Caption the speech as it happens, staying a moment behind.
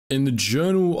In the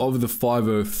Journal of the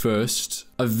 501st,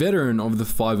 a veteran of the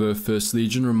 501st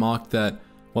Legion remarked that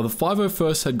while the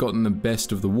 501st had gotten the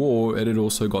best of the war, it had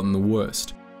also gotten the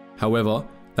worst. However,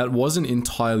 that wasn't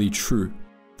entirely true.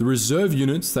 The reserve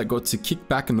units that got to kick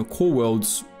back in the core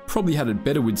worlds probably had it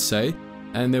better, we'd say,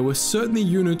 and there were certainly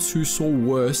units who saw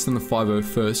worse than the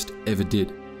 501st ever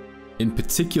did. In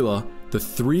particular, the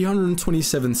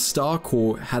 327th Star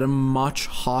Corps had a much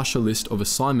harsher list of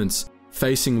assignments,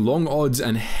 facing long odds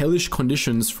and hellish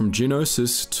conditions from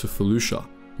Geonosis to Felucia.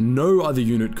 No other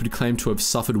unit could claim to have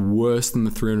suffered worse than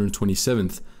the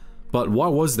 327th. But why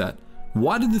was that?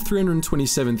 Why did the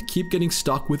 327th keep getting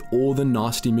stuck with all the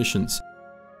nasty missions?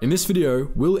 In this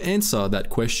video, we'll answer that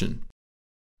question.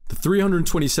 The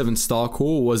 327th Star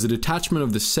Corps was a detachment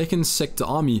of the 2nd Sector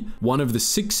Army, one of the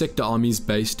 6 sector armies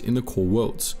based in the core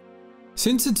worlds.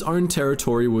 Since its own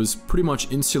territory was pretty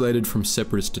much insulated from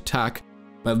Separatist attack,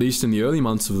 at least in the early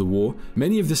months of the war,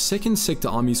 many of the 2nd Sector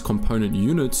Army's component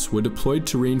units were deployed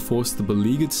to reinforce the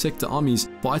beleaguered sector armies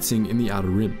fighting in the Outer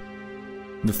Rim.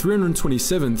 The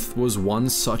 327th was one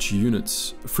such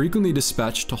unit, frequently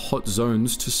dispatched to hot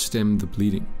zones to stem the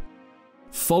bleeding.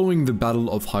 Following the Battle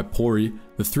of Hypori,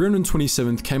 the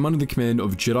 327th came under the command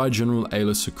of Jedi General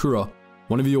Aayla Secura,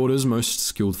 one of the Order's most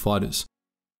skilled fighters.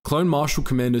 Clone Marshal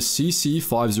Commander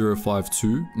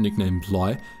CC-5052, nicknamed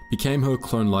Bly, became her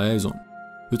clone liaison.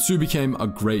 The two became a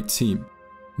great team.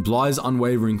 Bly's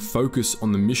unwavering focus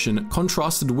on the mission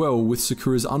contrasted well with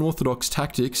Secura's unorthodox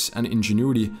tactics and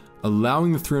ingenuity,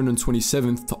 allowing the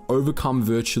 327th to overcome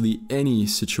virtually any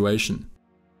situation.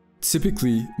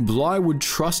 Typically, Bly would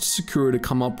trust Secura to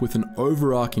come up with an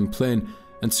overarching plan,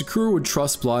 and Secura would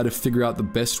trust Bly to figure out the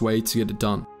best way to get it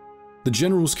done. The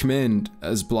generals command,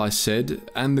 as Bly said,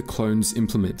 and the clones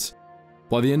implement.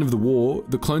 By the end of the war,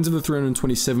 the clones of the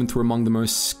 327th were among the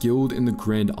most skilled in the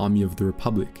Grand Army of the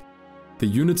Republic. The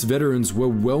unit's veterans were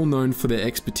well known for their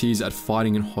expertise at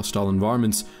fighting in hostile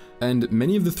environments, and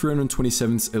many of the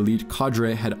 327th's elite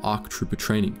cadre had ARC Trooper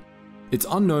training. It's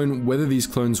unknown whether these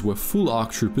clones were full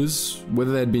ARC Troopers,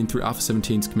 whether they had been through Alpha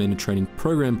 17's Commander Training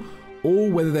Program, or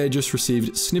whether they had just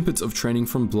received snippets of training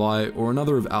from Bly or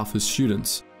another of Alpha's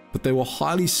students. But they were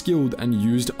highly skilled and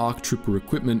used ARC Trooper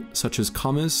equipment such as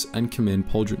Kamas and Command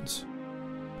Pauldrons.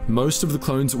 Most of the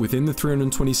clones within the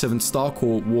 327th Star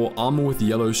Corps wore armor with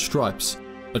yellow stripes,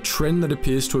 a trend that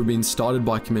appears to have been started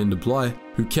by Commander Bly,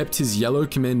 who kept his yellow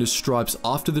commander's stripes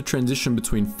after the transition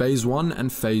between Phase 1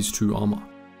 and Phase 2 armor.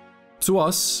 To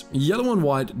us, yellow and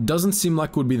white doesn't seem like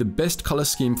it would be the best color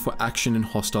scheme for action in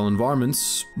hostile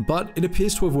environments, but it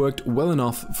appears to have worked well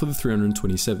enough for the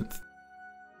 327th.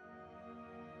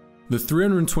 The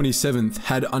 327th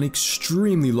had an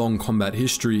extremely long combat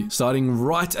history, starting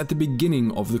right at the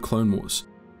beginning of the Clone Wars.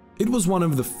 It was one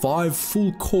of the 5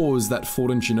 full corps that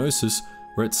fought in Geonosis,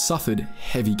 where it suffered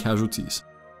heavy casualties.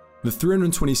 The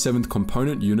 327th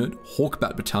component unit,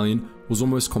 Hawkbat Battalion, was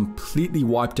almost completely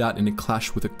wiped out in a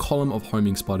clash with a column of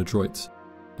homing spider droids.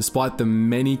 Despite the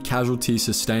many casualties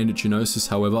sustained at Geonosis,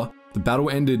 however, the battle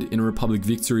ended in a Republic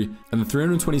victory, and the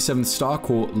 327th Star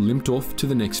Corps limped off to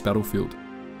the next battlefield.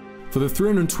 For the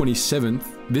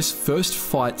 327th, this first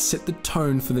fight set the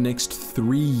tone for the next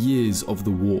 3 years of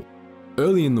the war.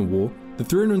 Early in the war, the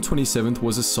 327th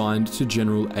was assigned to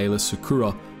General Aayla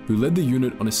Secura, who led the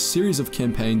unit on a series of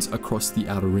campaigns across the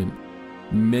Outer Rim.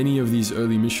 Many of these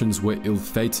early missions were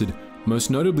ill-fated, most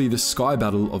notably the Sky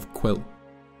Battle of Quell.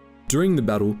 During the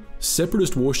battle,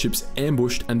 Separatist warships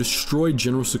ambushed and destroyed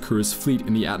General Secura's fleet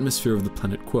in the atmosphere of the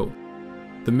planet Quell.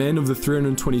 The men of the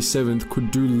 327th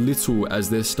could do little as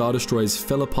their Star Destroyers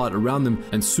fell apart around them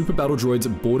and super battle droids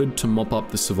boarded to mop up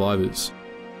the survivors.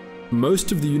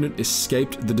 Most of the unit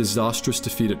escaped the disastrous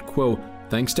defeat at Quell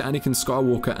thanks to Anakin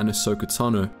Skywalker and Ahsoka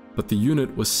Tano, but the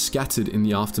unit was scattered in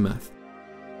the aftermath.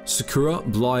 Secura,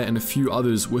 Bly and a few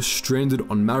others were stranded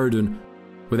on Maridun,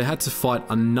 where they had to fight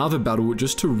another battle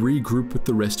just to regroup with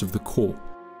the rest of the Corps.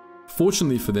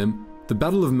 Fortunately for them, the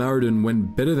Battle of Maridun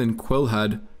went better than Quell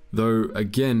had, though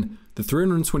again, the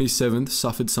 327th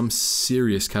suffered some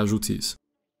serious casualties.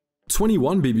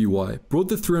 21 BBY brought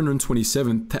the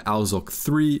 327th to Alzok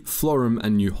 3, Florum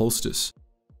and New Holstis.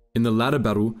 In the latter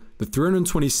battle, the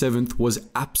 327th was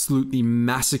absolutely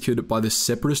massacred by the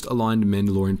Separatist-aligned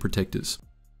Mandalorian protectors.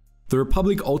 The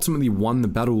Republic ultimately won the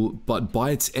battle, but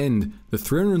by its end, the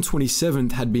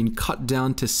 327th had been cut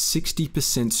down to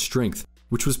 60% strength,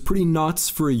 which was pretty nuts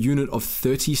for a unit of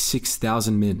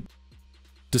 36,000 men.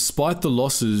 Despite the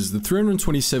losses, the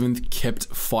 327th kept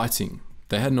fighting.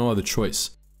 They had no other choice.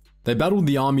 They battled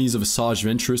the armies of Asajj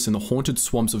Ventress in the haunted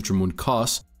swamps of Dromund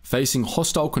Kaas, facing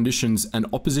hostile conditions and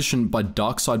opposition by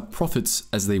darkside prophets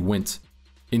as they went.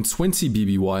 In 20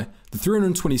 BBY, the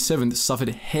 327th suffered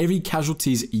heavy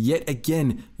casualties yet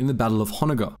again in the Battle of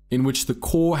Honegar, in which the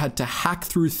Corps had to hack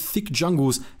through thick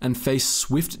jungles and face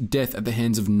swift death at the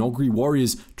hands of Noghri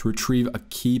warriors to retrieve a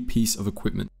key piece of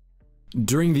equipment.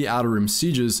 During the Outer Rim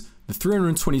sieges, the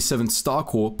 327th Star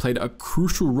Corps played a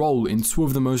crucial role in two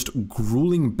of the most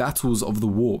grueling battles of the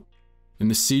war. In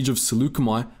the Siege of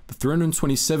Seleucami, the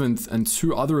 327th and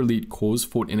two other elite corps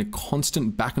fought in a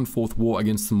constant back-and-forth war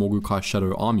against the Morgukai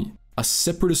Shadow Army, a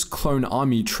separatist clone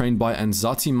army trained by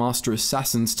Anzati Master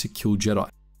assassins to kill Jedi.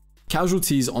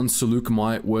 Casualties on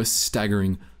Seleucami were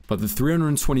staggering, but the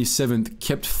 327th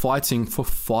kept fighting for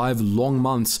 5 long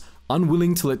months,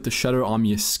 unwilling to let the Shadow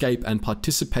Army escape and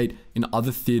participate in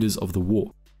other theaters of the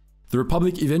war. The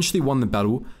Republic eventually won the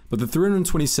battle, but the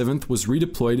 327th was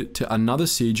redeployed to another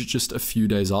siege just a few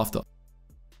days after.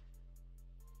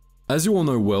 As you all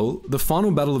know well, the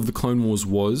final battle of the Clone Wars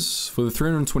was, for the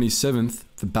 327th,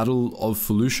 the Battle of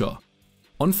Felucia.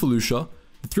 On Felucia,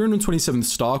 the 327th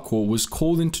Star Corps was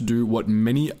called in to do what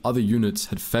many other units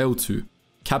had failed to,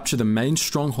 capture the main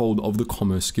stronghold of the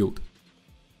Commerce Guild.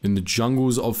 In the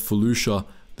jungles of Felucia,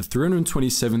 the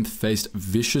 327th faced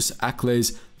vicious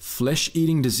accolades,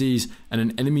 flesh-eating disease, and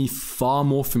an enemy far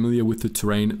more familiar with the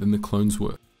terrain than the clones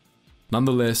were.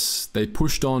 Nonetheless, they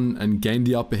pushed on and gained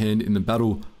the upper hand in the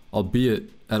battle,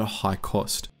 albeit at a high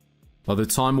cost. By the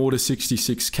time Order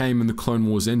 66 came and the Clone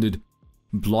Wars ended,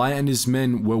 Bly and his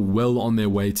men were well on their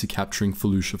way to capturing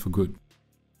Felucia for good.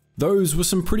 Those were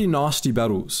some pretty nasty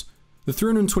battles. The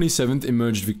 327th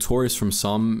emerged victorious from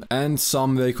some, and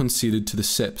some they conceded to the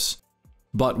Seps.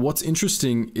 But what's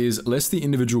interesting is less the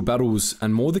individual battles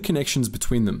and more the connections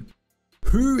between them.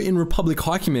 Who in Republic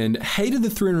High Command hated the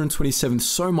 327th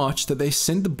so much that they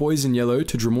sent the boys in yellow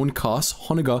to Dramon Khas,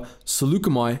 Honegar,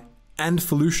 Seleucami, and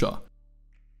Felucia?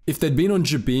 If they'd been on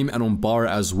Jabeam and on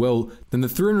Bara as well, then the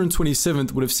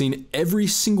 327th would have seen every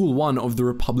single one of the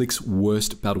Republic's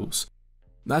worst battles.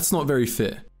 That's not very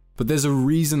fair, but there's a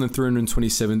reason the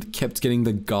 327th kept getting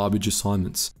the garbage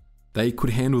assignments. They could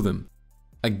handle them.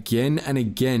 Again and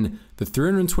again, the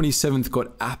 327th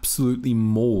got absolutely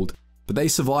mauled, but they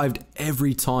survived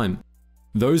every time.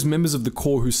 Those members of the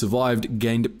Corps who survived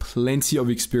gained plenty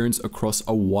of experience across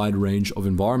a wide range of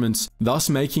environments, thus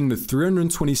making the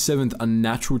 327th a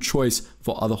natural choice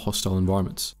for other hostile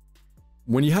environments.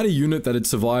 When you had a unit that had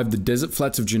survived the desert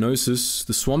flats of Geonosis,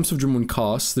 the swamps of Dramon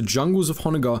Khas, the jungles of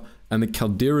Honegar, and the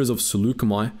calderas of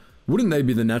Seleucami, wouldn't they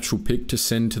be the natural pick to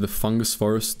send to the fungus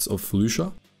forests of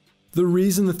Felucia? The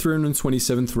reason the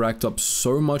 327th racked up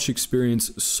so much experience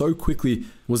so quickly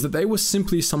was that they were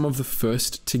simply some of the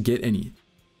first to get any.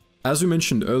 As we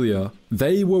mentioned earlier,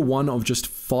 they were one of just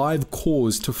 5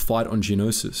 corps to fight on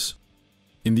Geonosis.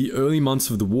 In the early months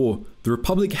of the war, the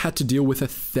Republic had to deal with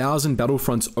 1,000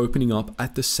 battlefronts opening up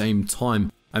at the same time,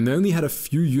 and they only had a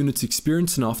few units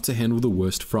experienced enough to handle the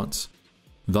worst fronts.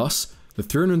 Thus, the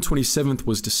 327th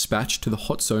was dispatched to the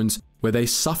hot zones where they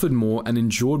suffered more and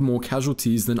endured more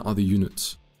casualties than other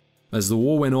units. As the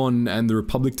war went on and the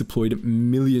Republic deployed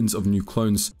millions of new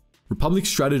clones, Republic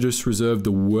strategists reserved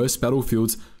the worst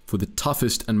battlefields for the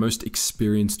toughest and most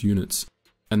experienced units.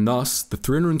 And thus, the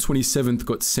 327th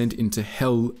got sent into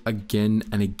hell again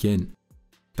and again.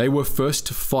 They were first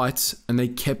to fight and they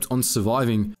kept on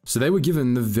surviving, so they were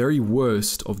given the very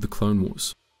worst of the Clone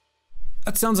Wars.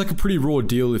 That sounds like a pretty raw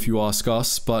deal if you ask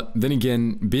us, but then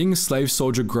again, being a slave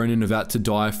soldier grown in a vat to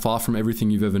die far from everything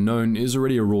you've ever known is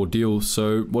already a raw deal,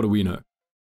 so what do we know?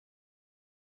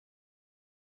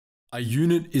 A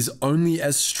unit is only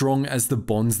as strong as the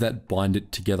bonds that bind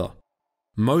it together.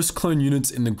 Most clone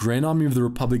units in the Grand Army of the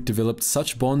Republic developed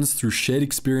such bonds through shared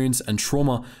experience and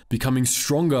trauma, becoming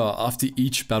stronger after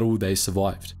each battle they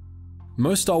survived.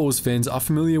 Most Star Wars fans are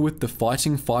familiar with the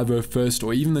Fighting 501st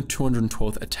or even the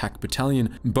 212th Attack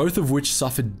Battalion, both of which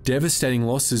suffered devastating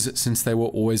losses since they were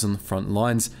always on the front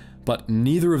lines, but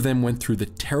neither of them went through the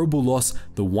terrible loss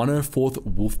the 104th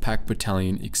Wolfpack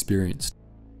Battalion experienced.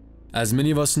 As many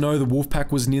of us know, the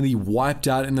Wolfpack was nearly wiped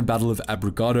out in the Battle of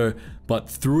Abrogado, but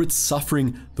through its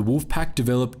suffering, the Wolfpack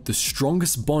developed the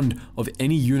strongest bond of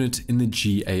any unit in the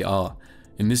GAR.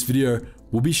 In this video,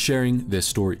 we'll be sharing their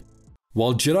story.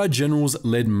 While Jedi Generals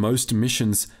led most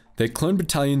missions, their clone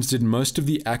battalions did most of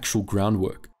the actual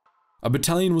groundwork. A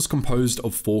battalion was composed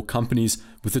of 4 companies,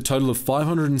 with a total of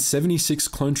 576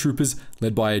 clone troopers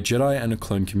led by a Jedi and a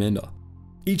clone commander.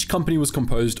 Each company was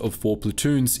composed of 4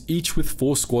 platoons, each with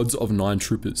 4 squads of 9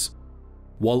 troopers.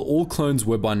 While all clones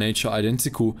were by nature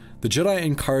identical, the Jedi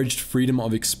encouraged freedom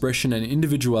of expression and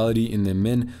individuality in their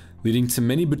men, leading to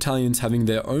many battalions having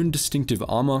their own distinctive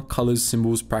armor, colors,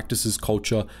 symbols, practices,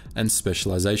 culture, and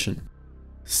specialization.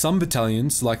 Some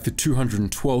battalions, like the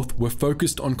 212th, were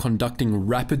focused on conducting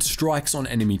rapid strikes on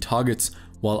enemy targets,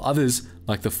 while others,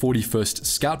 like the 41st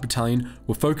Scout Battalion,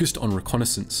 were focused on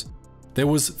reconnaissance. There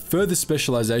was further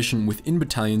specialization within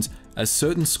battalions, as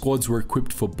certain squads were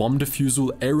equipped for bomb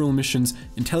defusal, aerial missions,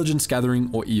 intelligence gathering,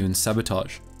 or even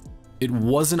sabotage. It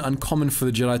wasn't uncommon for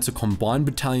the Jedi to combine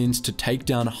battalions to take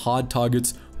down hard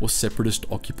targets or separatist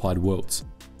occupied worlds.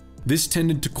 This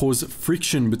tended to cause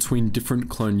friction between different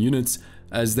clone units,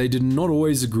 as they did not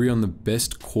always agree on the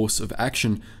best course of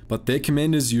action, but their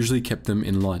commanders usually kept them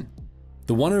in line.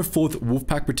 The 104th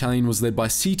Wolfpack Battalion was led by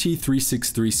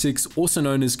CT-3636, also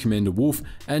known as Commander Wolf,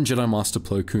 and Jedi Master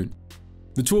Plo Koon.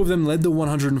 The two of them led the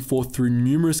 104th through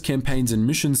numerous campaigns and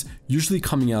missions, usually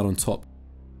coming out on top.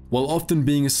 While often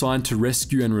being assigned to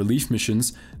rescue and relief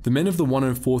missions, the men of the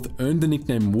 104th earned the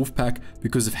nickname Wolfpack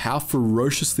because of how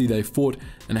ferociously they fought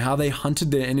and how they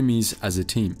hunted their enemies as a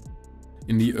team.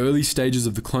 In the early stages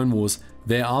of the Clone Wars,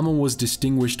 their armor was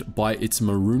distinguished by its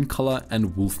maroon color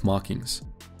and wolf markings.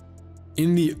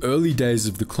 In the early days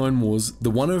of the Clone Wars,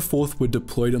 the 104th were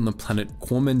deployed on the planet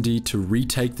Coruscant to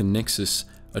retake the Nexus,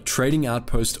 a trading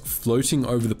outpost floating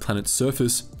over the planet's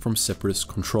surface from Separatist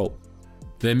control.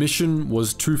 Their mission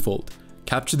was twofold: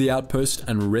 capture the outpost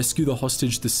and rescue the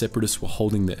hostage the Separatists were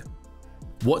holding there.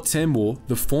 Wat Tambor,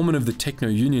 the foreman of the Techno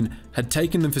Union, had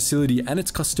taken the facility and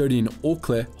its custodian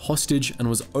Orclair hostage and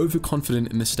was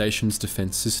overconfident in the station's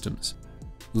defense systems.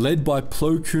 Led by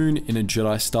Plo Koon in a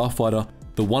Jedi starfighter,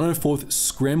 the 104th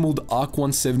scrambled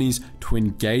ARC-170s to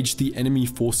engage the enemy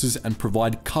forces and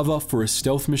provide cover for a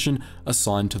stealth mission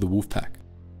assigned to the Wolfpack.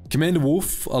 Commander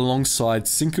Wolf, alongside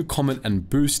Sinker, Comet, and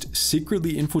Boost,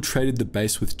 secretly infiltrated the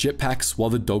base with jetpacks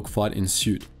while the dogfight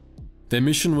ensued. Their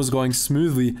mission was going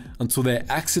smoothly until they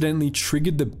accidentally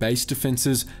triggered the base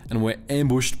defenses and were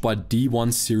ambushed by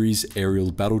D1 series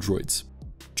aerial battle droids.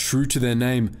 True to their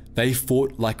name, they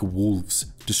fought like wolves,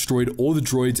 destroyed all the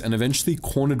droids, and eventually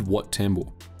cornered Wat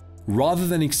Tambor. Rather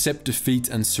than accept defeat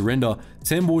and surrender,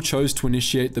 Tambor chose to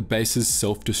initiate the base's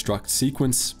self-destruct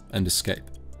sequence and escape.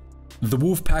 The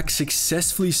Wolfpack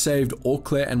successfully saved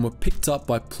Orclair and were picked up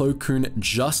by Plo Koon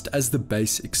just as the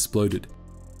base exploded.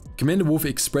 Commander Wolf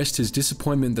expressed his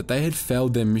disappointment that they had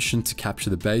failed their mission to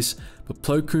capture the base, but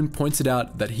Plo Koon pointed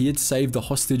out that he had saved the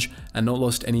hostage and not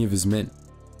lost any of his men.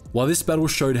 While this battle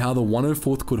showed how the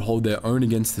 104th could hold their own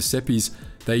against the Seppies,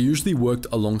 they usually worked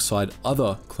alongside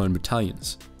other clone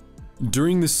battalions.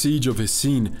 During the siege of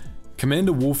Hsien,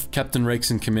 Commander Wolf, Captain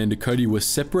Rex, and Commander Cody were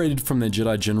separated from their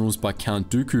Jedi generals by Count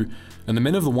Dooku, and the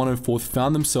men of the 104th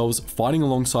found themselves fighting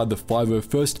alongside the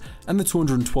 501st and the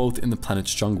 212th in the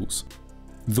planet's jungles.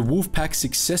 The Wolfpack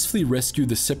successfully rescued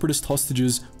the Separatist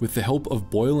hostages with the help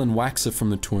of Boyle and Waxer from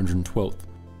the 212th.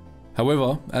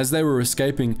 However, as they were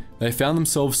escaping, they found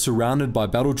themselves surrounded by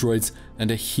battle droids and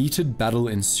a heated battle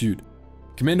ensued.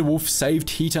 Commander Wolf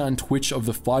saved Heater and Twitch of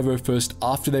the 501st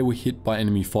after they were hit by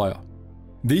enemy fire.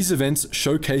 These events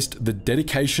showcased the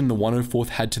dedication the 104th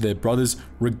had to their brothers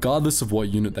regardless of what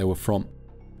unit they were from.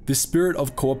 This spirit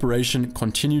of cooperation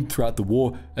continued throughout the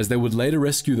war, as they would later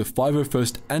rescue the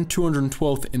 501st and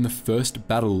 212th in the First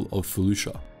Battle of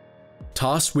Felucia.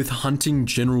 Tasked with hunting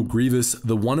General Grievous,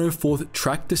 the 104th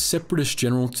tracked the Separatist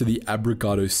general to the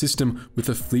Abrogado system with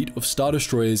a fleet of Star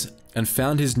Destroyers and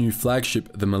found his new flagship,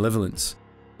 the Malevolence.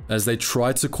 As they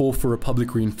tried to call for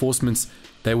Republic reinforcements,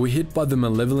 they were hit by the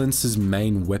Malevolence's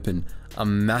main weapon, a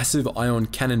massive ion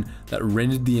cannon that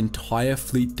rendered the entire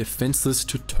fleet defenseless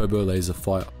to turbo laser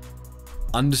fire.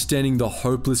 Understanding the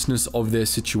hopelessness of their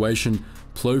situation,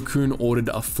 Plo Koon ordered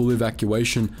a full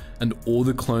evacuation and all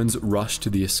the clones rushed to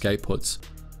the escape pods.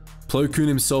 Plo Koon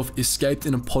himself escaped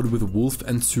in a pod with Wolf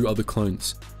and 2 other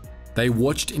clones. They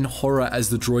watched in horror as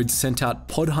the droids sent out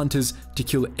pod hunters to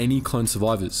kill any clone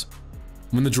survivors.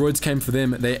 When the droids came for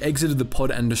them, they exited the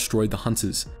pod and destroyed the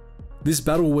hunters. This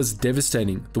battle was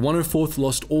devastating. The 104th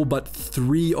lost all but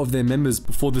 3 of their members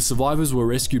before the survivors were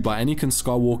rescued by Anakin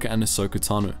Skywalker and Ahsoka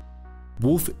Tano.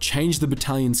 Wolf changed the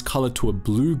battalion's color to a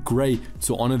blue-grey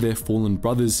to honor their fallen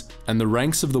brothers, and the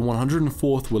ranks of the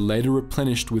 104th were later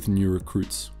replenished with new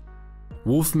recruits.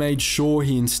 Wolf made sure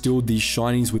he instilled these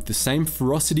shinies with the same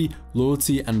ferocity,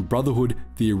 loyalty, and brotherhood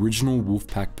the original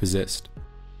Wolfpack possessed.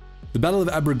 The Battle of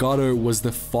Abrogado was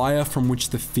the fire from which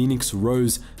the Phoenix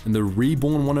rose, and the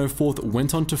reborn 104th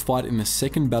went on to fight in the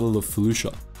Second Battle of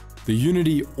Felucia. The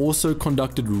Unity also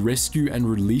conducted rescue and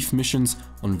relief missions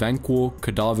on Vanquor,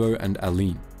 Kadavo, and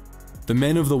Aleen. The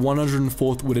men of the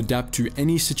 104th would adapt to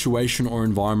any situation or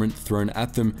environment thrown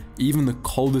at them, even the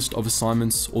coldest of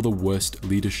assignments or the worst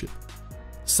leadership.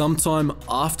 Sometime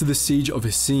after the siege of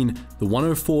Hsien, the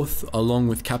 104th, along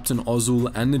with Captain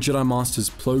Ozul and the Jedi Masters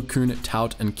Plo Koon,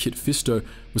 Tout, and Kit Fisto,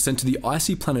 were sent to the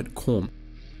icy planet Korm.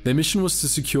 Their mission was to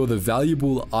secure the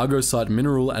valuable Argosite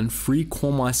mineral and free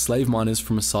Kormai slave miners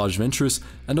from Asajj Ventress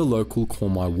and a local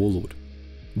Kormai warlord.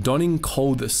 Donning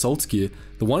cold assault gear,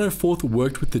 the 104th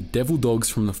worked with the Devil Dogs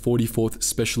from the 44th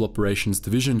Special Operations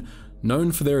Division,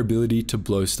 known for their ability to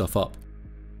blow stuff up.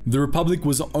 The Republic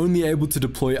was only able to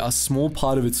deploy a small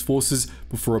part of its forces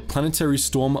before a planetary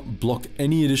storm blocked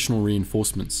any additional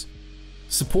reinforcements.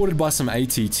 Supported by some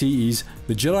ATTEs,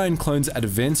 the Jedi and clones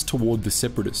advanced toward the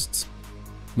Separatists.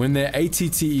 When their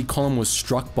ATTE column was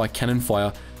struck by cannon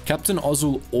fire, Captain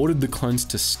Ozul ordered the clones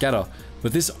to scatter,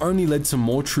 but this only led to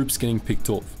more troops getting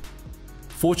picked off.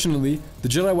 Fortunately, the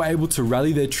Jedi were able to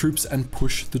rally their troops and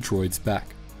push the droids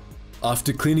back.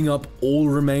 After cleaning up all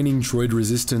remaining droid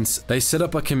resistance, they set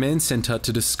up a command center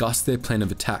to discuss their plan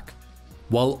of attack.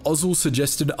 While Ozul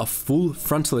suggested a full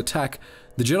frontal attack,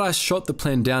 the Jedi shot the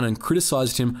plan down and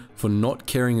criticized him for not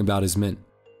caring about his men.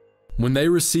 When they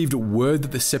received word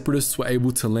that the Separatists were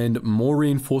able to land more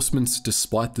reinforcements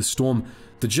despite the storm,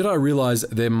 the Jedi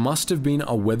realized there must have been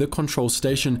a weather control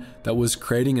station that was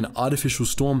creating an artificial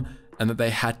storm and that they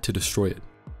had to destroy it.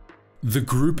 The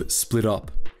group split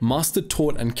up. Master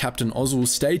Tout and Captain Ozul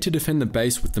stayed to defend the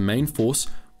base with the main force,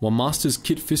 while Masters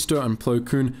Kit Fisto and Plo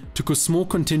Koon took a small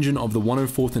contingent of the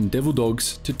 104th and Devil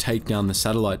Dogs to take down the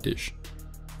satellite dish.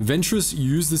 Ventress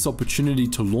used this opportunity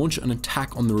to launch an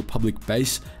attack on the Republic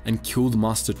base and killed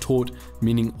Master Tout,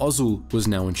 meaning Ozul was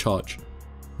now in charge.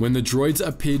 When the droids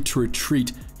appeared to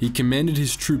retreat, he commanded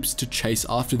his troops to chase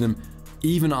after them,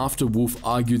 even after Wolf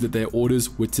argued that their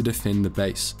orders were to defend the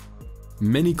base.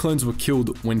 Many clones were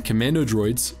killed when commando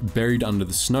droids, buried under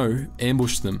the snow,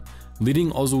 ambushed them,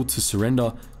 leading Ozul to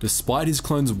surrender despite his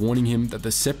clones warning him that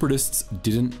the Separatists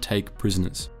didn't take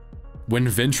prisoners. When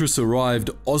Ventress arrived,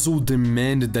 Ozul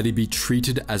demanded that he be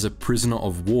treated as a prisoner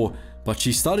of war, but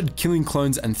she started killing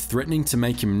clones and threatening to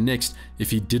make him next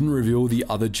if he didn't reveal the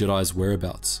other Jedi's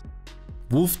whereabouts.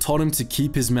 Wolf told him to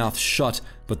keep his mouth shut,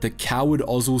 but the coward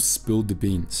Ozul spilled the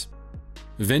beans.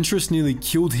 Ventress nearly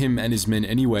killed him and his men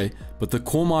anyway, but the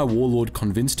Kormai warlord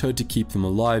convinced her to keep them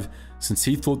alive since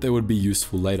he thought they would be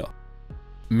useful later.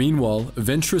 Meanwhile,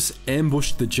 Ventress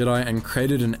ambushed the Jedi and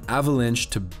created an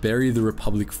avalanche to bury the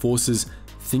Republic forces,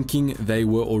 thinking they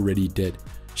were already dead.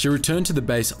 She returned to the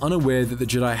base unaware that the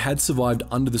Jedi had survived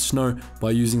under the snow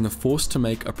by using the Force to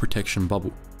make a protection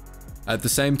bubble. At the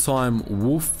same time,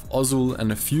 Wolf, Ozul,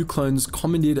 and a few clones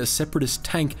commandeered a Separatist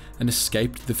tank and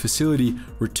escaped the facility,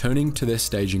 returning to their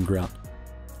staging ground.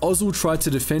 Ozul tried to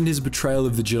defend his betrayal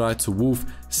of the Jedi to Wolf,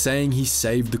 saying he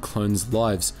saved the clones'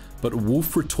 lives, but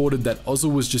Wolf retorted that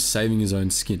Ozul was just saving his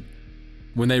own skin.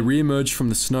 When they re-emerged from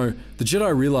the snow, the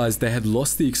Jedi realized they had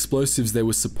lost the explosives they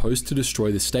were supposed to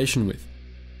destroy the station with.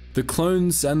 The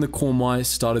clones and the Kormai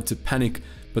started to panic,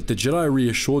 but the Jedi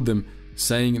reassured them,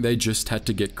 saying they just had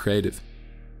to get creative.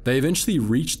 They eventually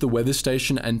reached the weather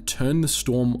station and turned the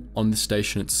storm on the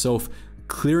station itself,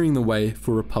 clearing the way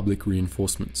for Republic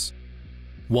reinforcements.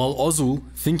 While Ozul,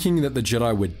 thinking that the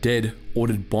Jedi were dead,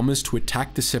 ordered bombers to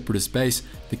attack the Separatist base,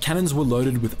 the cannons were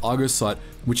loaded with Argosite,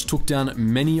 which took down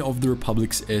many of the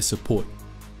Republic's air support.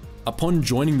 Upon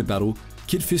joining the battle,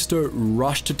 Kit Fisto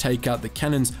rushed to take out the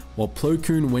cannons while Plo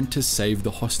Koon went to save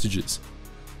the hostages.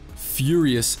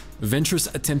 Furious,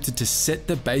 Ventress attempted to set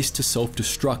the base to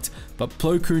self-destruct, but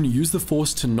Plo Koon used the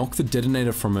Force to knock the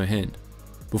detonator from her hand.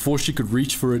 Before she could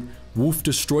reach for it, Wolf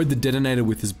destroyed the detonator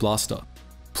with his blaster.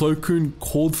 Plo Koon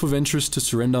called for Ventress to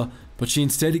surrender, but she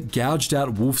instead gouged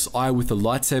out Wolf's eye with a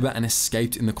lightsaber and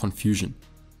escaped in the confusion.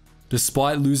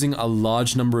 Despite losing a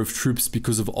large number of troops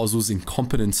because of Ozul's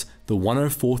incompetence, the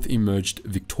 104th emerged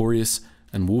victorious,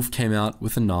 and Wolf came out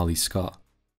with a gnarly scar.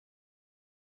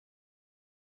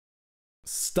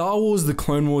 Star Wars: The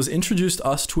Clone Wars introduced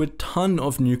us to a ton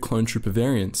of new clone trooper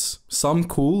variants, some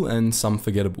cool and some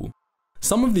forgettable.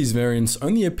 Some of these variants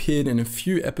only appeared in a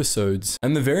few episodes,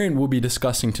 and the variant we'll be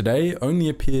discussing today only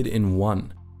appeared in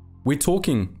one. We're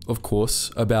talking, of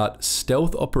course, about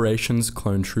Stealth Operations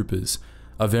Clone Troopers,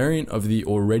 a variant of the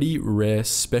already rare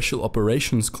Special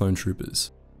Operations Clone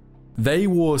Troopers. They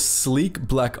wore sleek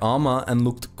black armor and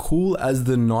looked cool as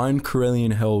the 9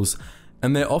 Corellian Hells,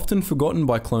 and they're often forgotten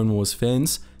by Clone Wars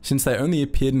fans since they only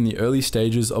appeared in the early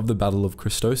stages of the Battle of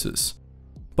Christosis.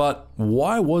 But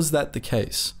why was that the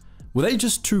case? Were they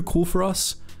just too cool for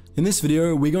us? In this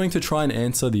video, we're going to try and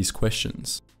answer these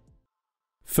questions.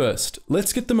 First,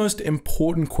 let's get the most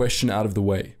important question out of the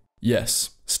way.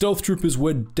 Yes, stealth troopers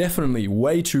were definitely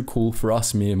way too cool for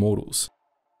us mere mortals.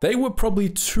 They were probably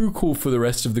too cool for the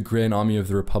rest of the Grand Army of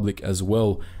the Republic as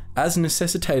well, as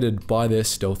necessitated by their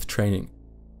stealth training.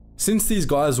 Since these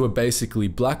guys were basically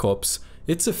Black Ops,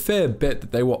 it's a fair bet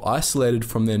that they were isolated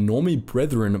from their normie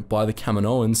brethren by the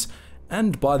Kaminoans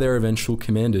and by their eventual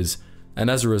commanders, and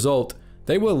as a result,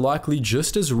 they were likely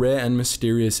just as rare and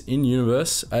mysterious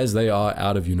in-universe as they are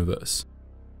out-of-universe.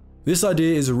 This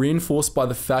idea is reinforced by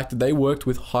the fact that they worked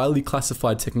with highly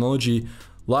classified technology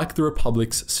like the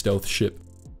Republic's stealth ship.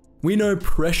 We know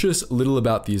precious little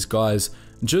about these guys,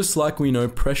 just like we know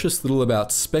precious little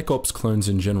about Spec Ops clones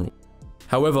in general.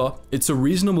 However, it's a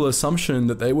reasonable assumption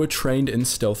that they were trained in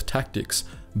stealth tactics,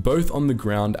 both on the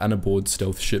ground and aboard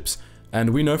stealth ships,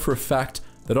 and we know for a fact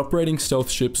that operating stealth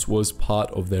ships was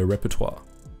part of their repertoire.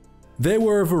 There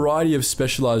were a variety of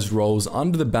specialized roles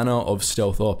under the banner of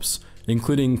stealth ops,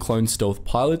 including clone stealth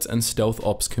pilots and stealth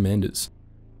ops commanders.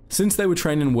 Since they were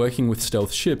trained in working with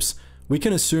stealth ships, we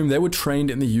can assume they were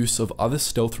trained in the use of other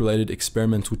stealth-related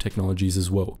experimental technologies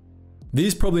as well.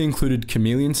 These probably included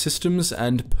chameleon systems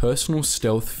and personal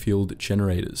stealth field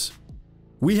generators.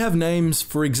 We have names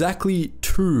for exactly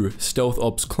 2 stealth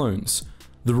ops clones: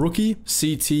 the rookie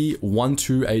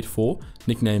CT-1284,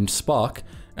 nicknamed Spark,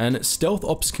 and stealth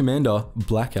ops commander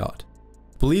Blackout.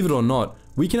 Believe it or not,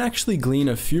 we can actually glean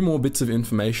a few more bits of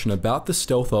information about the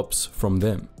stealth ops from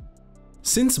them.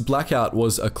 Since Blackout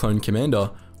was a clone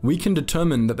commander, we can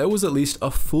determine that there was at least a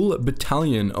full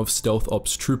battalion of stealth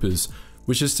ops troopers,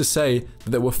 which is to say that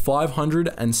there were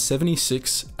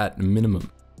 576 at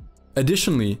minimum.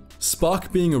 Additionally,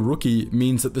 Spark being a rookie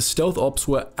means that the stealth ops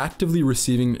were actively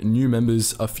receiving new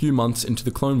members a few months into the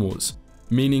Clone Wars,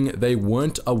 meaning they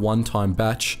weren't a one-time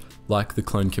batch like the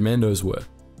clone commandos were.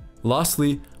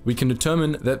 Lastly, we can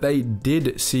determine that they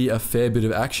did see a fair bit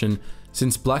of action,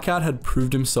 since Blackout had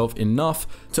proved himself enough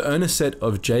to earn a set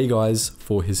of J-Guys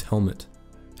for his helmet.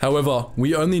 However,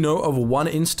 we only know of one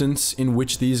instance in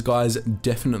which these guys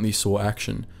definitely saw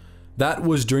action. That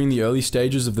was during the early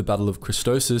stages of the Battle of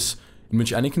Christosis, in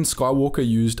which Anakin Skywalker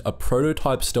used a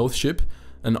prototype stealth ship,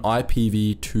 an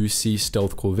IPV-2C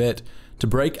stealth corvette, to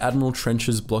break Admiral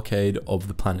Trench's blockade of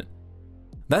the planet.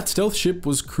 That stealth ship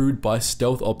was crewed by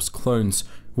stealth ops clones,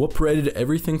 who operated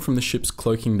everything from the ship's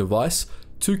cloaking device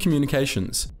to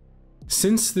communications.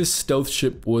 Since this stealth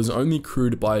ship was only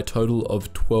crewed by a total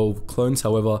of 12 clones,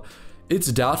 however,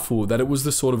 it's doubtful that it was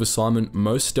the sort of assignment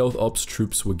most stealth ops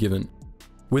troops were given.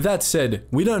 With that said,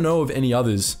 we don't know of any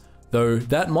others, though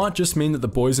that might just mean that the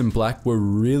boys in black were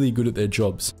really good at their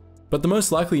jobs. But the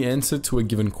most likely answer to a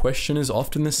given question is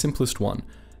often the simplest one,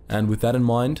 and with that in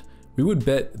mind, we would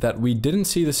bet that we didn't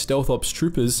see the stealth ops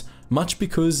troopers much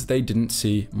because they didn't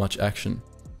see much action.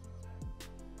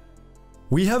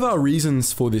 We have our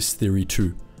reasons for this theory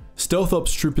too. Stealth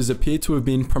ops troopers appear to have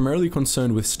been primarily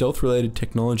concerned with stealth-related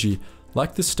technology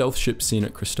like the stealth ship seen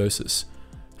at Christosis.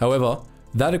 However,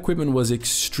 that equipment was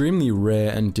extremely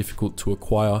rare and difficult to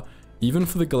acquire, even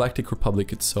for the Galactic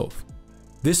Republic itself.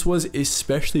 This was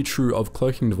especially true of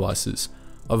cloaking devices,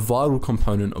 a vital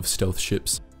component of stealth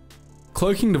ships.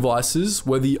 Cloaking devices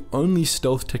were the only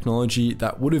stealth technology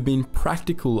that would have been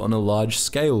practical on a large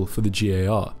scale for the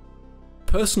GAR.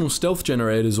 Personal stealth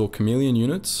generators or chameleon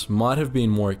units might have been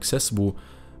more accessible,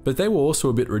 but they were also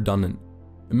a bit redundant.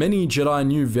 Many Jedi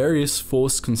knew various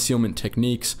Force concealment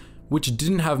techniques which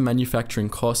didn't have manufacturing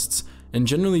costs and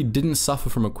generally didn't suffer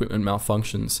from equipment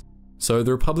malfunctions, so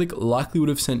the Republic likely would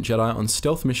have sent Jedi on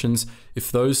stealth missions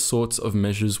if those sorts of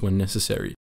measures were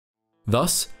necessary.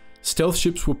 Thus, stealth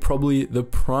ships were probably the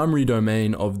primary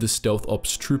domain of the stealth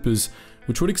ops troopers,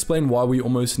 which would explain why we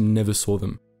almost never saw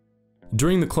them.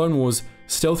 During the Clone Wars,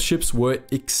 stealth ships were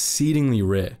exceedingly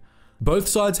rare. Both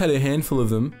sides had a handful of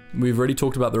them. We've already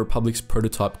talked about the Republic's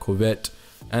prototype corvette,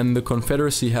 and the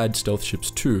Confederacy had stealth ships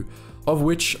too, of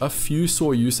which a few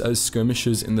saw use as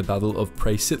skirmishers in the Battle of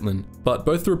Prey Sitlin. But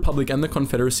both the Republic and the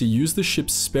Confederacy used the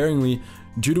ships sparingly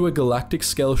due to a galactic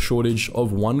scale shortage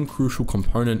of one crucial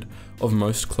component of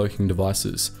most cloaking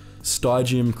devices: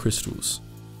 Stygium crystals.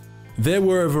 There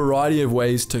were a variety of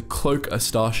ways to cloak a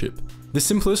starship. The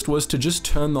simplest was to just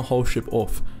turn the whole ship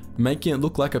off, making it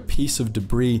look like a piece of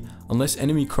debris unless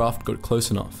enemy craft got close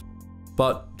enough.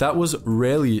 But that was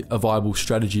rarely a viable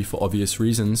strategy for obvious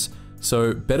reasons,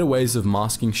 so better ways of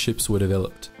masking ships were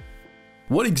developed.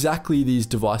 What exactly these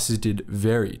devices did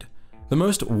varied. The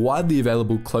most widely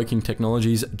available cloaking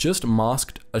technologies just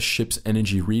masked a ship's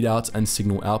energy readouts and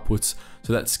signal outputs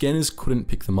so that scanners couldn't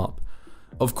pick them up.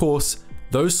 Of course,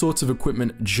 those sorts of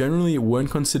equipment generally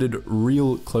weren't considered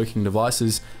real cloaking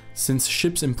devices, since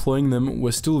ships employing them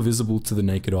were still visible to the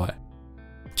naked eye.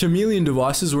 Chameleon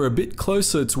devices were a bit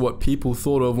closer to what people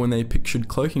thought of when they pictured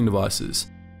cloaking devices.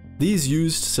 These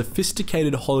used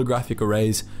sophisticated holographic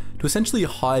arrays to essentially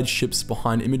hide ships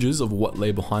behind images of what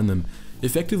lay behind them,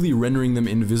 effectively rendering them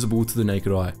invisible to the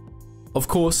naked eye. Of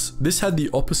course, this had the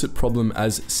opposite problem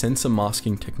as sensor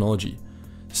masking technology.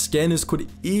 Scanners could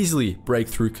easily break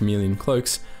through chameleon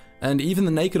cloaks, and even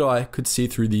the naked eye could see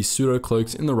through these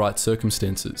pseudo-cloaks in the right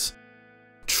circumstances.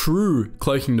 True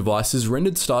cloaking devices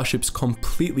rendered starships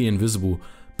completely invisible,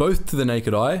 both to the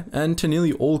naked eye and to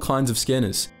nearly all kinds of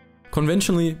scanners.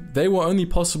 Conventionally, they were only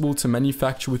possible to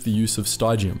manufacture with the use of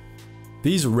stygium.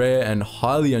 These rare and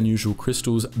highly unusual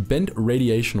crystals bent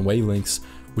radiation wavelengths,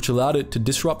 which allowed it to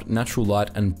disrupt natural light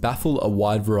and baffle a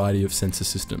wide variety of sensor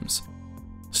systems.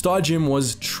 Stygium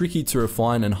was tricky to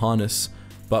refine and harness,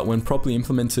 but when properly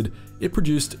implemented, it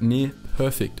produced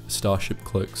near-perfect starship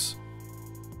cloaks.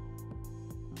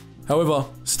 However,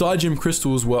 stygium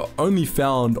crystals were only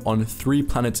found on 3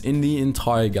 planets in the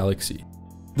entire galaxy.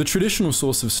 The traditional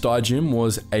source of stygium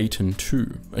was Aten II,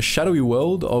 a shadowy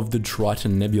world of the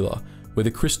Triton Nebula, where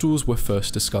the crystals were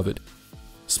first discovered.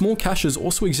 Small caches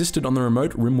also existed on the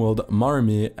remote rimworld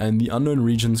Maramir and the unknown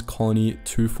region's colony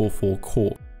 244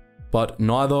 Core, but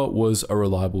neither was a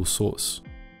reliable source.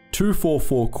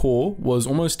 244 Core was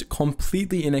almost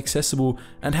completely inaccessible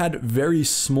and had very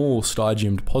small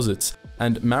stygium deposits,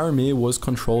 and Maramir was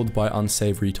controlled by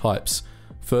unsavory types.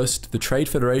 First, the Trade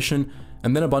Federation,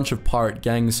 and then a bunch of pirate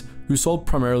gangs who sold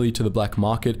primarily to the black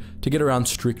market to get around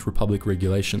strict Republic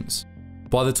regulations.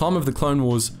 By the time of the Clone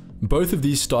Wars, both of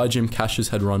these stygium caches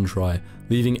had run dry,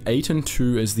 leaving Aten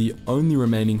II as the only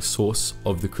remaining source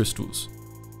of the crystals.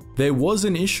 There was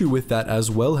an issue with that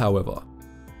as well, however.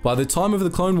 By the time of the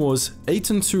Clone Wars,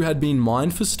 Aten II had been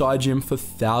mined for stygium for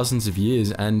thousands of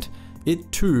years, and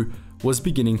it too was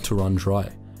beginning to run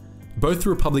dry. Both the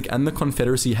Republic and the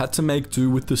Confederacy had to make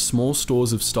do with the small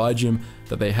stores of stygium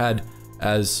that they had,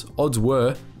 as odds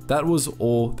were, that was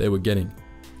all they were getting.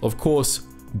 Of course,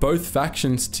 both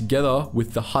factions, together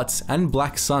with the Hutts and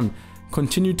Black Sun,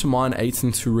 continued to mine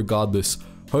Aten II regardless,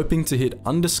 hoping to hit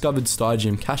undiscovered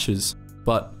stygium caches,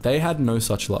 but they had no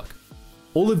such luck.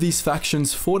 All of these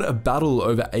factions fought a battle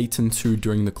over Aten II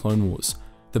during the Clone Wars,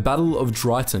 the Battle of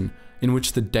Dryton, in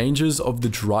which the dangers of the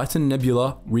Dryton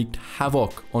Nebula wreaked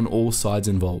havoc on all sides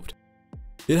involved.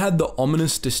 It had the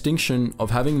ominous distinction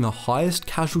of having the highest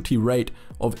casualty rate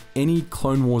of any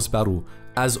Clone Wars battle,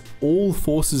 as all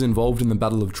forces involved in the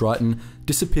Battle of Dryton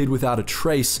disappeared without a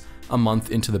trace a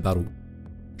month into the battle.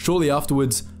 Shortly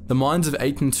afterwards, the mines of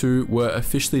Aten II were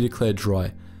officially declared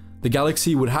dry. The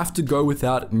galaxy would have to go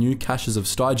without new caches of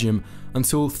stygium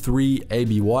until 3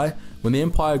 ABY, when the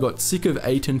Empire got sick of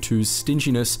Aten II's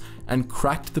stinginess and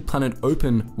cracked the planet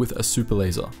open with a super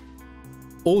laser.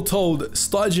 All told,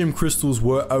 stygium crystals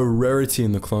were a rarity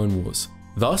in the Clone Wars.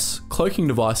 Thus, cloaking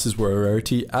devices were a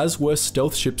rarity, as were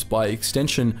stealth ships by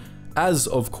extension, as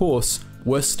of course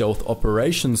were stealth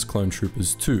operations clone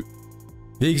troopers too.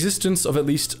 The existence of at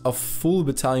least a full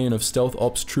battalion of stealth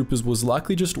ops troopers was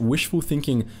likely just wishful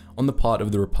thinking on the part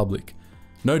of the Republic.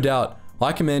 No doubt,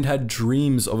 High Command had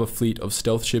dreams of a fleet of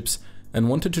stealth ships and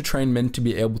wanted to train men to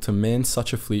be able to man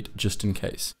such a fleet just in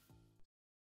case.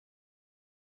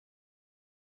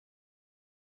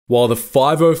 While the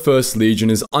 501st Legion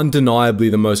is undeniably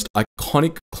the most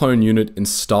iconic clone unit in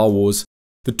Star Wars,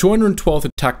 the 212th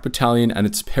Attack Battalion and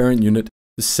its parent unit,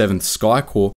 the 7th Sky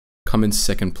Corps, come in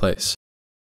second place.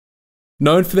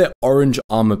 Known for their orange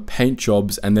armor paint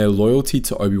jobs and their loyalty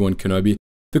to Obi-Wan Kenobi,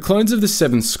 the clones of the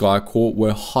 7th Sky Corps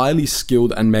were highly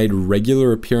skilled and made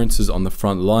regular appearances on the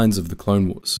front lines of the Clone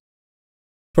Wars.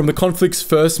 From the conflict's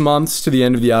first months to the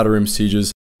end of the Outer Rim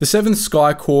sieges, the 7th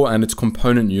Sky Corps and its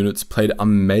component units played a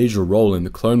major role in the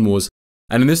Clone Wars,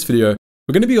 and in this video,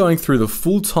 we're going to be going through the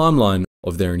full timeline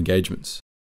of their engagements.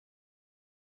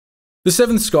 The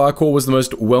 7th Sky Corps was the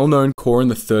most well-known corps in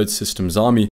the 3rd Systems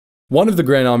Army, one of the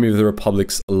Grand Army of the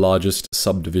Republic's largest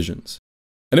subdivisions.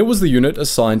 And it was the unit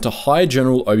assigned to High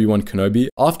General Obi-Wan Kenobi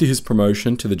after his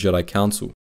promotion to the Jedi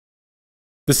Council.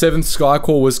 The 7th Sky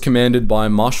Corps was commanded by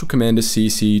Marshal Commander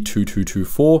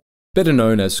CC-2224, better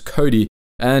known as Cody,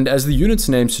 and as the unit's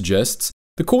name suggests,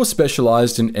 the Corps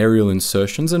specialized in aerial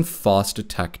insertions and fast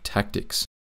attack tactics.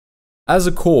 As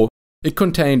a corps, it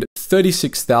contained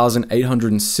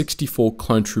 36,864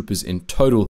 clone troopers in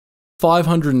total,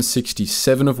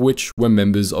 567 of which were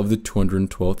members of the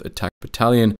 212th Attack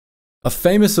Battalion, a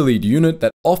famous elite unit that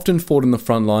often fought on the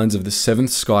front lines of the 7th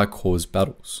Sky Corps'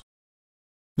 battles.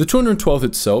 The 212th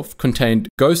itself contained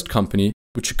Ghost Company,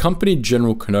 which accompanied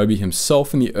General Kenobi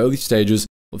himself in the early stages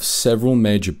of several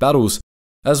major battles,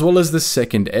 as well as the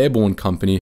 2nd Airborne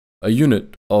Company, a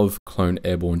unit of clone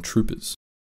airborne troopers.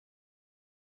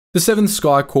 The 7th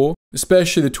Sky Corps,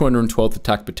 especially the 212th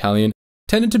Attack Battalion,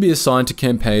 tended to be assigned to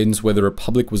campaigns where the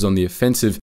Republic was on the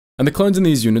offensive, and the clones in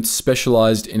these units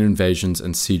specialized in invasions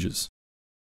and sieges.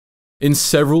 In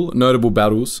several notable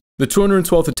battles, the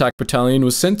 212th Attack Battalion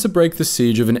was sent to break the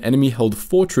siege of an enemy-held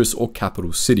fortress or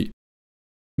capital city.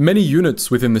 Many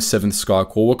units within the 7th Sky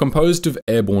Corps were composed of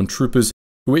airborne troopers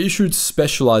who were issued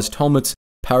specialized helmets,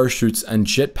 parachutes, and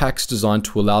jetpacks designed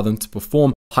to allow them to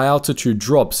perform high-altitude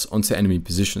drops onto enemy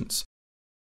positions.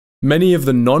 Many of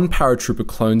the non-paratrooper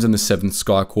clones in the 7th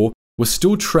Sky Corps were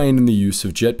still trained in the use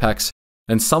of jetpacks,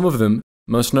 and some of them,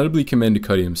 most notably Commander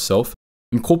Cody himself,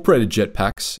 incorporated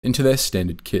jetpacks into their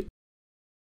standard kit.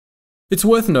 It's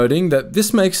worth noting that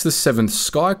this makes the 7th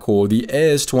Sky Corps the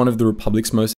heirs to one of the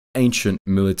Republic's most ancient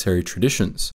military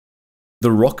traditions,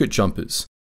 the rocket jumpers,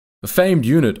 a famed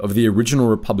unit of the original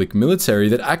Republic military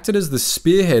that acted as the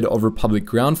spearhead of Republic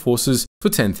ground forces for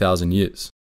 10,000 years.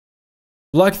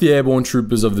 Like the airborne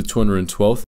troopers of the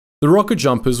 212th, the rocket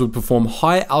jumpers would perform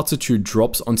high-altitude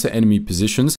drops onto enemy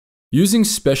positions using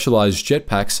specialized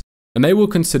jetpacks, and they were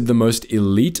considered the most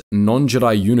elite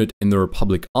non-Jedi unit in the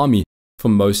Republic Army for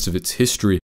most of its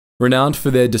history, renowned for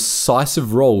their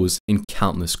decisive roles in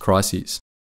countless crises.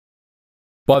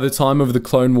 By the time of the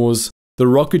Clone Wars, the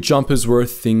rocket jumpers were a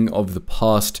thing of the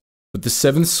past, but the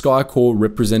 7th Sky Corps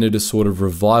represented a sort of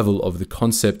revival of the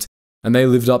concept, and they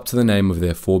lived up to the name of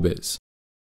their forebears.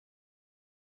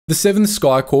 The 7th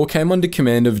Sky Corps came under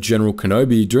command of General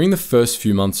Kenobi during the first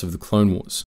few months of the Clone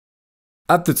Wars.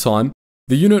 At the time,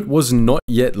 the unit was not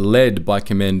yet led by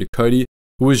Commander Cody,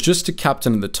 who was just a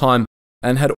captain at the time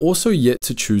and had also yet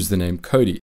to choose the name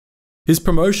Cody. His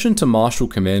promotion to Marshal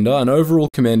Commander and overall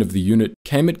command of the unit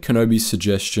came at Kenobi's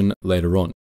suggestion later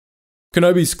on.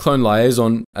 Kenobi's clone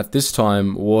liaison at this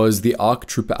time was the ARC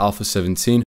Trooper Alpha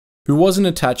 17, who wasn't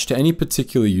attached to any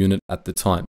particular unit at the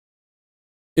time.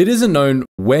 It isn't known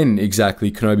when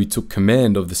exactly Kenobi took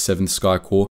command of the 7th Sky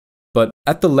Corps, but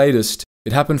at the latest,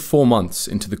 it happened 4 months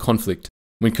into the conflict,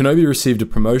 when Kenobi received a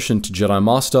promotion to Jedi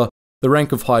Master, the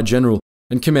rank of High General,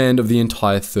 and command of the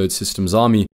entire 3rd Systems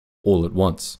Army, all at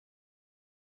once.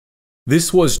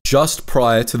 This was just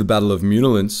prior to the Battle of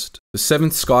Munilinst, the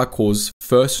 7th Sky Corps'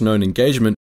 first known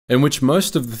engagement in which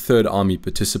most of the 3rd Army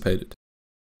participated.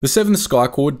 The 7th Sky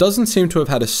Corps doesn't seem to have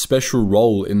had a special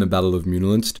role in the Battle of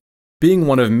Munilinst, being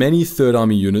one of many 3rd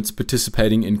Army units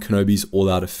participating in Kenobi's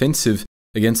all-out offensive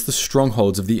against the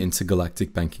strongholds of the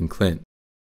intergalactic banking clan.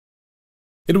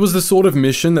 It was the sort of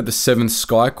mission that the 7th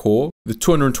Sky Corps, the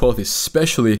 212th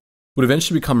especially, would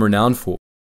eventually become renowned for,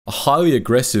 a highly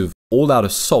aggressive, all-out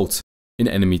assault in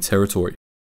enemy territory.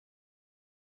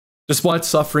 Despite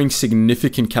suffering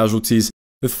significant casualties,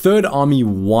 the 3rd Army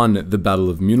won the Battle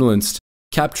of Munilinst,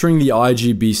 capturing the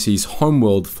IGBC's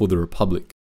homeworld for the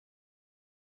Republic.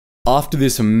 After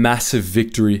this massive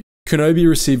victory, Kenobi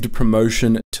received a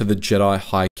promotion to the Jedi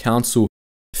High Council,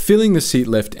 filling the seat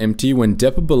left empty when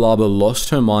Depa Billaba lost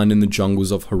her mind in the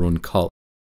jungles of Harun Kal.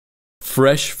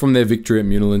 Fresh from their victory at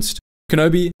Munilinst,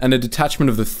 Kenobi and a detachment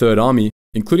of the 3rd Army,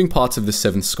 including parts of the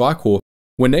 7th Sky Corps,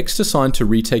 were next assigned to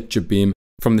retake Jabiim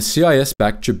from the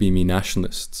CIS-backed Jabiimi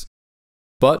nationalists.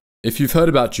 But if you've heard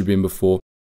about Jabiim before,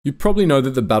 you probably know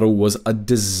that the battle was a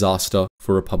disaster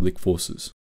for Republic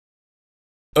forces.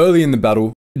 Early in the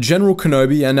battle, General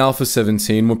Kenobi and Alpha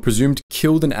 17 were presumed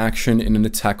killed in action in an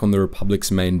attack on the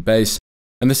Republic's main base,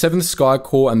 and the 7th Sky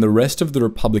Corps and the rest of the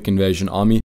Republic invasion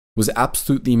army was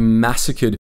absolutely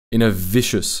massacred in a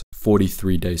vicious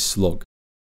 43-day slog.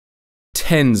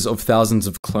 Tens of thousands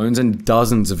of clones and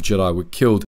dozens of Jedi were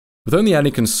killed, with only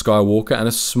Anakin Skywalker and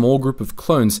a small group of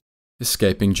clones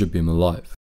escaping Jabiim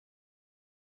alive.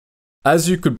 As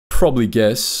you could probably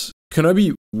guess,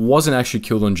 Kenobi wasn't actually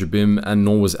killed on Jabiim, and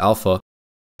nor was Alpha.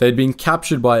 They had been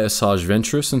captured by Asajj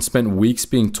Ventress and spent weeks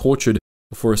being tortured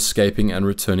before escaping and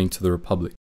returning to the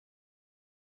Republic.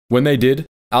 When they did,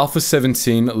 Alpha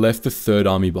 17 left the 3rd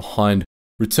Army behind,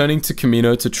 returning to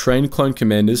Kamino to train clone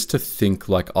commanders to think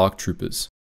like ARC troopers.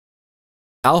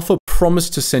 Alpha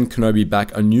promised to send Kenobi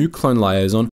back a new clone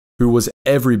liaison who was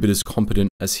every bit as competent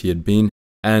as he had been,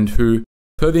 and who,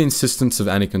 per the insistence of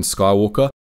Anakin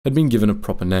Skywalker, had been given a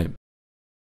proper name.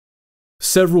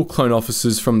 Several clone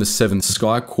officers from the 7th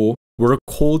Sky Corps were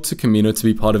recalled to Kamino to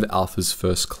be part of Alpha's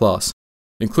first class,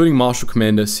 including Marshal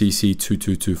Commander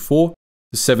CC-2224,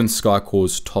 the 7th Sky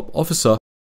Corps' top officer,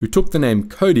 who took the name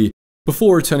Cody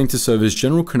before returning to serve as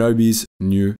General Kenobi's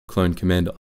new clone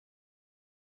commander.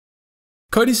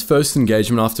 Cody's first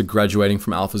engagement after graduating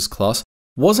from Alpha's class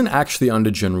wasn't actually under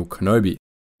General Kenobi.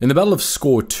 In the Battle of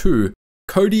Score II,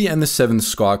 Cody and the 7th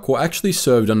Sky Corps actually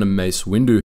served under Mace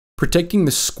Windu, protecting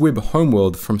the Squib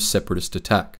homeworld from separatist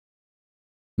attack.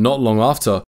 Not long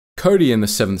after, Cody and the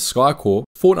 7th Sky Corps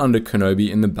fought under Kenobi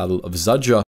in the Battle of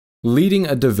Zudja, leading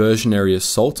a diversionary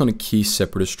assault on a key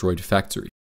Separatist droid factory.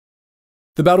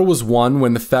 The battle was won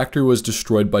when the factory was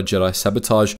destroyed by Jedi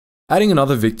sabotage, adding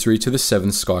another victory to the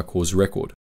 7th Sky Corps'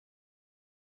 record.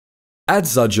 At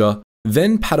Zudja,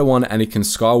 then Padawan Anakin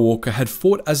Skywalker had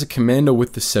fought as a commander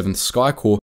with the 7th Sky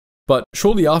Corps, but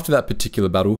shortly after that particular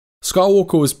battle,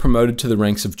 Skywalker was promoted to the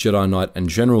ranks of Jedi Knight and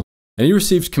General, and he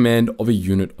received command of a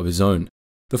unit of his own,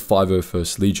 the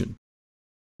 501st Legion.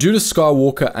 Due to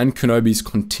Skywalker and Kenobi's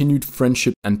continued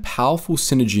friendship and powerful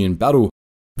synergy in battle,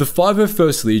 the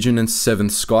 501st Legion and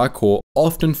 7th Sky Corps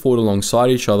often fought alongside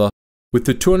each other, with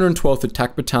the 212th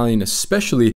Attack Battalion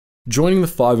especially joining the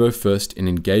 501st in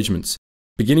engagements,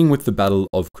 beginning with the Battle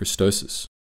of Christosis.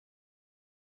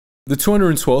 The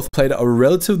 212th played a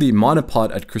relatively minor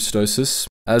part at Christosis,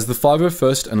 as the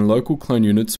 501st and local clone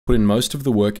units put in most of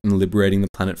the work in liberating the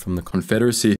planet from the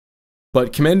Confederacy,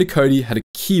 but Commander Cody had a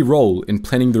key role in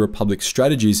planning the Republic's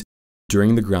strategies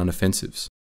during the ground offensives.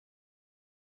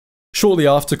 Shortly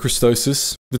after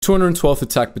Christosis, the 212th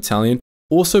Attack Battalion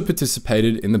also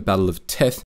participated in the Battle of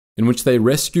Teth, in which they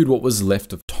rescued what was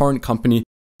left of Torrent Company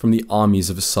from the armies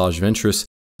of Asajj Ventress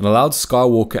and allowed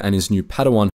Skywalker and his new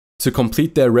Padawan to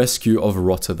complete their rescue of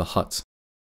Rotta the Hutt.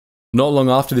 Not long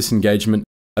after this engagement,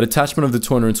 a detachment of the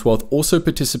 212th also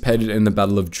participated in the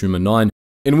Battle of Juma 9,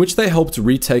 in which they helped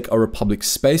retake a Republic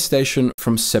space station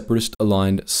from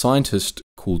Separatist-aligned scientist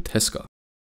called Teska.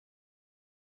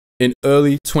 In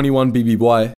early 21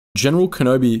 BBY, General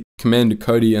Kenobi, Commander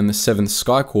Cody, and the 7th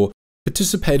Sky Corps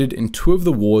participated in two of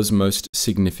the war's most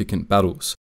significant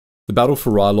battles, the Battle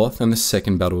for Ryloth and the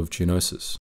Second Battle of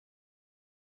Geonosis.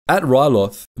 At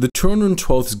Ryloth, the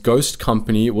 212th's Ghost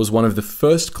Company was one of the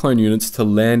first clone units to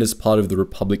land as part of the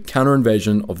Republic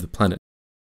counter-invasion of the planet.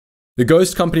 The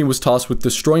Ghost Company was tasked with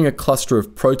destroying a cluster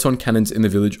of proton cannons in the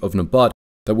village of Nabat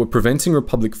that were preventing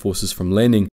Republic forces from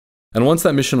landing, and once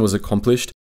that mission was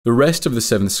accomplished, the rest of the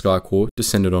 7th Sky Corps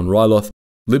descended on Ryloth,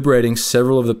 liberating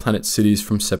several of the planet's cities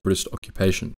from Separatist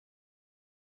occupation.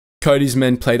 Cody's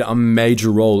men played a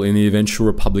major role in the eventual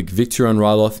Republic victory on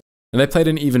Ryloth, and they played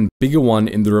an even bigger one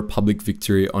in the Republic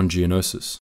victory on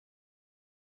Geonosis.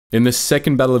 In the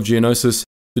Second Battle of Geonosis,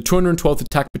 the 212th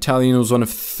Attack Battalion was one of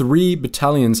 3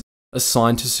 battalions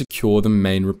assigned to secure the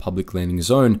main Republic landing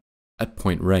zone at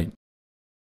Point Rain.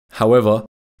 However,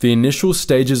 the initial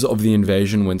stages of the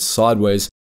invasion went sideways,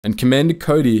 and Commander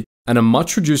Cody and a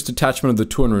much reduced detachment of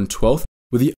the 212th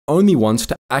were the only ones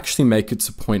to actually make it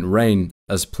to Point Rain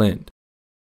as planned.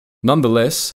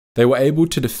 Nonetheless, they were able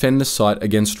to defend the site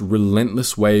against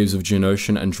relentless waves of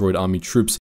Geonosian and Droid Army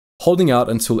troops, holding out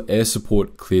until air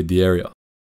support cleared the area.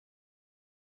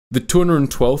 The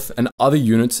 212th and other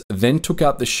units then took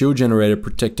out the shield generator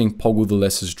protecting Poggle the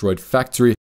Lesser's droid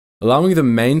factory, allowing the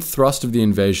main thrust of the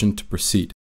invasion to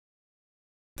proceed.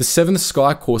 The 7th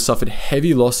Sky Corps suffered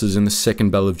heavy losses in the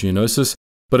Second Battle of Geonosis,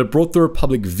 but it brought the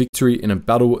Republic victory in a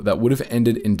battle that would have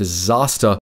ended in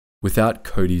disaster without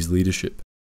Cody's leadership.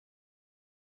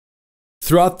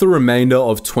 Throughout the remainder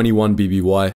of 21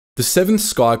 BBY, the 7th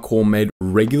Sky Corps made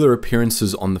regular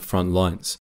appearances on the front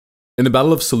lines. In the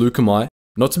Battle of Seleucami,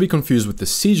 not to be confused with the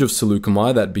Siege of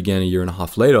Seleucami that began a year and a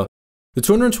half later, the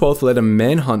 212th led a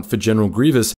manhunt for General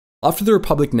Grievous after the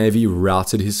Republic Navy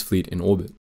routed his fleet in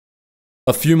orbit.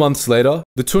 A few months later,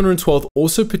 the 212th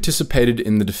also participated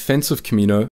in the defense of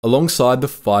Kamino alongside the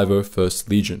 501st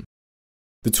Legion.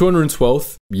 The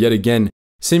 212th, yet again,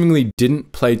 seemingly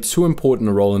didn't play too important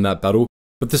a role in that battle,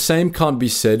 but the same can't be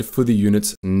said for the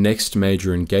unit's next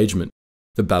major engagement,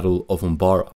 the Battle of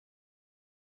Umbara.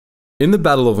 In the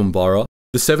Battle of Umbara,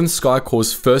 the 7th Sky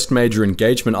Corps' first major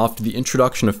engagement after the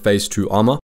introduction of Phase 2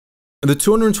 armor, the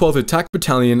 212th Attack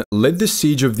Battalion led the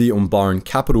siege of the Umbaran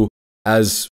capital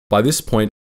as, by this point,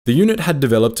 the unit had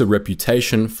developed a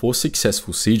reputation for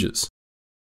successful sieges.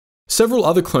 Several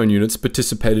other clone units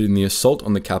participated in the assault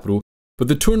on the capital, but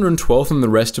the 212th and the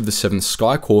rest of the 7th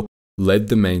Sky Corps led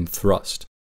the main thrust.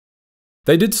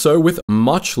 They did so with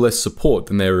much less support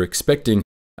than they were expecting,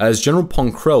 as General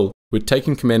Pong Krell, who had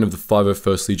taken command of the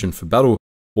 501st Legion for battle,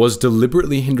 was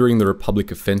deliberately hindering the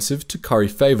Republic offensive to curry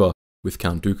favour with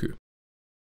Count Dooku.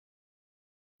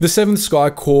 The 7th Sky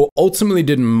Corps ultimately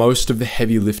did most of the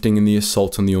heavy lifting in the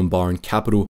assault on the Umbaran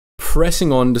capital,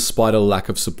 pressing on despite a lack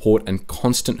of support and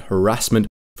constant harassment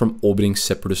from orbiting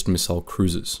Separatist missile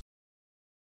cruisers.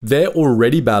 Their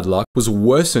already bad luck was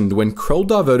worsened when Krell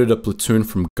diverted a platoon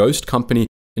from Ghost Company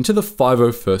into the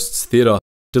 501st's theatre,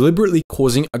 deliberately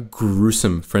causing a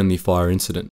gruesome friendly fire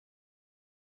incident.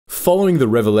 Following the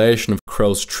revelation of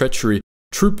Krell's treachery,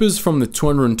 troopers from the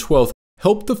 212th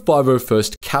helped the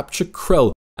 501st capture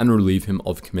Krell and relieve him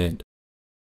of command.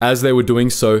 As they were doing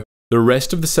so, the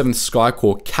rest of the 7th Sky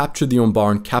Corps captured the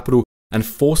Umbaran capital and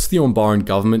forced the Umbaran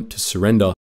government to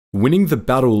surrender, winning the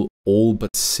battle all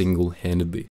but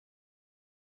single-handedly.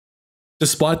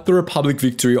 Despite the Republic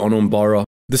victory on Umbara,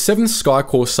 the 7th Sky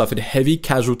Corps suffered heavy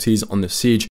casualties on the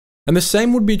siege, and the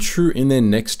same would be true in their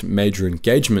next major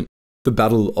engagement, the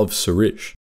Battle of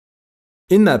Sarish.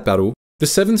 In that battle, the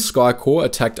 7th Sky Corps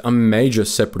attacked a major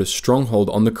separatist stronghold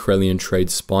on the Corellian trade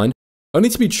spine, only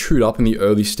to be chewed up in the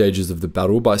early stages of the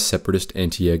battle by separatist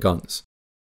anti-air guns.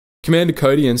 Commander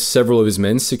Cody and several of his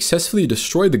men successfully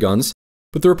destroyed the guns,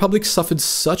 but the Republic suffered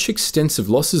such extensive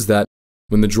losses that,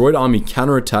 when the droid army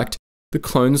counterattacked, the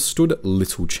clones stood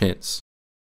little chance.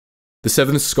 The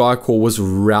 7th Sky Corps was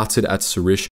routed at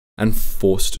Sarish and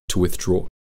forced to withdraw.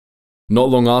 Not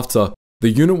long after, the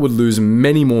unit would lose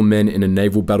many more men in a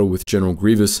naval battle with General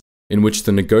Grievous, in which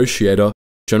the Negotiator,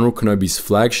 General Kenobi's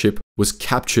flagship, was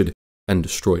captured and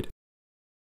destroyed.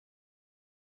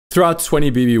 Throughout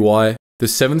 20 BBY, the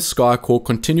 7th Sky Corps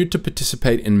continued to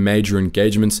participate in major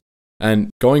engagements, and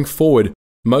going forward,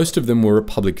 most of them were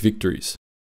Republic victories.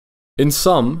 In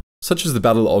some, such as the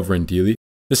Battle of Rendili,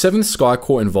 the 7th Sky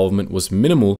Corps involvement was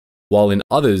minimal, while in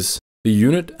others, the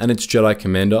unit and its Jedi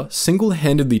commander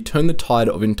single-handedly turned the tide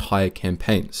of entire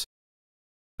campaigns.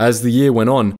 As the year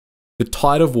went on, the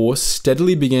tide of war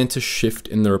steadily began to shift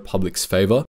in the Republic's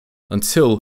favour,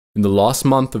 until, in the last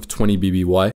month of 20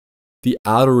 BBY, the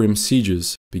Outer Rim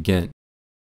sieges began.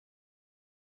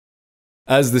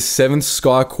 As the 7th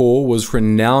Sky Corps was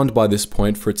renowned by this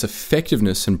point for its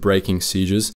effectiveness in breaking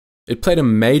sieges, it played a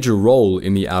major role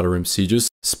in the Outer Rim sieges,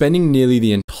 spending nearly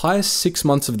the entire 6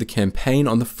 months of the campaign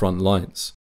on the front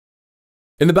lines.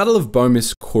 In the Battle of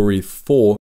Bomis Kori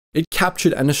IV, it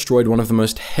captured and destroyed one of the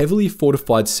most heavily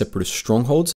fortified separatist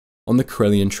strongholds on the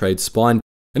Corellian trade spine,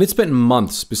 and it spent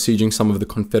months besieging some of the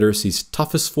Confederacy's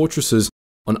toughest fortresses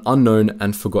on unknown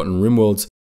and forgotten rimworlds,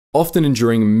 often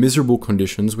enduring miserable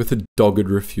conditions with a dogged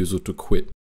refusal to quit.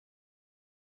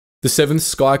 The 7th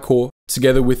Sky Corps,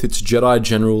 together with its Jedi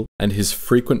General and his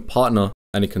frequent partner,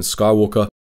 Anakin Skywalker,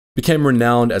 became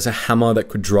renowned as a hammer that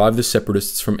could drive the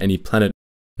Separatists from any planet,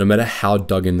 no matter how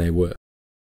dug in they were.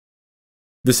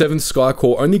 The 7th Sky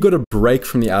Corps only got a break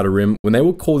from the Outer Rim when they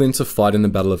were called in to fight in the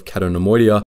Battle of Cato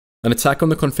Nemoidia, an attack on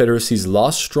the Confederacy's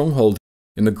last stronghold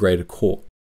in the Greater Core.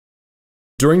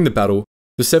 During the battle,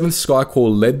 the 7th Sky Corps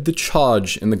led the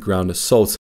charge in the ground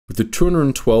assault, with the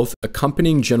 212th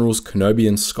accompanying Generals Kenobi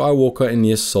and Skywalker in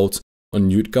the assault on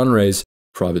Newt Gunray's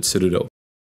private citadel.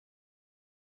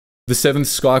 The 7th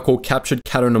Sky Corps captured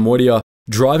Cato Nemoidia,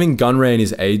 driving Gunray and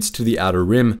his aides to the Outer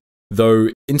Rim, though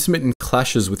intermittent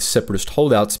clashes with separatist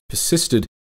holdouts persisted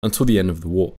until the end of the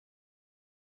war.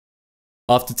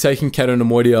 After taking Cato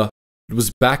Nemoidia, it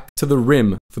was back to the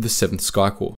Rim for the 7th Sky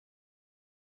Corps.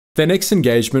 Their next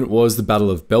engagement was the Battle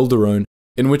of Belderone,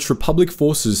 in which Republic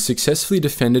forces successfully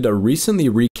defended a recently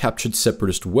recaptured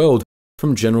separatist world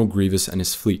from General Grievous and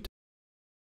his fleet.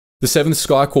 The 7th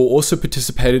Sky Corps also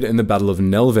participated in the Battle of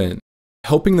Nelvan,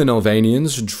 helping the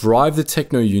Nelvanians drive the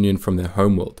Techno-Union from their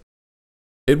homeworld.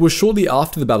 It was shortly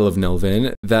after the Battle of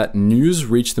Nelvan that news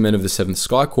reached the men of the 7th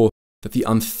Sky Corps that the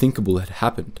unthinkable had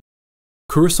happened.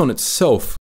 Coruscant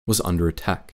itself was under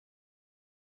attack.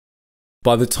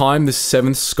 By the time the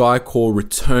 7th Sky Corps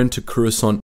returned to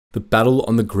Coruscant, the battle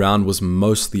on the ground was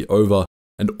mostly over,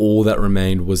 and all that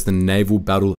remained was the naval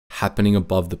battle happening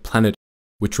above the planet,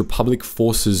 which Republic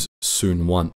forces soon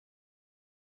won.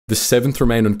 The 7th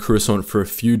remained on Coruscant for a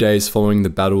few days following the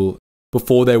battle,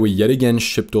 before they were yet again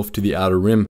shipped off to the Outer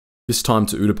Rim, this time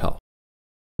to Utapau.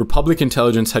 Republic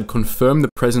intelligence had confirmed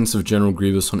the presence of General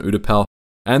Grievous on Utapau,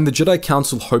 and the Jedi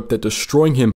Council hoped that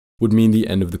destroying him would mean the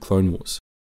end of the Clone Wars.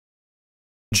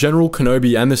 General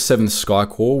Kenobi and the 7th Sky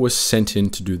Corps were sent in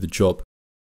to do the job.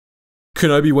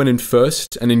 Kenobi went in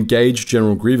first and engaged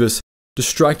General Grievous,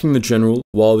 distracting the general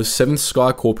while the 7th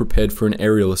Sky Corps prepared for an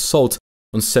aerial assault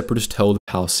on separatist-held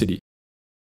Power City.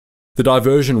 The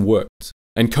diversion worked,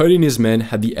 and Cody and his men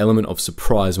had the element of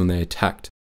surprise when they attacked,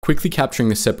 quickly capturing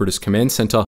the separatist command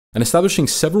center and establishing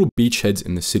several beachheads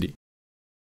in the city.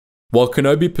 While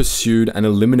Kenobi pursued and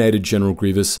eliminated General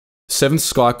Grievous, 7th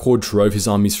Sky Corps drove his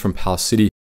armies from Power City,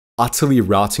 utterly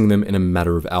routing them in a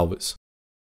matter of hours.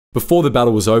 Before the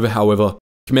battle was over, however,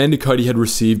 Commander Cody had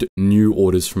received new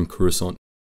orders from Coruscant.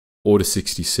 Order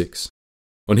 66.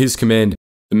 On his command,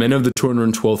 the men of the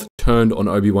 212th turned on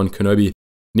Obi-Wan Kenobi,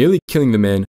 nearly killing the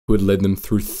man who had led them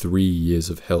through 3 years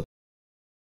of hell.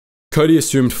 Cody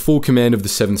assumed full command of the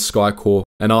 7th Sky Corps,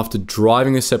 and after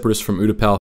driving the separatists from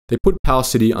Utapau, they put Power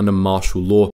City under martial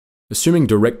law, assuming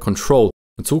direct control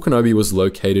until Kenobi was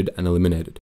located and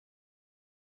eliminated.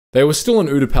 They were still on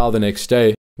Utapau the next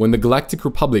day when the Galactic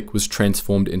Republic was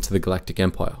transformed into the Galactic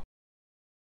Empire.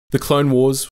 The Clone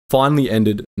Wars finally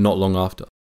ended not long after.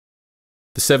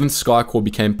 The 7th Sky Corps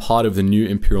became part of the new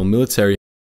Imperial military,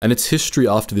 and its history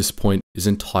after this point is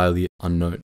entirely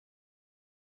unknown.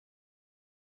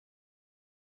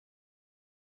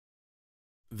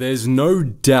 There's no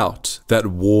doubt that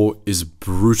war is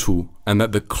brutal, and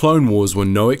that the Clone Wars were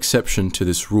no exception to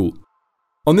this rule.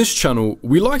 On this channel,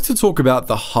 we like to talk about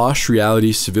the harsh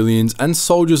reality civilians and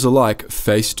soldiers alike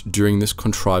faced during this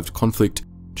contrived conflict,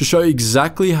 to show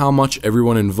exactly how much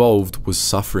everyone involved was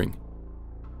suffering.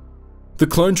 The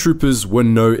clone troopers were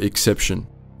no exception.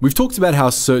 We've talked about how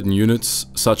certain units,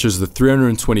 such as the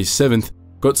 327th,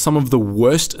 got some of the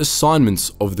worst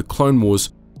assignments of the Clone Wars,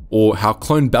 or how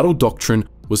clone battle doctrine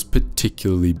was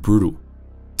particularly brutal.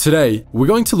 Today, we're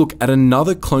going to look at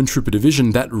another clone trooper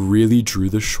division that really drew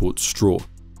the short straw,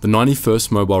 the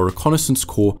 91st Mobile Reconnaissance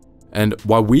Corps, and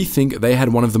why we think they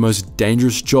had one of the most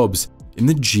dangerous jobs in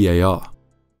the GAR.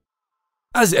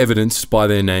 As evidenced by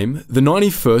their name, the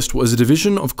 91st was a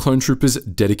division of clone troopers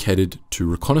dedicated to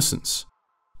reconnaissance.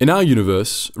 In our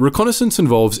universe, reconnaissance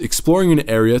involves exploring an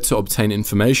area to obtain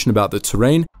information about the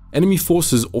terrain, enemy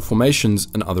forces or formations,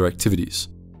 and other activities.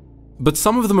 But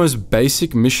some of the most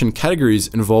basic mission categories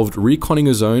involved reconning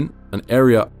a zone, an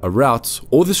area, a route,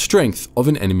 or the strength of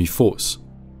an enemy force.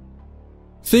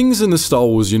 Things in the Star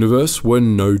Wars universe were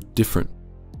no different.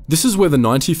 This is where the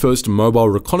 91st Mobile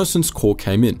Reconnaissance Corps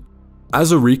came in.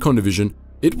 As a recon division,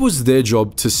 it was their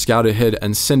job to scout ahead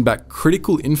and send back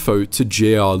critical info to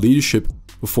GAR leadership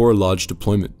before a large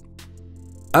deployment.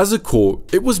 As a corps,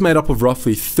 it was made up of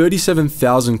roughly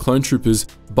 37,000 clone troopers,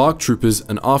 bark troopers,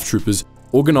 and ARF troopers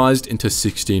organized into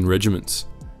 16 regiments.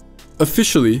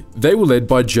 Officially, they were led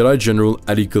by Jedi General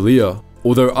Adi Gallia,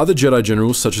 although other Jedi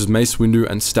generals such as Mace Windu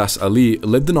and Stas Ali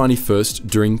led the 91st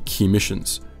during key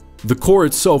missions. The corps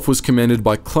itself was commanded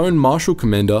by Clone Marshal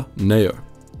Commander Neo.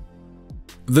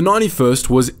 The 91st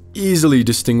was easily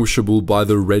distinguishable by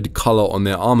the red color on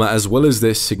their armor as well as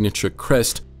their signature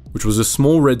crest, which was a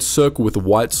small red circle with a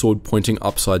white sword pointing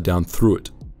upside down through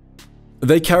it.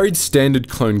 They carried standard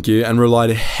clone gear and relied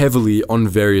heavily on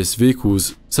various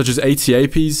vehicles, such as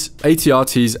AT-APs,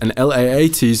 AT-RTs, and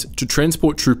LAATs to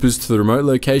transport troopers to the remote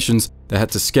locations they had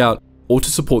to scout or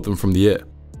to support them from the air.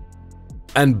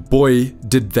 And boy,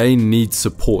 did they need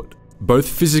support, both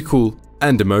physical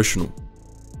and emotional.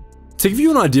 To give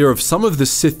you an idea of some of the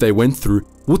Sith they went through,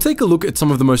 we'll take a look at some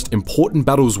of the most important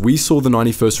battles we saw the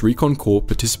 91st Recon Corps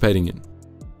participating in.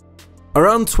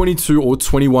 Around 22 or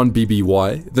 21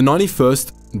 BBY, the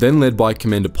 91st, then led by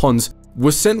Commander Pons,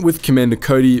 was sent with Commander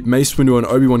Cody, Mace Windu, and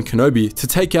Obi-Wan Kenobi to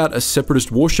take out a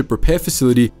separatist warship repair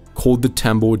facility called the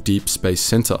Tambor Deep Space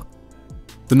Center.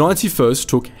 The 91st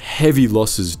took heavy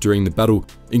losses during the battle,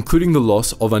 including the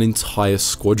loss of an entire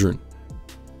squadron.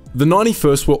 The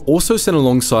 91st were also sent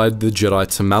alongside the Jedi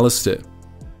to Malastare.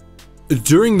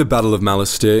 During the Battle of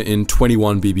Malastare in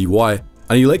 21 BBY,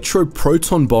 an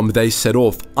electro-proton bomb they set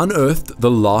off unearthed the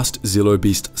last Zillo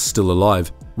beast still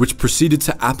alive, which proceeded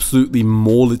to absolutely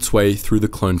maul its way through the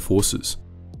clone forces.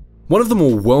 One of the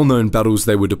more well-known battles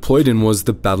they were deployed in was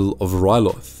the Battle of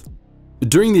Ryloth.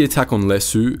 During the attack on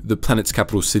Lesu, the planet's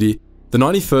capital city, the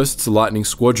 91st's Lightning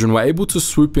Squadron were able to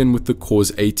swoop in with the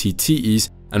Corps' AT-TEs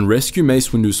and rescue Mace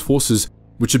Windu's forces,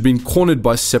 which had been cornered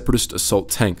by separatist assault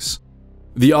tanks.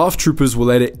 The ARF troopers were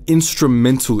later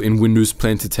instrumental in Windu's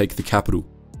plan to take the capital.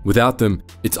 Without them,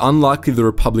 it's unlikely the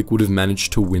Republic would have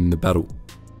managed to win the battle.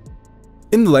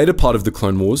 In the later part of the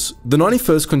Clone Wars, the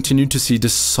 91st continued to see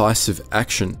decisive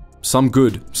action, some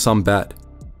good, some bad.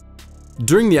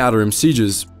 During the Outer Rim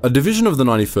sieges, a division of the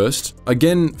 91st,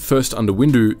 again first under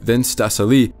Windu, then Stas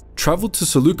Ali, travelled to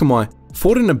Saleucami,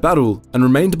 fought in a battle, and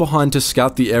remained behind to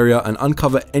scout the area and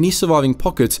uncover any surviving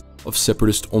pockets of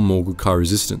separatist or Morgul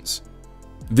resistance.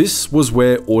 This was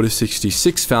where Order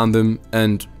 66 found them,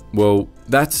 and, well,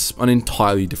 that's an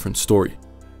entirely different story.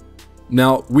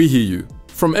 Now, we hear you.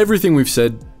 From everything we've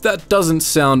said, that doesn't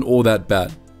sound all that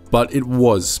bad, but it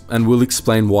was, and we'll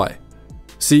explain why.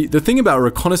 See, the thing about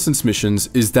reconnaissance missions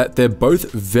is that they're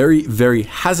both very, very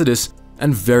hazardous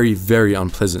and very, very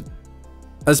unpleasant.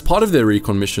 As part of their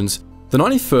recon missions, the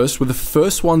 91st were the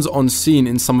first ones on scene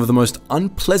in some of the most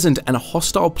unpleasant and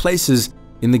hostile places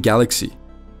in the galaxy.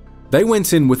 They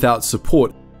went in without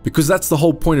support because that's the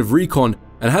whole point of recon,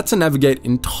 and had to navigate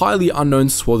entirely unknown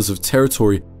swaths of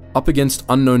territory up against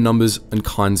unknown numbers and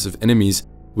kinds of enemies,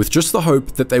 with just the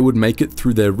hope that they would make it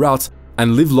through their route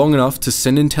and live long enough to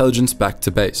send intelligence back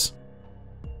to base.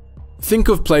 Think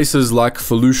of places like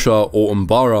Felucia or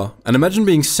Umbara, and imagine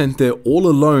being sent there all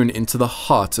alone into the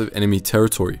heart of enemy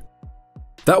territory.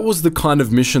 That was the kind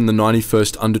of mission the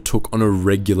 91st undertook on a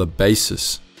regular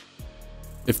basis.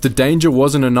 If the danger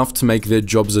wasn't enough to make their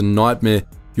jobs a nightmare,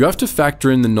 you have to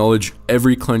factor in the knowledge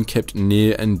every clone kept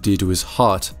near and dear to his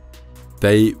heart.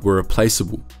 They were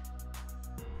replaceable.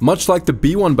 Much like the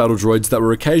B-1 battle droids that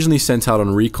were occasionally sent out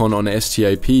on recon on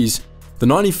STAPs, the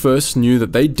 91st knew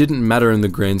that they didn't matter in the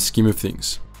grand scheme of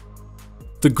things.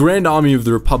 The Grand Army of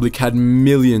the Republic had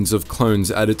millions of clones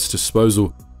at its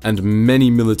disposal, and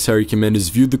many military commanders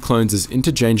viewed the clones as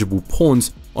interchangeable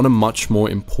pawns on a much more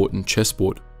important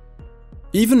chessboard.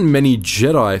 Even many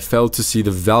Jedi failed to see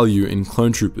the value in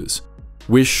clone troopers.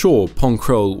 We're sure Pong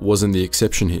Krell wasn't the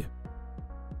exception here.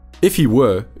 If he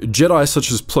were, Jedi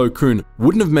such as Plo Koon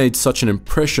wouldn't have made such an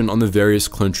impression on the various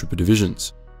clone trooper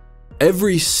divisions.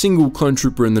 Every single clone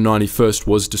trooper in the 91st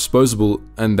was disposable,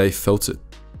 and they felt it.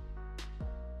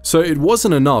 So it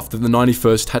wasn't enough that the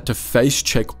 91st had to face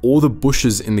check all the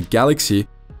bushes in the galaxy,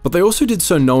 but they also did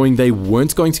so knowing they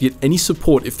weren't going to get any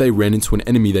support if they ran into an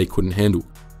enemy they couldn't handle.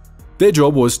 Their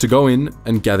job was to go in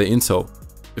and gather intel.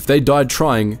 If they died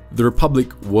trying, the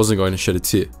Republic wasn't going to shed a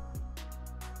tear.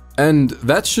 And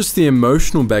that's just the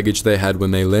emotional baggage they had when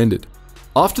they landed.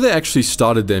 After they actually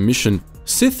started their mission,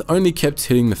 Sith only kept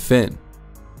hitting the fan.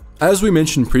 As we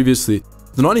mentioned previously,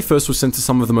 the 91st was sent to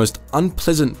some of the most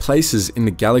unpleasant places in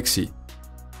the galaxy.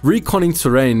 Reconning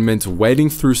terrain meant wading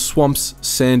through swamps,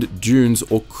 sand dunes,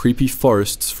 or creepy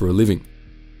forests for a living.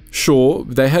 Sure,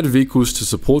 they had vehicles to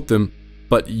support them,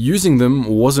 but using them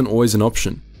wasn't always an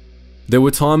option. There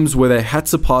were times where they had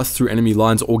to pass through enemy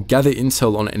lines or gather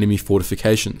intel on enemy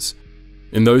fortifications.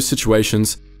 In those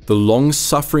situations, the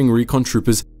long-suffering recon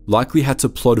troopers likely had to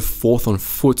plod forth on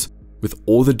foot with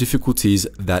all the difficulties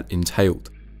that entailed.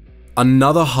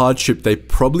 Another hardship they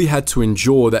probably had to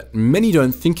endure that many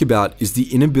don't think about is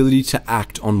the inability to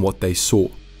act on what they saw.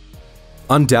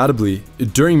 Undoubtedly,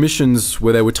 during missions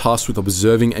where they were tasked with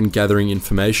observing and gathering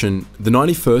information, the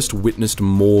 91st witnessed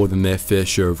more than their fair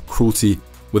share of cruelty,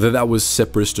 whether that was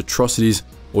separatist atrocities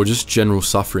or just general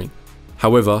suffering.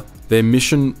 However, their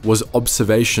mission was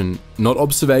observation, not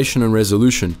observation and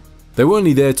resolution. They were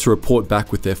only there to report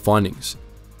back with their findings.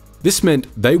 This meant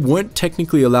they weren't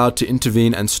technically allowed to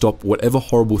intervene and stop whatever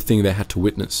horrible thing they had to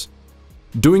witness.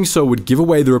 Doing so would give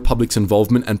away the Republic's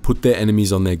involvement and put their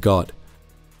enemies on their guard.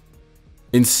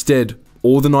 Instead,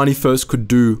 all the 91st could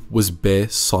do was bear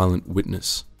silent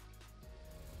witness.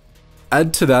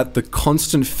 Add to that the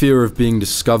constant fear of being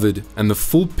discovered, and the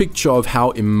full picture of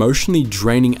how emotionally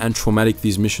draining and traumatic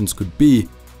these missions could be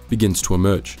begins to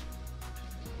emerge.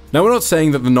 Now, we're not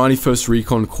saying that the 91st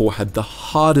Recon Corps had the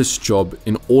hardest job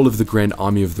in all of the Grand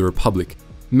Army of the Republic.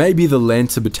 Maybe the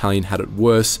Lancer Battalion had it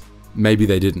worse, maybe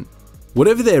they didn't.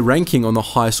 Whatever their ranking on the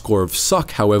high score of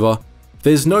suck, however,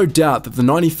 there's no doubt that the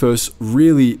 91st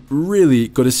really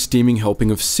got a steaming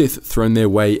helping of Sith thrown their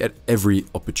way at every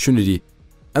opportunity.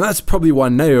 And that's probably why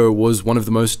Neo was one of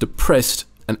the most depressed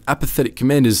and apathetic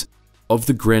commanders of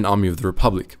the Grand Army of the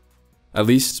Republic. At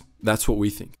least, that's what we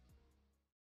think.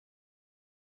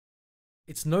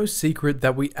 It's no secret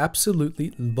that we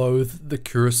absolutely loathe the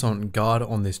Coruscant Guard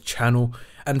on this channel,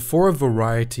 and for a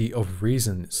variety of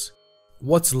reasons.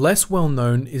 What's less well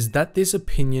known is that this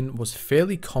opinion was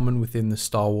fairly common within the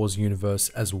Star Wars universe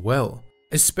as well,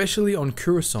 especially on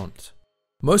Coruscant.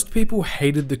 Most people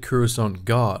hated the Coruscant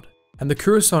Guard, and the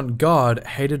Coruscant Guard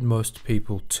hated most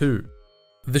people too.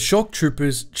 The shock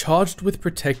troopers charged with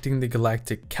protecting the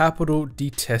galactic capital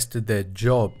detested their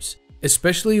jobs,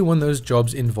 especially when those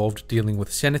jobs involved dealing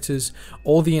with senators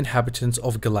or the inhabitants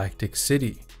of Galactic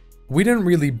City. We don't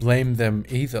really blame them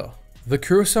either. The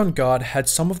Coruscant Guard had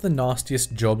some of the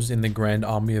nastiest jobs in the Grand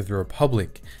Army of the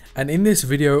Republic, and in this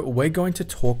video we're going to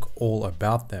talk all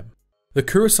about them. The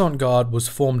Coruscant Guard was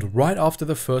formed right after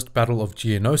the First Battle of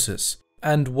Geonosis,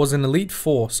 and was an elite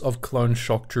force of clone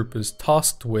shock troopers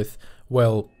tasked with,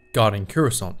 well, guarding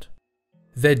Coruscant.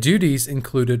 Their duties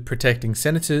included protecting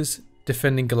senators,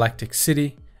 defending Galactic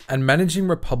City, and managing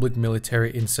Republic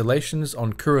military installations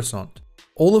on Coruscant,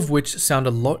 all of which sound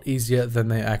a lot easier than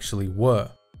they actually were.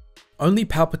 Only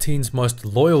Palpatine's most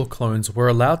loyal clones were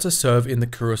allowed to serve in the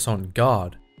Coruscant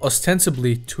Guard,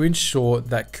 ostensibly to ensure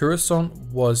that Coruscant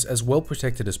was as well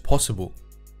protected as possible.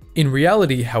 In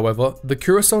reality, however, the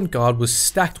Coruscant Guard was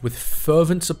stacked with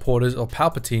fervent supporters of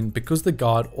Palpatine because the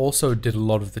Guard also did a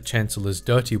lot of the Chancellor's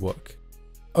dirty work.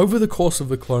 Over the course of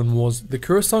the Clone Wars, the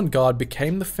Coruscant Guard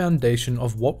became the foundation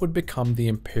of what would become the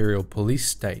Imperial Police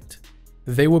State.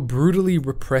 They were brutally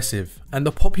repressive, and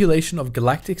the population of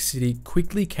Galactic City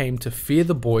quickly came to fear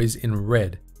the boys in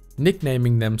red,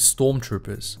 nicknaming them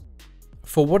Stormtroopers.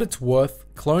 For what it's worth,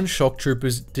 clone shock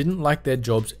troopers didn't like their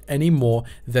jobs any more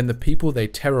than the people they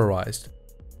terrorized,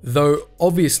 Though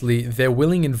obviously their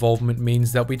willing involvement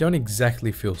means that we don't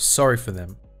exactly feel sorry for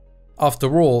them.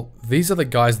 After all, these are the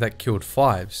guys that killed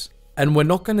fives, and we're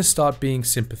not going to start being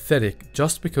sympathetic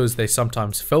just because they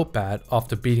sometimes felt bad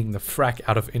after beating the frack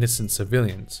out of innocent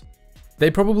civilians. They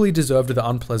probably deserved the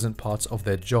unpleasant parts of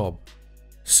their job.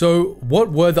 So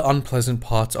what were the unpleasant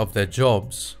parts of their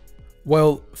jobs?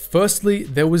 Well, firstly,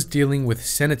 there was dealing with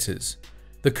senators.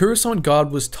 The Coruscant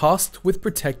Guard was tasked with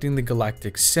protecting the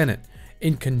Galactic Senate,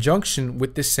 in conjunction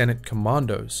with the Senate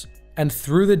Commandos, and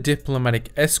through the diplomatic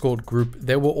escort group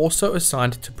they were also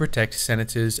assigned to protect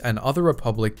senators and other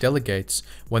Republic delegates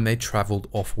when they travelled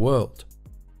off-world.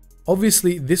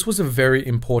 Obviously, this was a very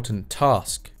important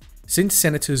task, since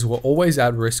senators were always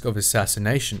at risk of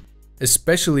assassination,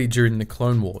 especially during the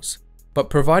Clone Wars, but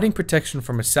providing protection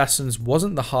from assassins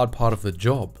wasn't the hard part of the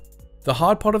job. The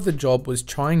hard part of the job was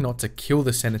trying not to kill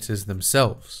the senators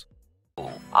themselves.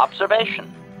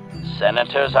 Observation.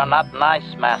 Senators are not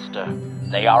nice, Master.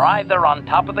 They are either on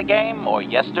top of the game or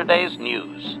yesterday's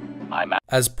news.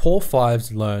 As poor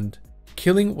Fives learned,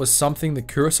 killing was something the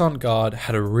Coruscant Guard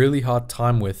had a really hard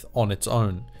time with on its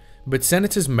own, but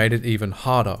senators made it even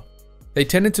harder. They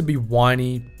tended to be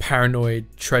whiny,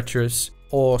 paranoid, treacherous,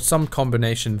 or some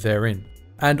combination therein,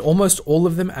 and almost all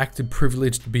of them acted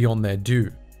privileged beyond their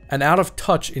due, and out of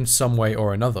touch in some way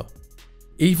or another.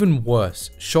 Even worse,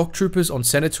 shock troopers on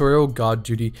senatorial guard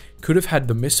duty could have had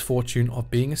the misfortune of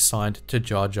being assigned to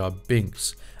Jar Jar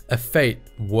Binks, a fate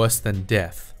worse than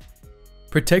death.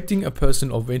 Protecting a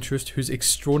person of interest who's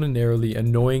extraordinarily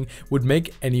annoying would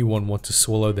make anyone want to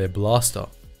swallow their blaster.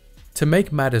 To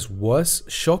make matters worse,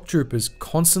 shock troopers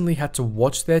constantly had to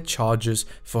watch their charges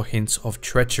for hints of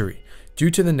treachery, due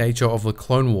to the nature of the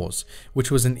Clone Wars, which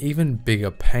was an even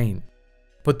bigger pain.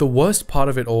 But the worst part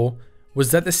of it all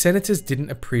was that the senators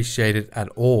didn't appreciate it at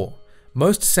all.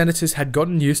 Most senators had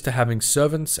gotten used to having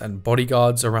servants and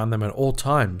bodyguards around them at all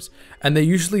times, and they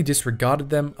usually disregarded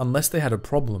them unless they had a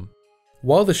problem.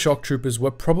 While the shock troopers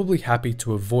were probably happy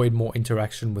to avoid more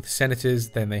interaction with senators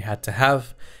than they had to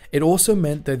have, it also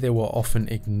meant that they were often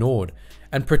ignored,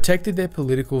 and protected their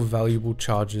political valuable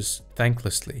charges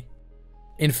thanklessly.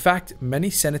 In fact, many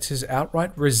senators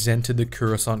outright resented the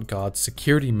Coruscant Guard's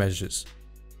security measures.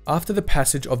 After the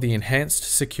passage of the Enhanced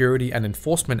Security and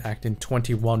Enforcement Act in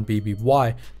 21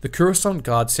 BBY, the Coruscant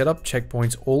Guard set up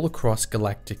checkpoints all across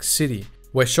Galactic City,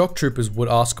 where shock troopers would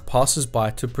ask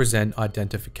passers-by to present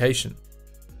identification.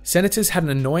 Senators had an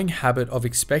annoying habit of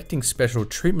expecting special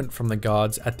treatment from the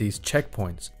guards at these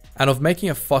checkpoints, and of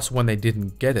making a fuss when they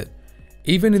didn't get it.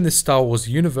 Even in the Star Wars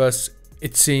universe,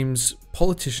 it seems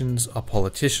politicians are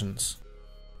politicians.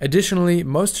 Additionally,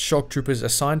 most shock troopers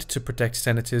assigned to protect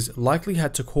senators likely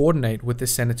had to coordinate with the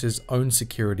senator's own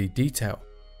security detail,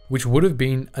 which would have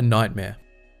been a nightmare.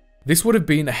 This would have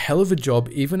been a hell of a job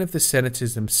even if the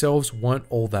senators themselves weren't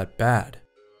all that bad.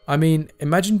 I mean,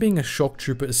 imagine being a shock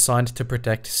trooper assigned to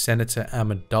protect Senator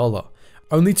Amidala,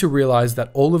 only to realize that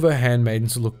all of her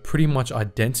handmaidens look pretty much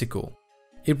identical.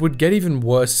 It would get even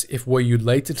worse if were you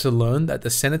later to learn that the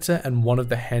senator and one of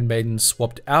the handmaidens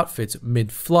swapped outfits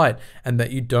mid-flight and that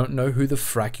you don't know who the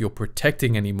frack you're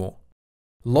protecting anymore.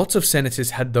 Lots of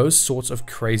senators had those sorts of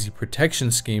crazy protection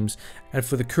schemes, and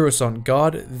for the Coruscant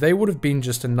Guard, they would have been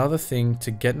just another thing to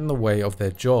get in the way of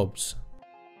their jobs.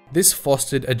 This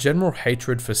fostered a general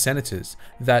hatred for senators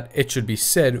that, it should be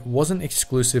said, wasn't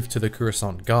exclusive to the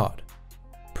Coruscant Guard.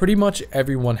 Pretty much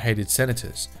everyone hated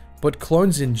senators, but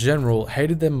clones in general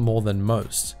hated them more than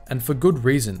most, and for good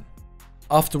reason.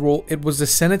 After all, it was the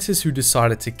senators who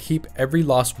decided to keep every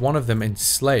last one of them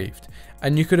enslaved,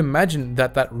 and you could imagine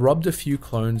that that rubbed a few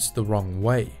clones the wrong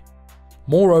way.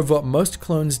 Moreover, most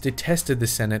clones detested the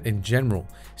Senate in general,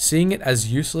 seeing it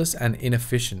as useless and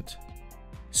inefficient.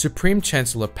 Supreme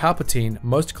Chancellor Palpatine,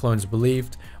 most clones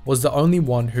believed, was the only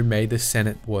one who made the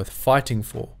Senate worth fighting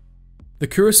for. The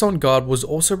Coruscant Guard was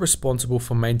also responsible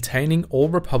for maintaining all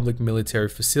Republic military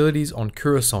facilities on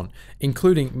Coruscant,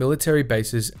 including military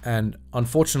bases and,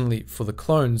 unfortunately for the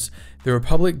clones, the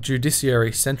Republic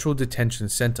Judiciary Central Detention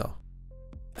Center.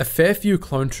 A fair few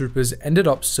clone troopers ended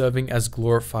up serving as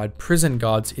glorified prison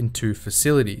guards in two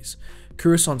facilities,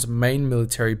 Coruscant's main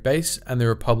military base and the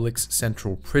Republic's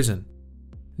central prison.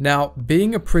 Now,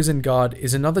 being a prison guard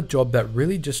is another job that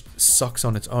really just sucks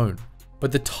on its own.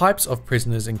 But the types of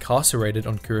prisoners incarcerated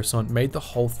on Coruscant made the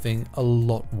whole thing a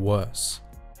lot worse.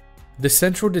 The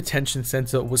Central Detention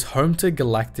Center was home to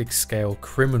galactic-scale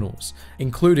criminals,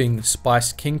 including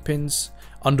spice kingpins,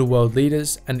 underworld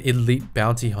leaders, and elite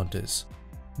bounty hunters.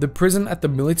 The prison at the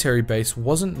military base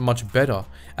wasn't much better,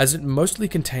 as it mostly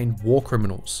contained war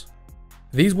criminals.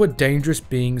 These were dangerous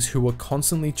beings who were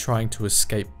constantly trying to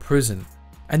escape prison,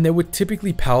 and they were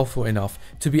typically powerful enough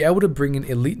to be able to bring in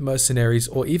elite mercenaries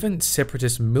or even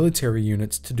separatist military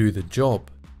units to do the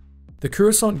job. The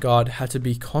Coruscant Guard had to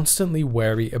be constantly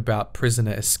wary about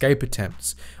prisoner escape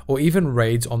attempts, or even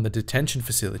raids on the detention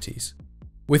facilities.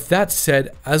 With that said,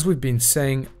 as we've been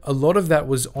saying, a lot of that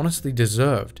was honestly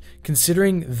deserved,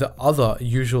 considering the other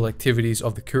usual activities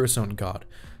of the Coruscant Guard.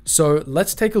 So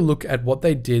let's take a look at what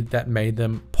they did that made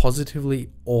them positively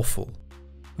awful.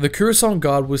 The Coruscant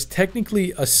Guard was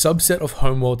technically a subset of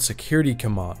Homeworld Security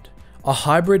Command, a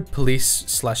hybrid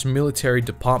police/military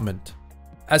department.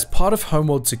 As part of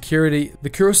Homeworld Security, the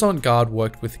Coruscant Guard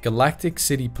worked with Galactic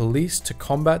City Police to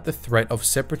combat the threat of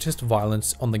separatist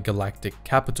violence on the galactic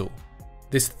capital.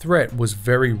 This threat was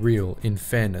very real, in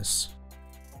fairness.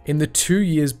 In the 2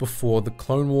 years before the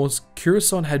Clone Wars,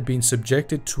 Coruscant had been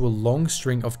subjected to a long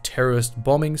string of terrorist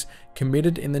bombings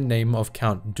committed in the name of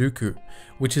Count Dooku,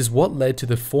 which is what led to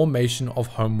the formation of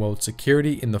Homeworld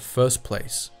Security in the first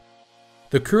place.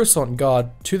 The Coruscant Guard,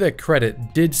 to their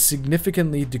credit, did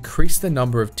significantly decrease the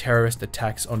number of terrorist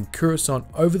attacks on Coruscant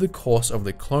over the course of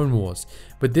the Clone Wars,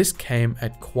 but this came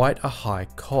at quite a high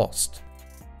cost.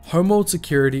 Homeworld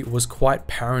Security was quite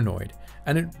paranoid,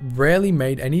 and it rarely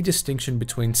made any distinction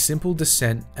between simple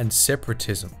dissent and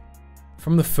separatism.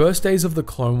 From the first days of the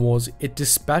Clone Wars, it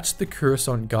dispatched the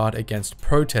Coruscant Guard against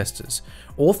protesters,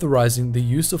 authorizing the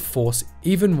use of force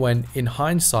even when, in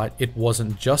hindsight, it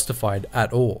wasn't justified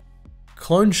at all.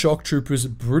 Clone shock troopers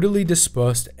brutally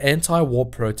dispersed anti-war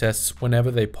protests whenever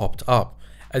they popped up,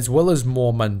 as well as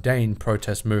more mundane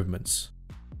protest movements.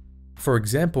 For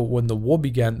example, when the war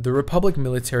began, the Republic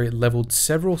military leveled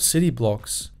several city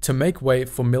blocks to make way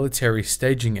for military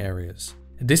staging areas,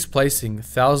 displacing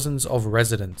thousands of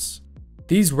residents.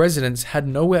 These residents had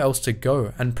nowhere else to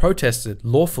go and protested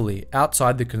lawfully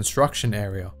outside the construction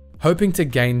area, hoping to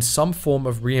gain some form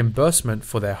of reimbursement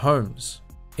for their homes.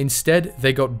 Instead,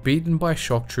 they got beaten by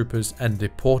shock troopers and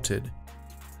deported.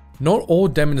 Not all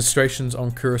demonstrations on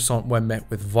Coruscant were met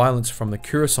with violence from the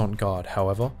Coruscant Guard,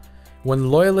 however.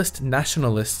 When loyalist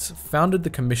nationalists founded the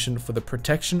Commission for the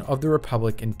Protection of the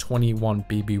Republic in 21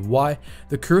 BBY,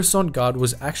 the Coruscant Guard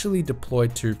was actually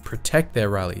deployed to protect their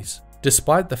rallies,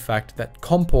 despite the fact that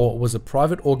COMPOR was a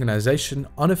private organization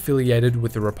unaffiliated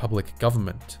with the Republic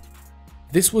government.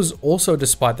 This was also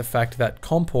despite the fact that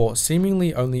COMPOR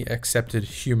seemingly only accepted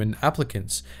human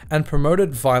applicants and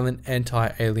promoted violent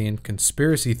anti-alien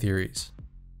conspiracy theories.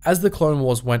 As the Clone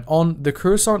Wars went on, the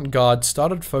Coruscant Guard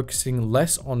started focusing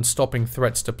less on stopping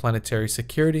threats to planetary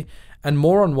security and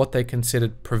more on what they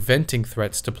considered preventing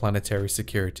threats to planetary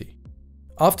security.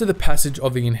 After the passage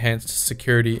of the Enhanced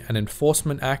Security and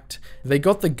Enforcement Act, they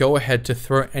got the go-ahead to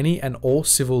throw any and all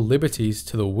civil liberties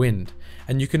to the wind,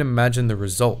 and you can imagine the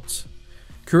results.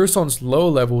 Coruscant's lower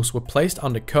levels were placed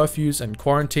under curfews and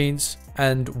quarantines,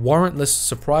 and warrantless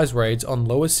surprise raids on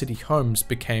lower city homes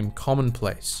became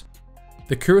commonplace.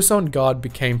 The Coruscant Guard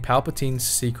became Palpatine's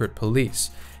secret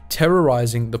police,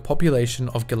 terrorizing the population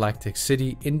of Galactic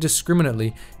City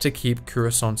indiscriminately to keep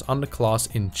Coruscant's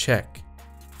underclass in check.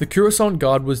 The Coruscant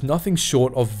Guard was nothing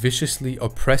short of viciously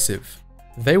oppressive.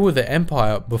 They were the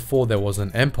Empire before there was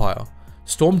an Empire,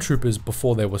 stormtroopers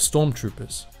before there were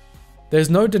stormtroopers. There's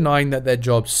no denying that their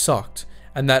jobs sucked,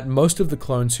 and that most of the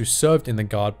clones who served in the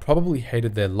Guard probably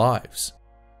hated their lives.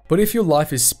 But if your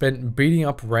life is spent beating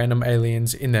up random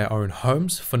aliens in their own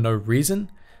homes for no reason,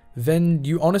 then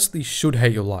you honestly should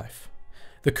hate your life.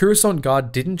 The Coruscant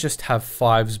Guard didn't just have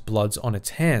Five's bloods on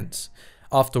its hands.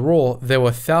 After all, there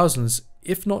were thousands,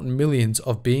 if not millions,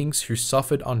 of beings who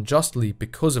suffered unjustly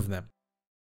because of them.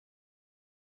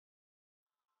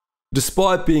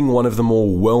 Despite being one of the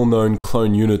more well-known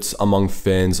clone units among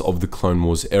fans of the Clone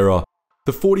Wars era,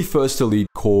 the 41st Elite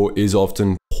Corps is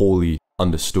often poorly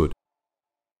understood.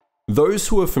 Those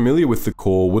who are familiar with the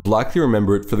Corps would likely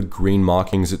remember it for the green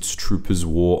markings its troopers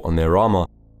wore on their armor,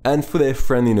 and for their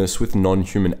friendliness with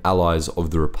non-human allies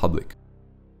of the Republic.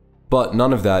 But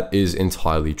none of that is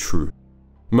entirely true.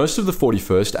 Most of the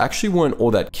 41st actually weren't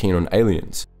all that keen on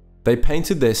aliens. They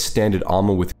painted their standard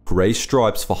armor with grey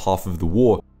stripes for half of the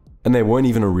war, and they weren't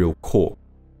even a real corps.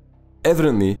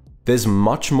 Evidently, there's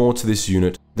much more to this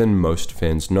unit than most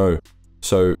fans know,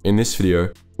 so in this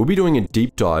video, we'll be doing a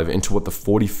deep dive into what the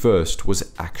 41st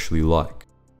was actually like.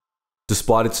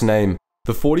 Despite its name,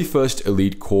 the 41st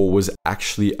Elite Corps was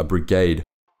actually a brigade,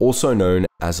 also known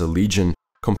as a legion,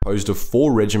 composed of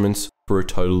 4 regiments for a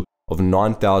total of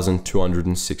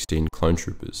 9,216 clone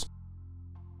troopers.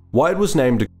 Why it was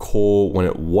named a corps when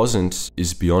it wasn't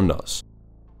is beyond us.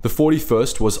 The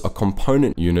 41st was a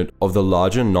component unit of the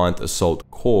larger 9th Assault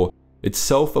Corps,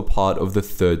 itself a part of the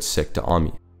 3rd Sector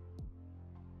Army.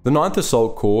 The 9th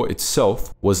Assault Corps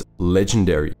itself was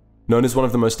legendary, known as one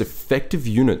of the most effective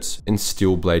units in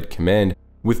Steel Blade Command,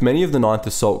 with many of the 9th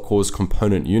Assault Corps'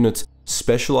 component units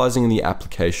specializing in the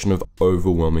application of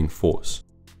overwhelming force.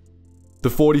 The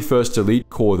 41st Elite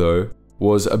Corps, though,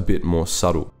 was a bit more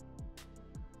subtle.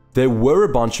 There were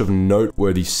a bunch of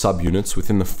noteworthy subunits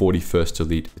within the 41st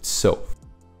Elite itself.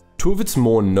 Two of its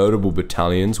more notable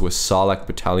battalions were Sarlacc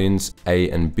Battalions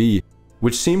A and B,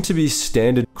 which seemed to be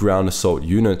standard ground assault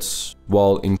units,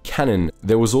 while in canon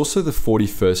there was also the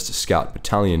 41st Scout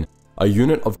Battalion, a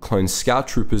unit of clone scout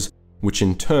troopers which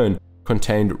in turn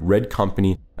contained Red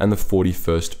Company and the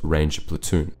 41st Ranger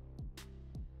Platoon.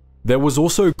 There was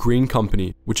also Green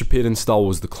Company, which appeared in Star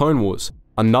Wars The Clone Wars,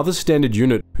 another standard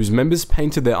unit whose members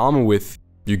painted their armor with,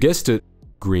 you guessed it,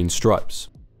 green stripes.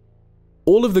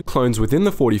 All of the clones within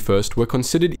the 41st were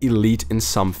considered elite in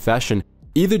some fashion,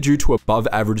 either due to above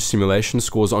average simulation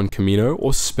scores on Camino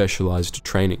or specialized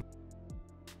training.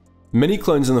 Many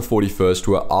clones in the 41st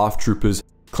were ARF troopers,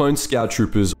 clone scout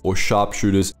troopers, or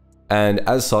sharpshooters, and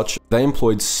as such, they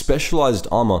employed specialized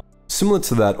armor similar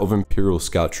to that of Imperial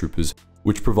scout troopers,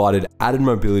 which provided added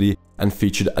mobility and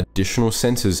featured additional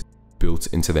sensors built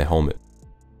into their helmet.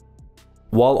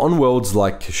 While on worlds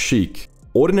like Kashyyyk,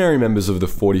 ordinary members of the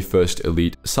 41st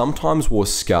Elite sometimes wore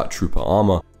scout trooper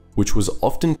armor, which was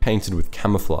often painted with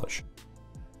camouflage.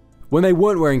 When they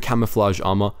weren't wearing camouflage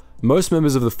armor, most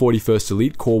members of the 41st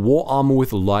Elite Corps wore armor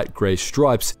with light grey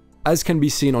stripes, as can be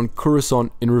seen on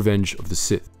Coruscant in Revenge of the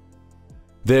Sith.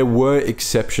 There were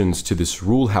exceptions to this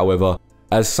rule, however,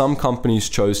 as some companies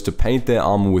chose to paint their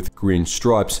armor with green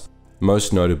stripes,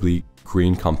 most notably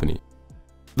Green Company.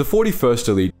 The 41st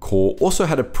Elite Corps also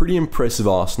had a pretty impressive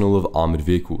arsenal of armored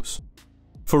vehicles.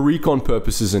 For recon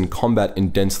purposes and combat in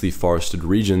densely forested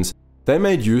regions, they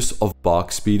made use of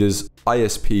bark speeders,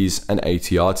 ISPs, and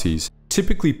ATRTs,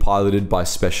 typically piloted by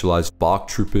specialized bark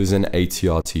troopers and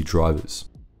ATRT drivers.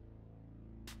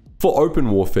 For open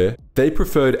warfare, they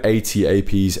preferred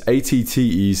ATAPs,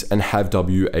 ATTEs, and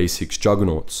HAVW A6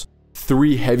 Juggernauts,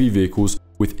 three heavy vehicles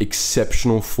with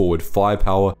exceptional forward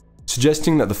firepower,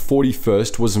 suggesting that the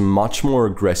 41st was much more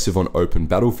aggressive on open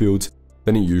battlefields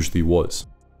than it usually was.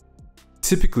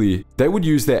 Typically, they would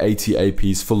use their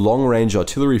ATAPs for long-range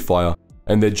artillery fire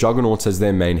and their Juggernauts as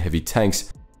their main heavy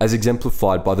tanks, as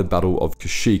exemplified by the Battle of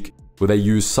Kashyyyk, where they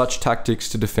used such tactics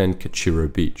to defend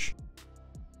Kachiro Beach.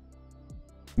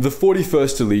 The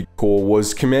 41st Elite Corps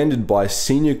was commanded by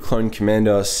Senior Clone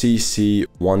Commander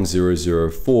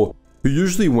CC-1004, who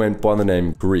usually went by the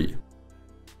name Gris.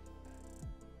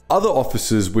 Other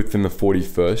officers within the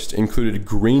 41st included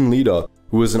Green Leader,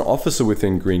 who was an officer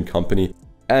within Green Company,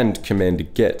 and Commander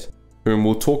Get, whom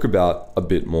we'll talk about a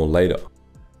bit more later.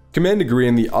 Commander Gris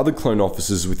and the other clone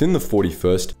officers within the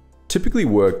 41st typically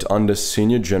worked under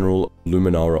Senior General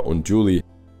Luminara Unduli,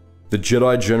 the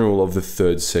Jedi General of the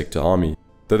 3rd Sector Army,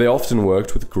 though they often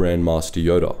worked with Grandmaster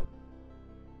Yoda.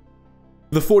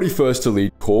 The 41st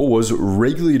Elite Corps was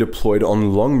regularly deployed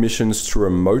on long missions to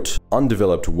remote,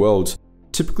 undeveloped worlds,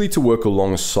 typically to work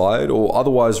alongside or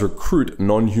otherwise recruit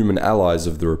non-human allies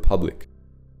of the Republic.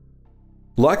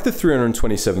 Like the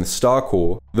 327th Star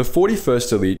Corps, the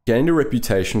 41st Elite gained a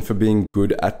reputation for being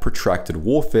good at protracted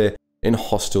warfare in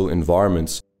hostile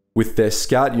environments, with their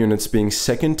scout units being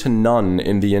second to none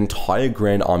in the entire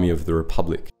Grand Army of the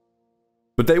Republic.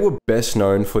 But they were best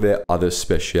known for their other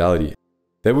speciality.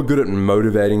 They were good at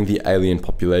motivating the alien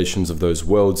populations of those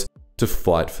worlds to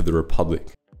fight for the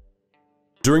Republic.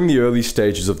 During the early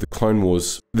stages of the Clone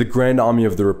Wars, the Grand Army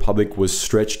of the Republic was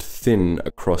stretched thin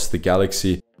across the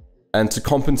galaxy, and to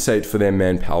compensate for their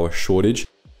manpower shortage,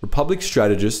 Republic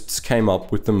strategists came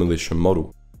up with the militia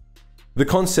model. The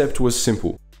concept was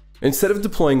simple. Instead of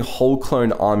deploying whole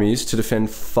clone armies to defend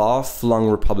far-flung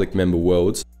Republic member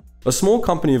worlds, a small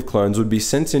company of clones would be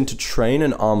sent in to train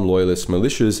and arm loyalist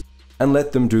militias and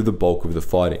let them do the bulk of the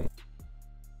fighting.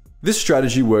 This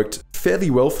strategy worked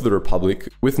fairly well for the Republic,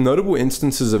 with notable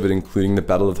instances of it including the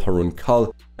Battle of Harun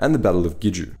Kal and the Battle of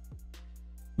Giju.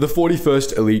 The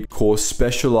 41st Elite Corps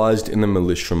specialized in the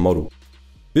militia model.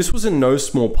 This was in no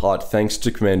small part thanks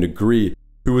to Commander Gris,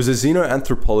 who was a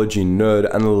xenoanthropology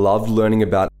nerd and loved learning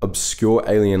about obscure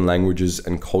alien languages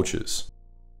and cultures.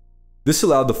 This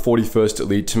allowed the 41st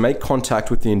Elite to make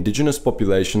contact with the indigenous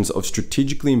populations of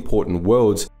strategically important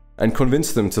worlds and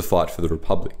convince them to fight for the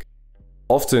Republic.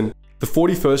 Often, the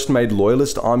 41st made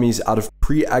loyalist armies out of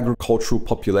pre-agricultural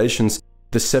populations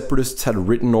the separatists had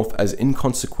written off as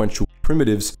inconsequential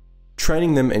primitives,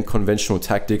 training them in conventional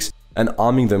tactics and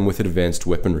arming them with advanced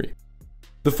weaponry.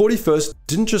 The 41st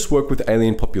didn't just work with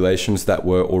alien populations that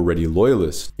were already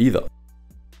loyalist either.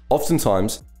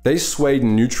 Oftentimes, they swayed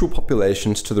neutral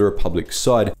populations to the Republic's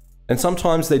side, and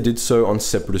sometimes they did so on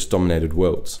separatist-dominated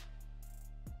worlds.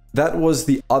 That was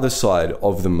the other side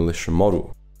of the militia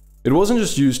model. It wasn't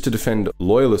just used to defend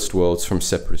loyalist worlds from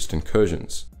separatist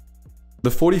incursions. The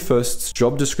 41st's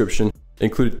job description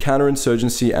included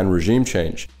counterinsurgency and regime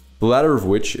change, the latter of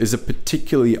which is a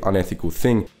particularly unethical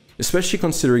thing, especially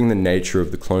considering the nature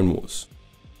of the Clone Wars.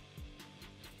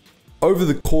 Over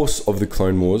the course of the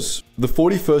Clone Wars, the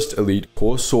 41st Elite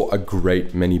Corps saw a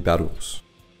great many battles.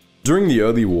 During the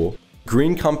early war,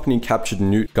 Green Company captured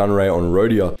Newt Gunray on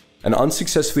Rhodia and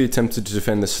unsuccessfully attempted to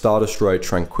defend the Star Destroyer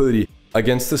Tranquility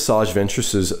against the Sarge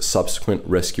Ventress's subsequent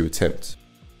rescue attempt.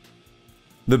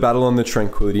 The battle on the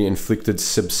Tranquility inflicted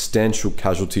substantial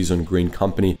casualties on Green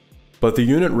Company, but the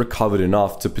unit recovered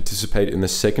enough to participate in the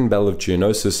Second Battle of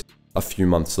Geonosis a few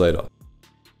months later.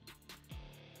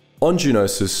 On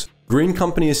Geonosis, Green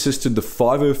Company assisted the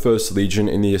 501st Legion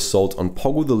in the assault on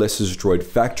Poggle the Lesser's droid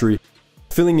factory,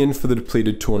 filling in for the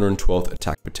depleted 212th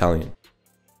Attack Battalion.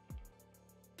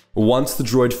 Once the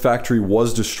droid factory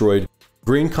was destroyed,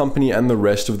 Green Company and the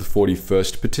rest of the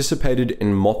 41st participated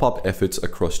in mop-up efforts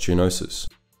across Geonosis.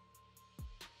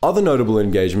 Other notable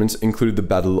engagements included the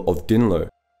Battle of Dinlo,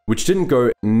 which didn't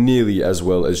go nearly as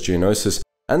well as Geonosis,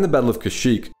 and the Battle of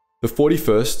Kashyyyk, the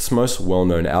 41st's most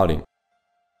well-known outing.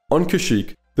 On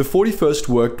Kashyyyk, the 41st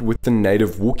worked with the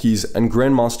native Wookiees and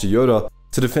Grandmaster Yoda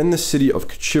to defend the city of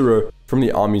Kachiro from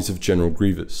the armies of General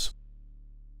Grievous.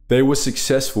 They were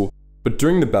successful, but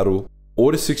during the battle,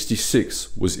 Order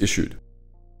 66 was issued.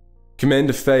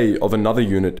 Commander Faye of another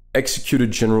unit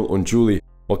executed General Unduli,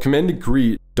 while Commander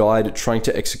Gree died trying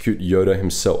to execute Yoda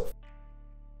himself.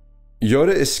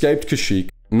 Yoda escaped Kashyyyk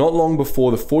not long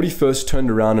before the 41st turned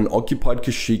around and occupied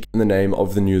Kashyyyk in the name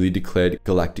of the newly declared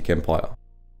Galactic Empire.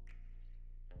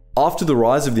 After the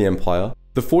rise of the Empire,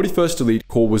 the 41st Elite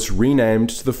Corps was renamed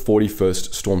to the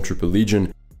 41st Stormtrooper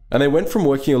Legion, and they went from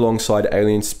working alongside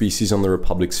alien species on the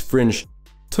Republic's fringe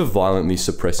to violently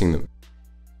suppressing them.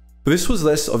 But this was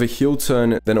less of a heel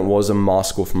turn than it was a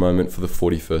mask-off moment for the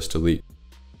 41st Elite.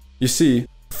 You see,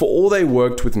 for all they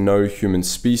worked with no human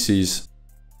species,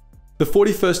 the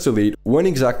 41st Elite weren't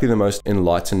exactly the most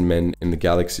enlightened men in the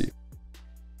galaxy.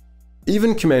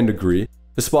 Even Commander Gree,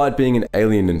 despite being an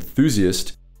alien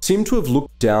enthusiast, seemed to have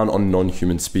looked down on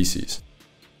non-human species.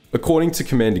 According to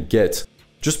Commander Gett,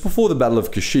 just before the Battle of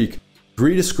Kashyyyk,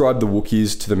 Gree described the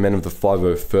Wookiees to the men of the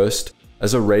 501st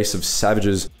as a race of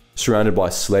savages surrounded by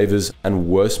slavers and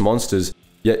worse monsters,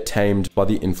 yet tamed by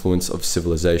the influence of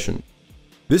civilization.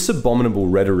 This abominable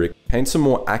rhetoric paints a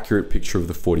more accurate picture of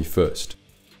the 41st.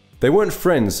 They weren't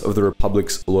friends of the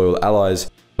Republic's loyal allies,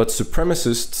 but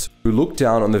supremacists who looked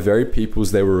down on the very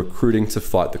peoples they were recruiting to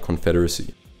fight the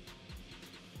Confederacy.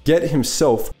 Gett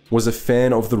himself was a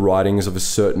fan of the writings of a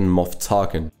certain Moff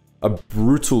Tarkin, a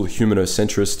brutal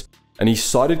humanocentrist, and he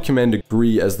cited Commander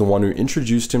Gree as the one who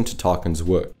introduced him to Tarkin's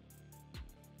work.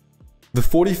 The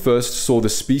 41st saw the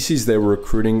species they were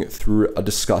recruiting through a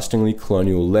disgustingly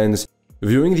colonial lens,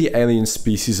 viewing the alien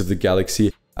species of the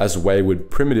galaxy as wayward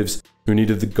primitives who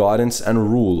needed the guidance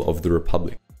and rule of the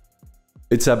Republic.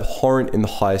 It's abhorrent in the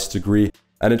highest degree,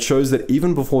 and it shows that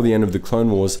even before the end of the Clone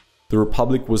Wars, the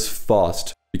Republic was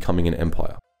fast becoming an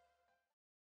empire.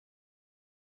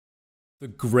 The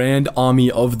Grand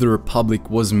Army of the Republic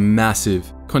was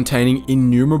massive, containing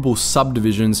innumerable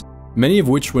subdivisions, many of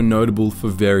which were notable for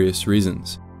various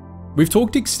reasons. We've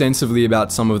talked extensively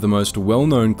about some of the most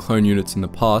well-known clone units in the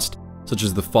past, such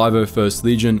as the 501st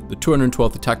Legion, the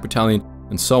 212th Attack Battalion,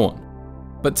 and so on.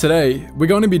 But today, we're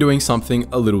going to be doing something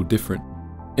a little different.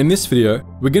 In this video,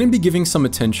 we're going to be giving some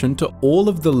attention to all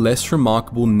of the less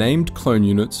remarkable named clone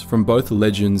units from both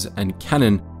Legends and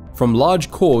Canon, from large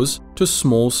corps to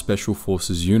small special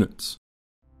forces units.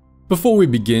 Before we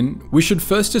begin, we should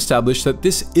first establish that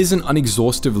this isn't an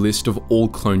exhaustive list of all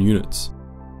clone units.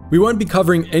 We won't be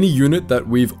covering any unit that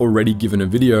we've already given a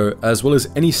video, as well as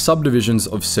any subdivisions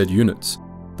of said units.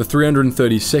 The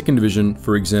 332nd Division,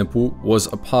 for example, was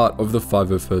a part of the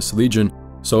 501st Legion,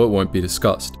 so it won't be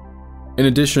discussed. In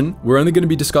addition, we're only going to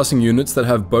be discussing units that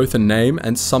have both a name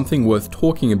and something worth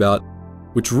talking about,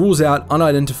 which rules out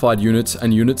unidentified units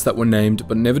and units that were named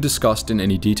but never discussed in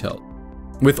any detail.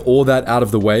 With all that out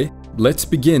of the way, let's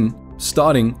begin,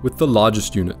 starting with the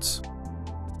largest units.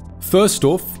 First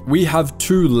off, we have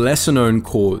two lesser known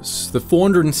corps, the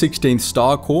 416th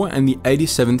Star Corps and the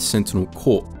 87th Sentinel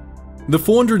Corps. The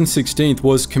 416th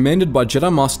was commanded by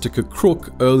Jedi Master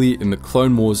Kakruk early in the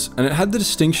Clone Wars, and it had the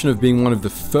distinction of being one of the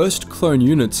first clone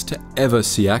units to ever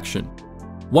see action.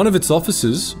 One of its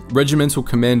officers, Regimental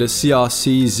Commander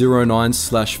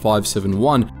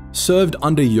CRC-09/571, served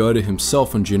under Yoda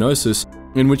himself on Geonosis,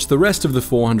 in which the rest of the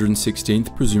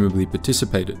 416th presumably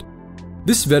participated.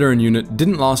 This veteran unit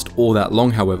didn't last all that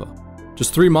long, however.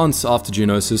 Just 3 months after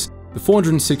Geonosis, the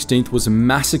 416th was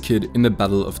massacred in the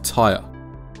Battle of Tyre,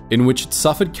 in which it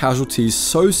suffered casualties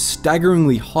so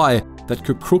staggeringly high that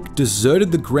Kukruk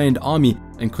deserted the Grand Army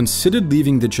and considered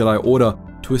leaving the Jedi Order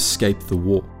to escape the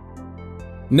war.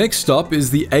 Next up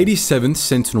is the 87th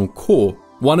Sentinel Corps,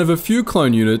 one of a few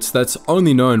clone units that's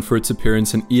only known for its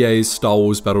appearance in EA's Star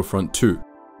Wars Battlefront 2.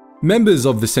 Members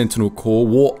of the Sentinel Corps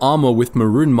wore armor with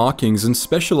maroon markings and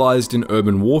specialized in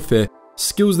urban warfare,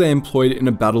 skills they employed in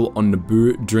a battle on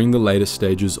Naboo during the later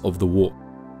stages of the war.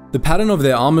 The pattern of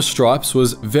their armor stripes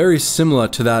was very similar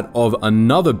to that of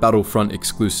another Battlefront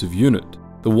exclusive unit,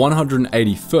 the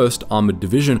 181st Armored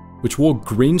Division, which wore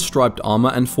green striped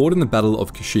armor and fought in the Battle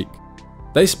of Kashyyyk.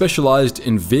 They specialized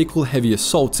in vehicle-heavy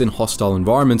assaults in hostile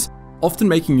environments, often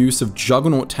making use of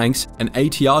Juggernaut tanks and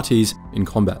AT-RTs in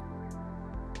combat.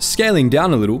 Scaling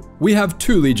down a little, we have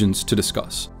 2 legions to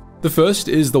discuss. The first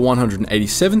is the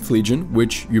 187th Legion,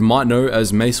 which you might know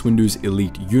as Mace Windu's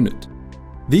elite unit.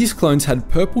 These clones had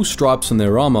purple stripes on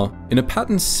their armor in a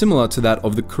pattern similar to that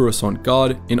of the Coruscant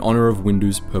Guard in honor of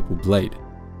Windu's purple blade.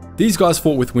 These guys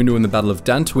fought with Windu in the Battle of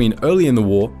Dantooine early in the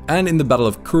war and in the Battle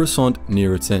of Coruscant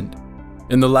near its end.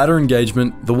 In the latter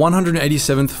engagement, the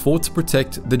 187th fought to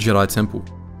protect the Jedi Temple.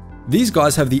 These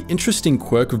guys have the interesting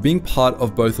quirk of being part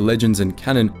of both Legends and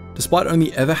canon, despite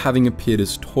only ever having appeared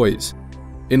as toys.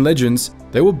 In Legends,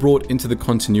 they were brought into the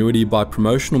continuity by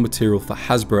promotional material for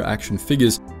Hasbro action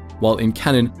figures, while in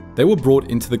canon, they were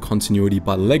brought into the continuity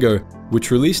by LEGO,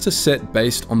 which released a set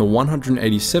based on the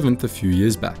 187th a few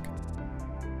years back.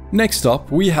 Next up,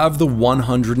 we have the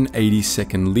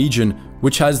 182nd Legion,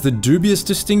 which has the dubious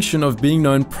distinction of being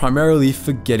known primarily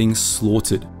for getting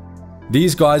slaughtered.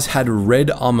 These guys had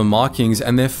red armor markings,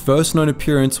 and their first known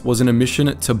appearance was in a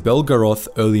mission to Belgoroth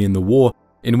early in the war,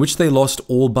 in which they lost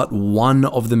all but 1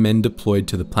 of the men deployed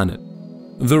to the planet.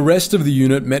 The rest of the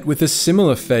unit met with a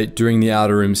similar fate during the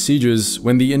Outer Rim sieges,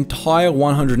 when the entire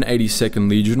 182nd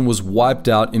Legion was wiped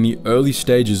out in the early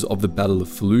stages of the Battle of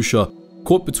Felucia,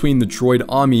 caught between the droid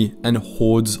army and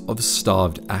hordes of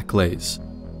starved Acklays.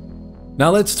 Now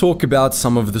let's talk about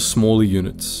some of the smaller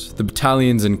units, the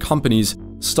battalions and companies,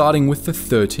 starting with the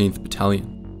 13th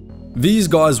Battalion. These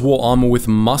guys wore armor with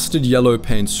mustard yellow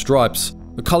paint stripes,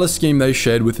 a color scheme they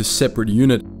shared with a separate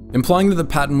unit, implying that the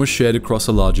pattern was shared across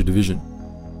a larger division.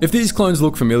 If these clones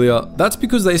look familiar, that's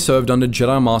because they served under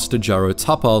Jedi Master Jaro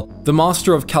Tapal, the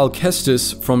master of Cal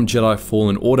Kestis from Jedi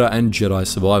Fallen Order and Jedi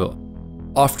Survivor.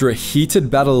 After a heated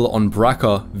battle on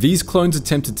Braca, these clones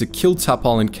attempted to kill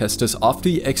Tapal and Kestis after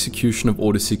the execution of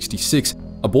Order 66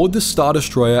 aboard the Star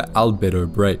Destroyer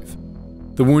Albedo Brave.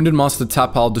 The wounded Master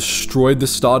Tapal destroyed the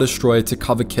Star Destroyer to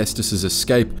cover Kestis'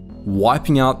 escape,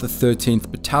 wiping out the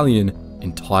 13th Battalion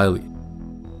entirely.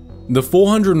 The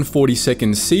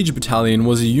 442nd Siege Battalion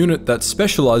was a unit that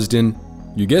specialized in,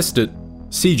 you guessed it,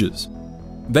 sieges.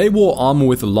 They wore armor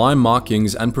with line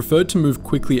markings and preferred to move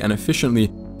quickly and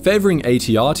efficiently, favoring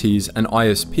AT-RTs and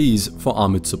ISPs for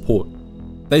armored support.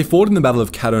 They fought in the Battle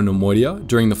of Cato Nemoidia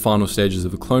during the final stages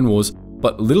of the Clone Wars,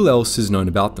 but little else is known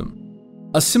about them.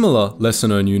 A similar,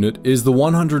 lesser-known unit is the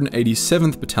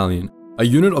 187th Battalion, a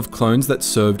unit of clones that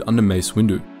served under Mace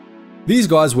Windu. These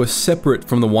guys were separate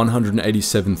from the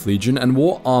 187th Legion and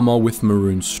wore armor with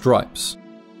maroon stripes.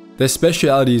 Their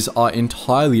specialities are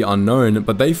entirely unknown,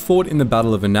 but they fought in the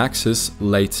Battle of Anaxis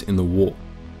late in the war.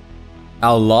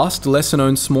 Our last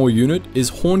lesser-known small unit is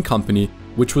Horn Company,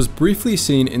 which was briefly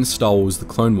seen in Star Wars The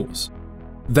Clone Wars.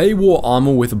 They wore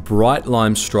armor with bright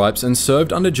lime stripes and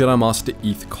served under Jedi Master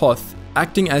Eth Koth,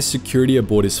 acting as security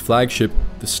aboard his flagship,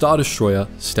 the Star Destroyer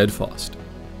Steadfast.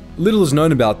 Little is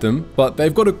known about them, but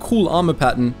they've got a cool armor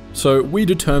pattern, so we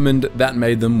determined that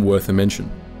made them worth a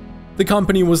mention. The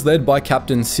company was led by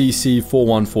Captain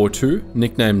CC-4142,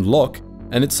 nicknamed Locke,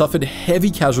 and it suffered heavy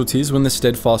casualties when the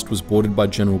Steadfast was boarded by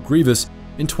General Grievous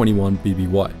in 21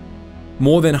 BBY.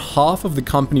 More than half of the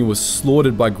company was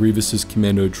slaughtered by Grievous's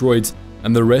commando droids,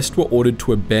 and the rest were ordered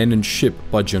to abandon ship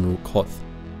by General Koth.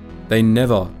 They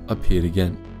never appeared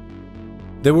again.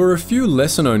 There were a few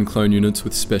lesser-known clone units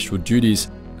with special duties,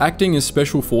 acting as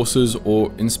special forces or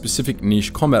in specific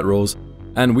niche combat roles,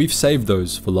 and we've saved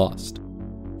those for last.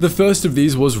 The first of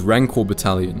these was Rancor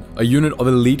Battalion, a unit of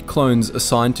elite clones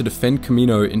assigned to defend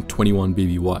Kamino in 21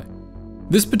 BBY.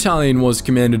 This battalion was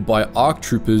commanded by ARC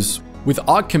troopers, with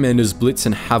ARC commanders Blitz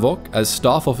and Havoc as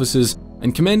staff officers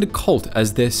and Commander Colt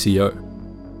as their CO.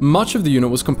 Much of the unit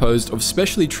was composed of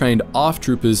specially trained ARF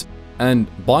troopers, and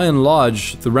by and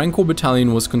large, the Rancor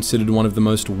Battalion was considered one of the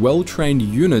most well-trained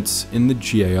units in the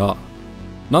GAR.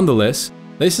 Nonetheless,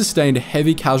 they sustained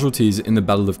heavy casualties in the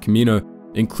Battle of Camino,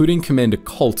 including Commander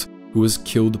Colt, who was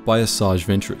killed by Asajj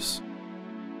Ventress.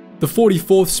 The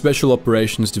 44th Special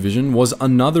Operations Division was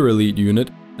another elite unit,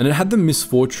 and it had the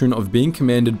misfortune of being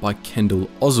commanded by Kendall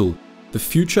Ozzel, the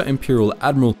future Imperial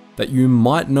Admiral that you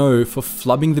might know for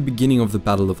flubbing the beginning of the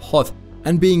Battle of Hoth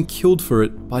and being killed for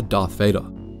it by Darth Vader.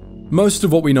 Most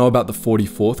of what we know about the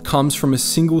 44th comes from a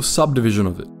single subdivision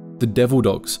of it, the Devil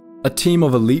Dogs, a team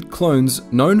of elite clones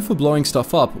known for blowing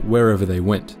stuff up wherever they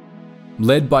went.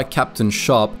 Led by Captain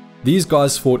Sharp, these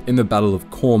guys fought in the Battle of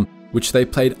Korm, which they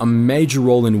played a major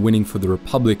role in winning for the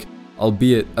Republic,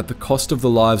 albeit at the cost of the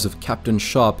lives of Captain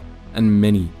Sharp and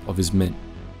many of his men.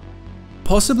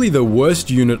 Possibly the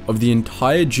worst unit of the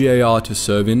entire GAR to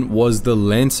serve in was the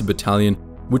Lancer Battalion,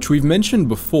 which we've mentioned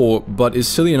before but is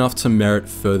silly enough to merit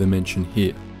further mention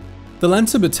here. The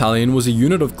Lancer Battalion was a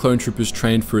unit of clone troopers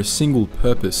trained for a single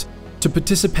purpose: to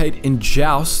participate in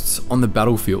jousts on the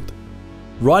battlefield.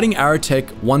 Riding Aratech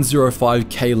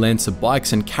 105K Lancer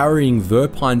bikes and carrying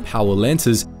Verpine Power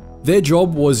Lancers, their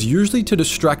job was usually to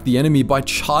distract the enemy by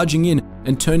charging in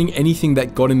and turning anything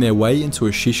that got in their way into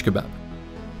a shish kebab.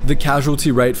 The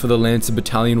casualty rate for the Lancer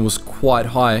Battalion was quite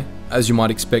high, as you might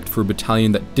expect for a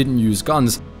battalion that didn't use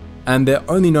guns, and their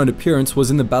only known appearance was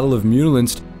in the Battle of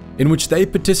Munalinst, in which they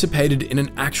participated in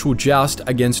an actual joust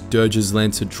against Dirge's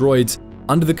Lancer droids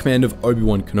under the command of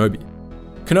Obi-Wan Kenobi.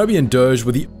 Kenobi and Dirge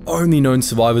were the only known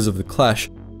survivors of the clash,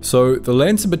 so the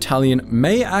Lancer Battalion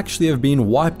may actually have been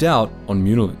wiped out on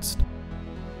Munalinst.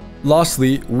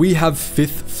 Lastly, we have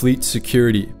 5th Fleet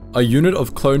Security, a unit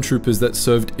of clone troopers that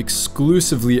served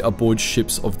exclusively aboard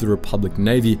ships of the Republic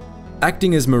Navy,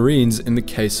 acting as Marines in the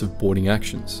case of boarding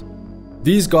actions.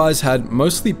 These guys had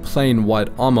mostly plain white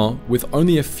armor with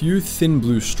only a few thin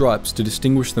blue stripes to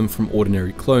distinguish them from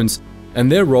ordinary clones,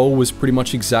 and their role was pretty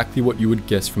much exactly what you would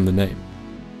guess from the name.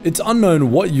 It's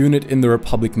unknown what unit in the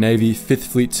Republic Navy 5th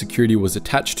Fleet Security was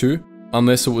attached to,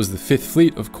 unless it was the 5th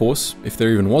Fleet of course, if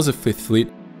there even was a 5th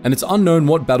Fleet, and it's unknown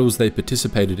what battles they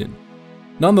participated in.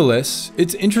 Nonetheless,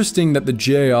 it's interesting that the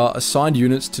GAR assigned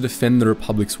units to defend the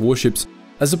Republic's warships,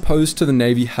 as opposed to the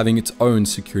Navy having its own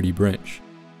security branch.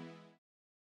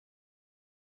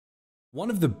 One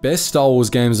of the best Star Wars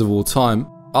games of all time,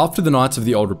 after the Knights of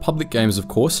the Old Republic games of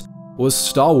course, was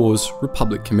Star Wars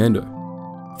Republic Commando.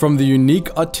 From the unique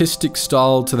artistic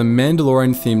style to the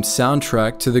Mandalorian themed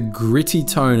soundtrack to the gritty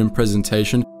tone and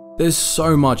presentation, there's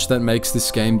so much that makes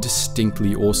this game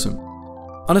distinctly awesome.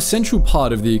 An essential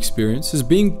part of the experience is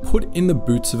being put in the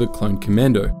boots of a clone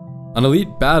commando, an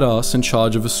elite badass in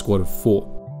charge of a squad of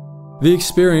 4. The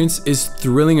experience is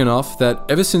thrilling enough that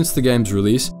ever since the game's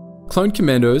release, clone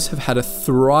commandos have had a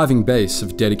thriving base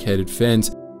of dedicated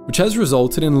fans, which has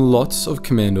resulted in lots of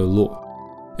commando lore.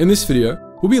 In this video,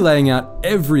 we'll be laying out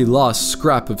every last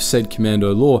scrap of said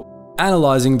commando lore,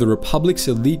 analysing the Republic's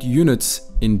elite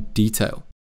units in detail.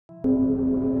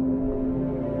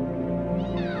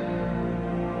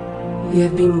 You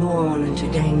have been born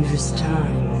into dangerous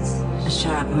times. A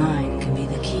sharp mind can be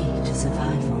the key to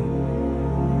survival.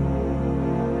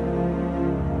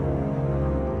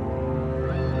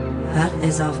 But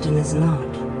as often as not,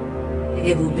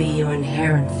 it will be your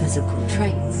inherent physical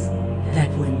traits that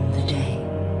win the day.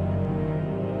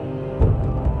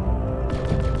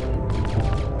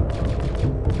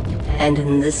 And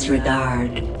in this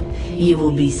regard, you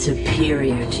will be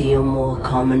superior to your more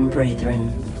common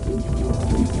brethren.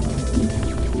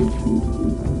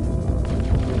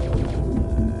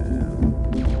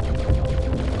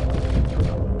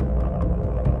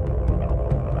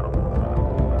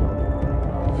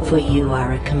 For you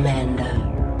are a commander,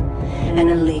 an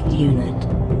elite unit,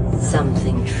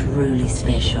 something truly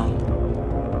special.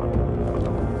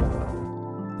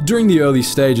 During the early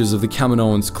stages of the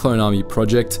Kaminoans Clone Army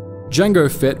project, Jango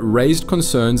Fett raised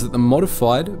concerns that the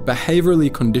modified,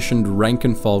 behaviorally conditioned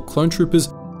rank-and-file clone troopers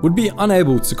would be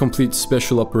unable to complete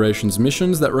special operations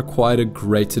missions that required a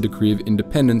greater degree of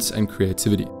independence and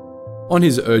creativity. On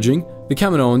his urging, the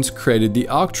Kaminoans created the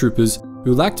ARC troopers,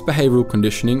 who lacked behavioral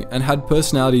conditioning and had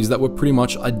personalities that were pretty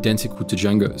much identical to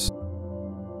Jango's.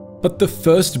 But the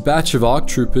first batch of ARC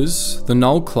troopers, the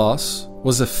Null class,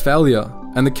 was a failure,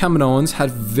 and the Kaminoans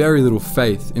had very little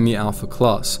faith in the Alpha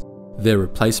class, their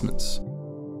replacements.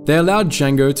 They allowed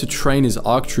Jango to train his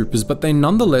ARC troopers, but they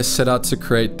nonetheless set out to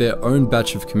create their own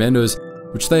batch of commandos,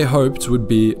 which they hoped would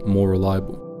be more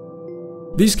reliable.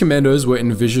 These commandos were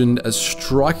envisioned as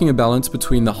striking a balance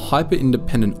between the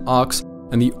hyper-independent ARCs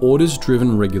and the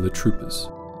orders-driven regular troopers.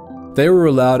 They were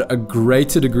allowed a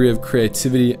greater degree of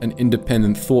creativity and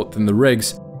independent thought than the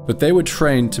regs, but they were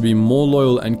trained to be more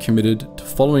loyal and committed to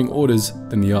following orders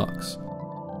than the ARCs.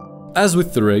 As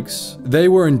with the Regs, they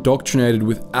were indoctrinated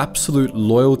with absolute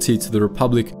loyalty to the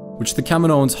Republic, which the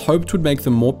Kaminoans hoped would make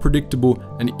them more predictable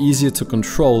and easier to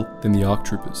control than the ARC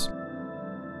troopers.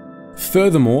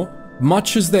 Furthermore,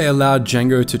 much as they allowed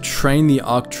Jango to train the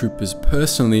ARC troopers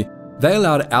personally, they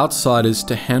allowed outsiders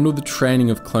to handle the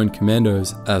training of clone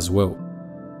commandos as well.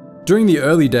 During the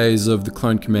early days of the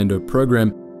Clone Commando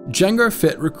program, Jango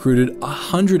Fett recruited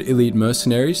 100 elite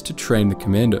mercenaries to train the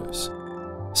commandos.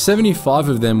 75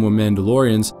 of them were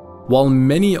Mandalorians, while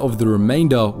many of the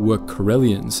remainder were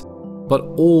Corellians, but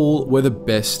all were the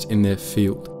best in their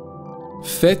field.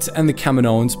 Fett and the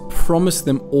Kaminoans promised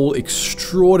them all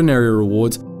extraordinary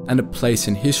rewards and a place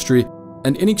in history,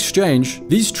 and in exchange,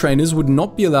 these trainers would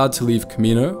not be allowed to leave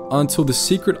Kamino until the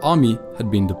secret army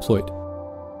had been deployed.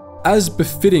 As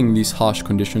befitting these harsh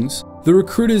conditions, the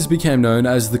recruiters became known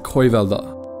as the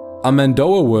Koivalda, a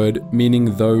Mando'a word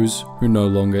meaning those who no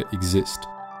longer exist.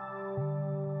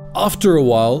 After a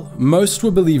while, most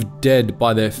were believed dead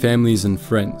by their families and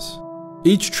friends.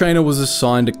 Each trainer was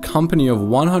assigned a company of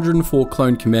 104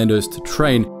 clone commandos to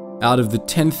train out of the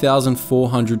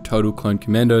 10,400 total clone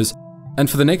commandos, and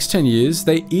for the next 10 years,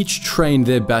 they each trained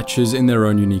their batches in their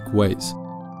own unique ways.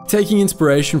 Taking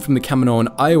inspiration from the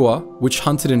Kaminoan Iowa, which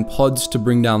hunted in pods to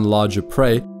bring down larger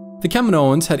prey, the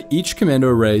Kaminoans had each commando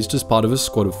raised as part of a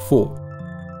squad of 4.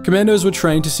 Commandos were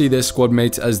trained to see their squad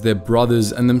mates as their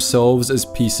brothers and themselves as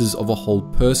pieces of a whole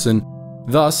person.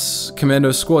 Thus,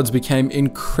 commando squads became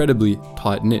incredibly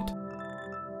tight-knit.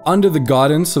 Under the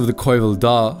guidance of the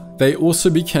Koivalda, they also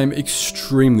became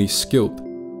extremely skilled.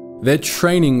 Their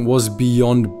training was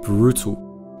beyond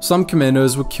brutal. Some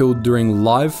commandos were killed during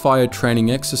live fire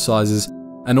training exercises,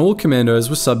 and all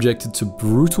commandos were subjected to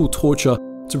brutal torture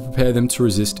to prepare them to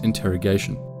resist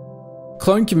interrogation.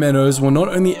 Clone commandos were not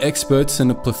only experts in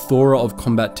a plethora of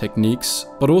combat techniques,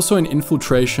 but also in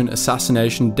infiltration,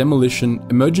 assassination, demolition,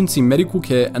 emergency medical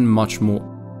care, and much more.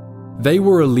 They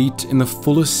were elite in the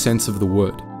fullest sense of the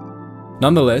word.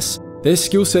 Nonetheless, their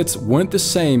skill sets weren't the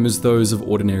same as those of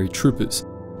ordinary troopers.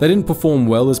 They didn't perform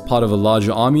well as part of a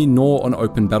larger army nor on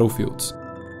open battlefields.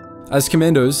 As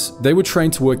commandos, they were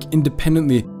trained to work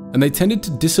independently, and they tended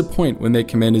to disappoint when their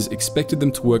commanders expected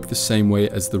them to work the same way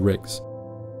as the Regs.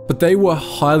 But they were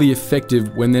highly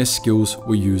effective when their skills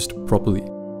were used properly.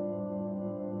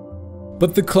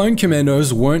 But the clone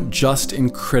commandos weren't just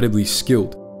incredibly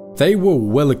skilled, they were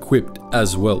well equipped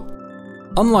as well.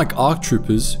 Unlike ARC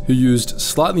troopers, who used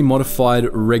slightly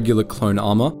modified regular clone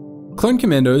armor, clone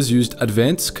commandos used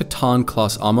advanced Catan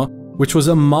class armor, which was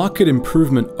a marked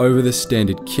improvement over the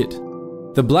standard kit.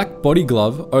 The black body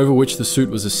glove over which the suit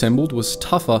was assembled was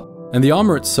tougher, and the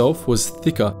armor itself was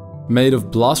thicker, made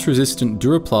of blast-resistant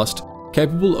Duraplast,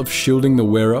 capable of shielding the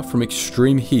wearer from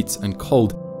extreme heats and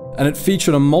cold, and it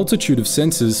featured a multitude of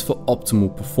sensors for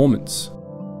optimal performance.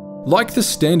 Like the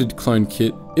standard clone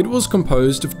kit, it was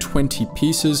composed of 20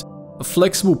 pieces, a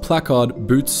flexible placard,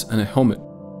 boots, and a helmet.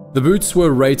 The boots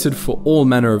were rated for all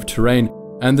manner of terrain,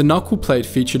 and the knuckle plate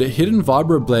featured a hidden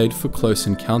vibro blade for close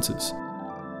encounters.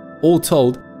 All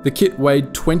told, the kit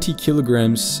weighed 20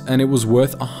 kilograms and it was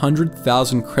worth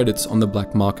 100,000 credits on the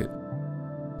black market.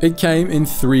 It came in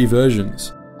 3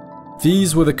 versions.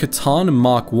 These were the Catan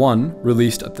Mark I,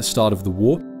 released at the start of the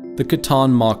war, the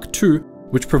Catan Mark II,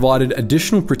 which provided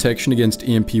additional protection against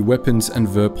EMP weapons and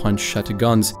Verpine shatter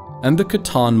guns, and the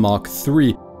Catan Mark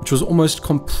III, which was almost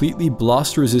completely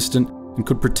blast resistant and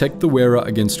could protect the wearer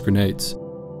against grenades.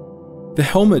 The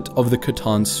helmet of the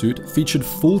Catan suit featured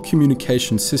full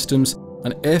communication systems,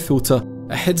 an air filter,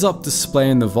 a heads-up display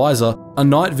in the visor, a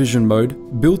night vision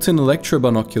mode, built-in electro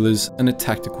binoculars, and a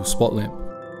tactical spot lamp.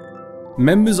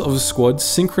 Members of the squad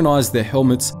synchronized their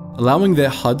helmets, allowing their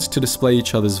HUDs to display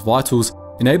each other's vitals,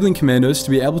 enabling commandos to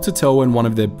be able to tell when one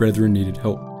of their brethren needed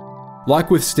help.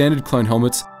 Like with standard clone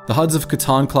helmets, the HUDs of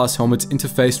Catan class helmets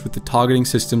interfaced with the targeting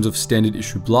systems of standard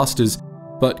issue blasters,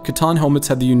 but Catan helmets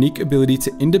had the unique ability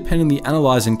to independently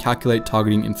analyze and calculate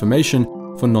targeting information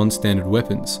for non-standard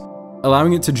weapons,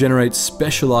 allowing it to generate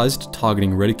specialized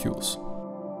targeting reticules.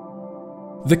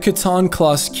 The Catan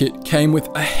class kit came with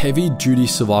a heavy-duty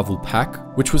survival pack,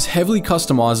 which was heavily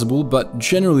customizable but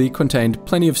generally contained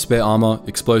plenty of spare armor,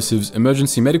 explosives,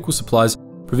 emergency medical supplies,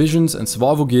 provisions and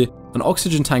survival gear, an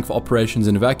oxygen tank for operations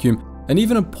in a vacuum, and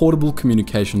even a portable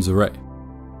communications array.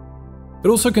 It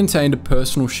also contained a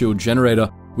personal shield generator,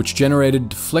 which generated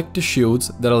deflector shields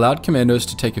that allowed commandos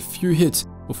to take a few hits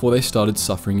before they started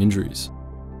suffering injuries.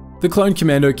 The Clone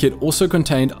Commando kit also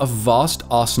contained a vast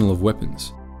arsenal of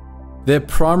weapons. Their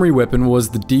primary weapon was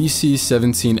the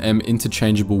DC-17M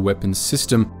interchangeable weapons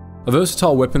system, a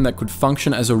versatile weapon that could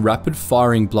function as a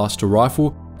rapid-firing blaster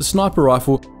rifle, a sniper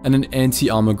rifle, and an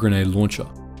anti-armor grenade launcher.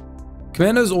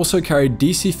 Commandos also carried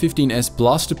DC-15S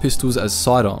blaster pistols as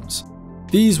sidearms.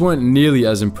 These weren't nearly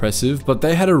as impressive, but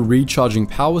they had a recharging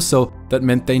power cell that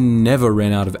meant they never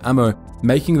ran out of ammo,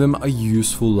 making them a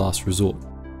useful last resort.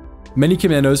 Many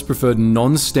commandos preferred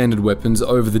non-standard weapons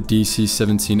over the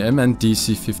DC-17M and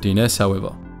DC-15S,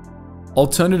 however.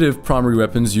 Alternative primary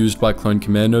weapons used by clone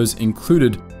commandos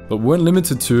included, but weren't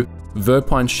limited to,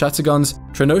 Verpine shatterguns,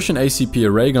 Trandoshan ACP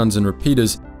array guns and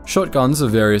repeaters, shotguns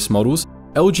of various models,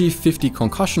 LG-50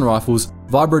 concussion rifles,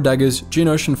 vibro daggers,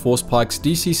 Geonosian force pikes,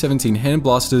 DC-17 hand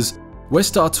blasters,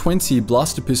 Westar-20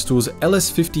 blaster pistols,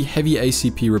 LS-50 heavy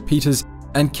ACP repeaters,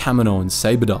 and Kaminoan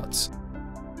saber darts.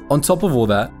 On top of all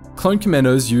that, clone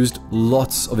commandos used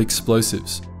lots of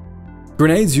explosives.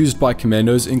 Grenades used by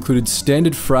commandos included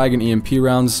standard frag and EMP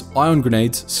rounds, ion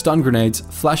grenades, stun grenades,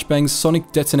 flashbangs,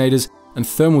 sonic detonators, and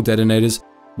thermal detonators,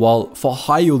 while for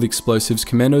high-yield explosives,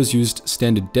 commandos used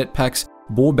standard det packs,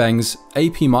 bore bangs,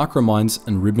 AP micromines,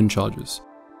 and ribbon charges.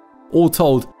 All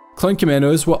told, clone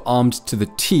commandos were armed to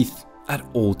the teeth at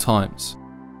all times.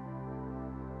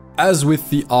 As with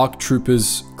the ARC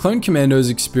troopers, clone commandos'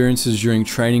 experiences during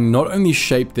training not only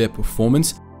shaped their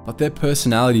performance, but their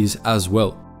personalities as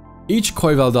well. Each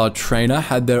Koivaldar trainer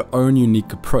had their own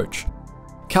unique approach.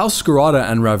 Cal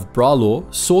Scarada and Rav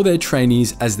Bralor saw their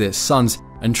trainees as their sons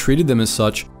and treated them as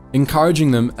such,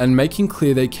 encouraging them and making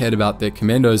clear they cared about their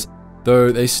commandos,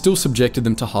 though they still subjected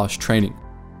them to harsh training.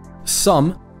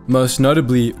 Some, most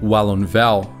notably Wallon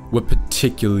Val, were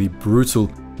particularly brutal,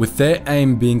 with their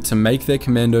aim being to make their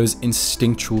commandos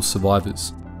instinctual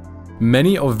survivors.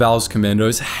 Many of Val's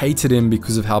commandos hated him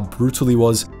because of how brutal he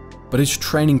was, but his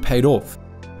training paid off.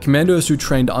 Commandos who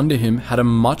trained under him had a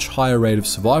much higher rate of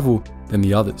survival than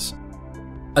the others.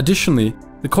 Additionally,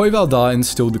 the Koivaldar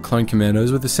instilled the clone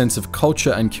commandos with a sense of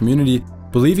culture and community,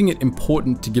 believing it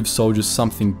important to give soldiers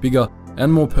something bigger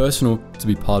and more personal to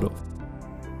be part of.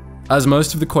 As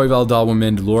most of the Koivaldar were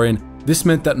Mandalorian, this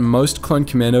meant that most clone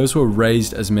commandos were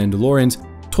raised as Mandalorians,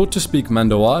 taught to speak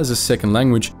Mando'a as a second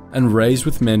language, and raised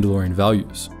with Mandalorian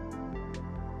values.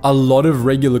 A lot of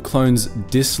regular clones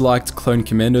disliked clone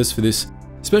commandos for this,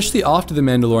 especially after the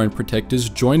Mandalorian protectors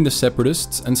joined the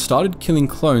Separatists and started killing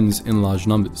clones in large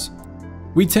numbers.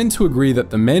 We tend to agree that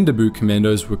the Mandabu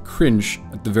commandos were cringe,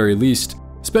 at the very least,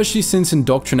 especially since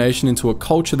indoctrination into a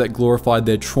culture that glorified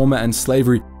their trauma and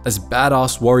slavery as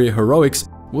badass warrior heroics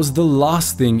was the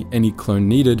last thing any clone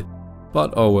needed,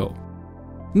 but oh well.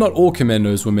 Not all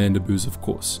commandos were Mandabus, of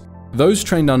course. Those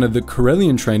trained under the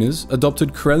Corellian trainers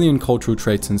adopted Corellian cultural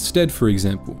traits instead, for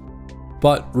example.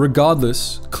 But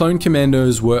regardless, clone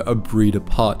commandos were a breed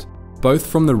apart, both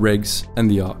from the Regs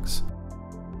and the Arcs.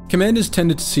 Commanders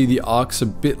tended to see the Arcs a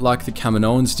bit like the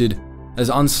Kaminoans did, as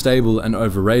unstable and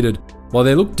overrated, while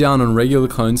they looked down on regular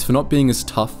clones for not being as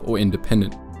tough or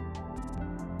independent.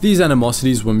 These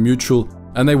animosities were mutual,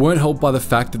 and they weren't helped by the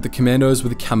fact that the Commandos were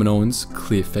the Kaminoans'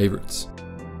 clear favourites.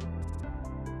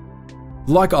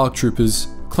 Like ARC troopers,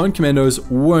 clone commandos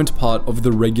weren't part of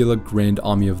the regular Grand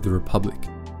Army of the Republic.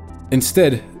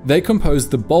 Instead, they composed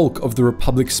the bulk of the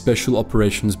Republic Special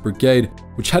Operations Brigade,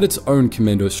 which had its own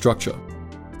commando structure.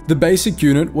 The basic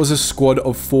unit was a squad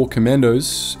of 4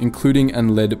 commandos, including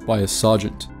and led by a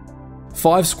sergeant.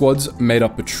 5 squads made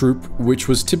up a troop, which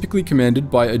was typically commanded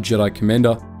by a Jedi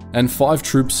commander, and 5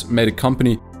 troops made a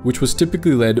company, which was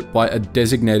typically led by a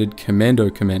designated commando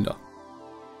commander.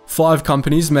 5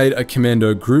 companies made a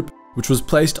commando group, which was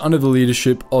placed under the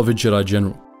leadership of a Jedi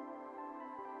general.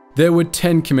 There were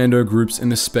 10 commando groups in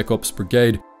the Spec Ops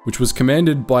Brigade, which was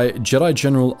commanded by Jedi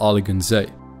General Ali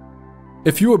Gunzay.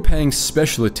 If you were paying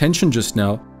special attention just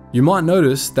now, you might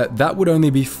notice that that would only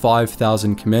be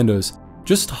 5,000 commandos,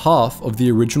 just half of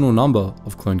the original number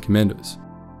of clone commandos.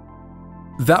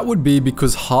 That would be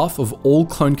because half of all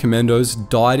clone commandos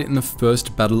died in the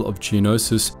first Battle of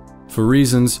Geonosis, for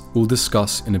reasons we'll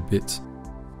discuss in a bit.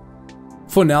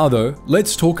 For now though,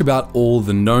 let's talk about all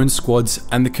the known squads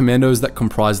and the commandos that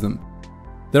comprise them.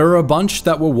 There are a bunch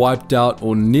that were wiped out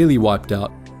or nearly wiped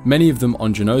out, many of them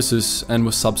on Geonosis, and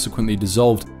were subsequently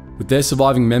dissolved, with their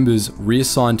surviving members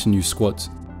reassigned to new squads.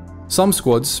 Some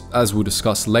squads, as we'll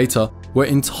discuss later, were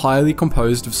entirely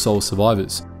composed of sole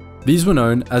survivors. These were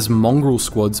known as mongrel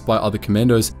squads by other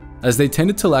commandos, as they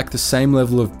tended to lack the same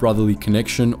level of brotherly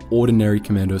connection ordinary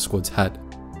commando squads had.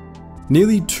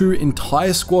 Nearly 2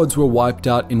 entire squads were wiped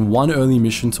out in one early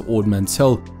mission to Ord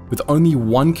Mantell, with only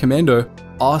one commando,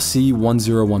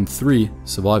 RC-1013,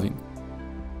 surviving.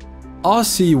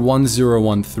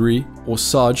 RC-1013, or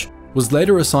Sarge, was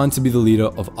later assigned to be the leader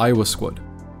of Iowa Squad.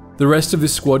 The rest of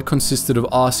this squad consisted of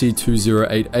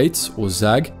RC-2088, or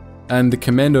Zag, and the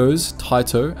commandos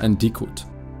Taito and Dikut.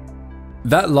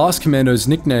 That last commando's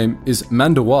nickname is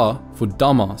Mandawa for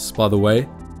dumbass, by the way,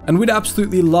 and we'd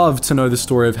absolutely love to know the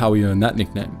story of how he earned that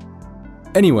nickname.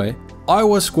 Anyway,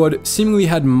 Iowa Squad seemingly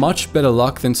had much better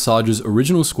luck than Sarge's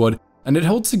original squad, and it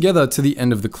held together to the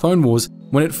end of the Clone Wars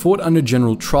when it fought under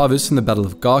General Travis in the Battle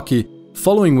of Garki,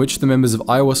 following which the members of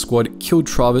Iowa Squad killed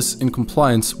Travis in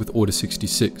compliance with Order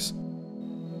 66.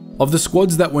 Of the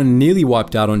squads that were nearly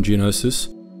wiped out on Geonosis,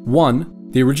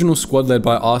 1, the original squad led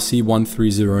by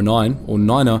RC-1309, or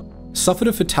Niner, suffered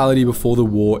a fatality before the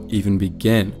war even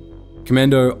began.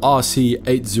 Commando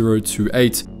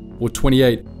RC-8028, or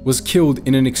 28, was killed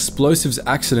in an explosives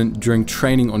accident during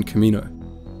training on Kamino.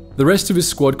 The rest of his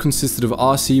squad consisted of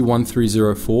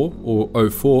RC-1304, or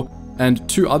 04, and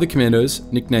 2 other commandos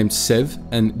nicknamed Sev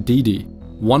and DD,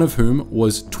 one of whom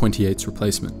was 28's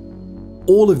replacement.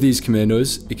 All of these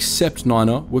commandos, except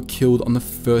Niner, were killed on the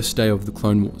first day of the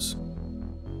Clone Wars.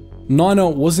 Niner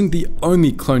wasn't the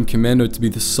only clone commando to be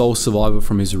the sole survivor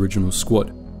from his original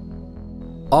squad.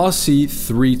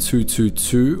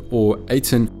 RC-3222, or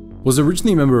Aiton, was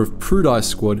originally a member of Prudai's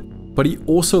squad, but he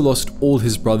also lost all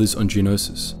his brothers on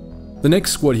Geonosis. The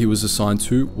next squad he was assigned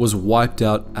to was wiped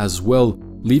out as well,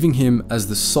 leaving him as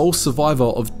the sole survivor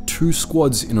of 2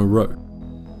 squads in a row.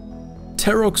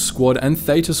 Terok's squad and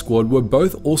Theta squad were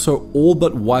both also all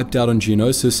but wiped out on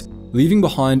Geonosis, leaving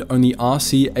behind only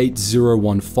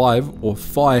RC-8015, or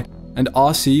Phi, and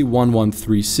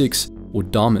RC-1136, or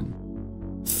Darman.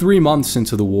 3 months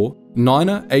into the war,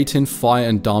 Niner, Aiton, Phi,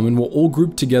 and Darman were all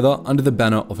grouped together under the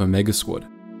banner of Omega Squad.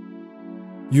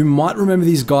 You might remember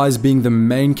these guys being the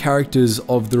main characters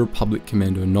of the Republic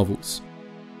Commando novels.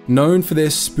 Known for their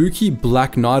spooky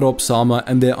black Night Ops armor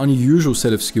and their unusual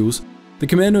set of skills, the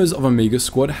commandos of Omega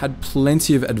Squad had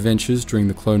plenty of adventures during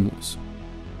the Clone Wars.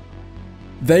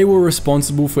 They were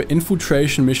responsible for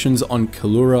infiltration missions on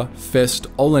Kalura, Fest,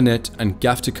 Olanet, and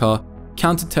Gaftakar,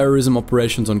 counter-terrorism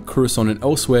operations on Coruscant and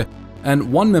elsewhere,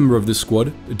 and one member of the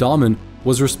squad, Darman,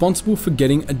 was responsible for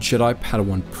getting a Jedi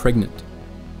Padawan pregnant.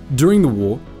 During the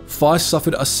war, Phi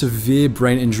suffered a severe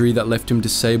brain injury that left him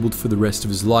disabled for the rest of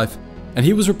his life, and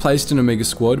he was replaced in Omega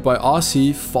Squad by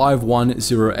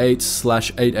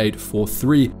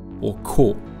RC-5108/8843, or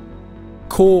Core.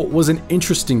 Core was an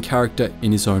interesting character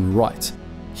in his own right.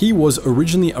 He was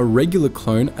originally a regular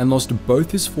clone and lost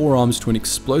both his forearms to an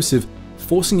explosive,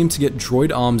 forcing him to get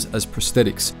droid arms as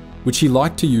prosthetics, which he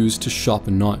liked to use to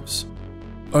sharpen knives.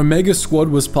 Omega Squad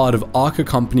was part of Arca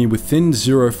Company within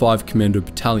 05 Commando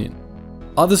Battalion.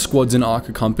 Other squads in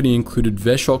Arca Company included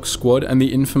Veshok Squad and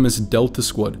the infamous Delta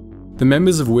Squad, the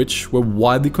members of which were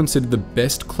widely considered the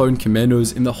best clone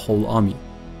commandos in the whole army.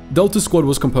 Delta Squad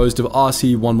was composed of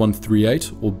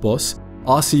RC-1138, or Boss,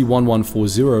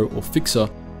 RC-1140, or Fixer,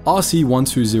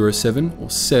 RC-1207, or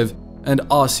Sev, and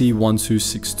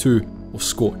RC-1262, or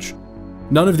Scorch.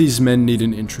 None of these men need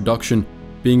an introduction,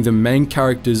 being the main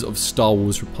characters of Star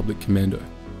Wars Republic Commando.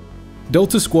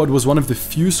 Delta Squad was one of the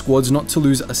few squads not to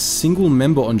lose a single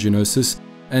member on Geonosis,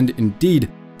 and indeed,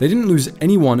 they didn't lose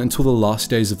anyone until the last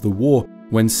days of the war,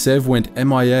 when Sev went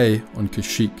MIA on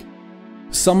Kashyyyk.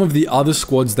 Some of the other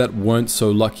squads that weren't so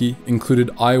lucky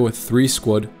included Iowa 3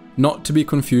 Squad, not to be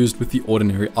confused with the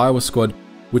ordinary Iowa Squad,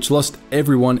 which lost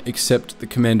everyone except the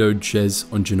Commando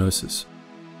Jez on Geonosis.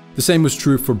 The same was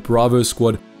true for Bravo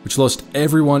Squad, which lost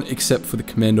everyone except for the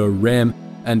Commando Ram,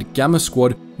 and Gamma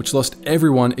Squad, which lost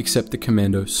everyone except the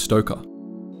Commando Stoker.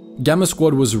 Gamma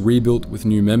Squad was rebuilt with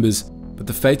new members, but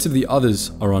the fates of the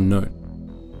others are unknown.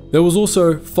 There was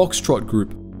also Foxtrot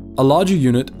Group, a larger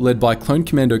unit led by Clone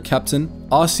Commando Captain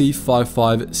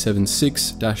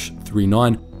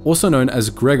RC-5576-39, also known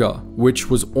as Gregor, which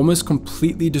was almost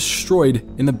completely destroyed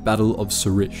in the Battle of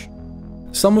Sarish.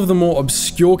 Some of the more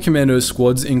obscure Commando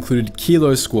squads included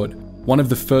Kilo Squad, one of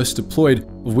the first deployed,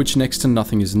 of which next to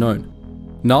nothing is known.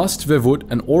 Nast, Vevut,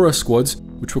 and Aura squads,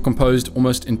 which were composed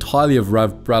almost entirely of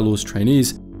Rav Bradlaw's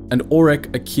trainees, and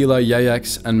Orek, Aquila,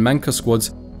 Yayax, and Manka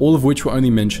squads, all of which were only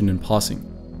mentioned in passing.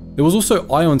 There was also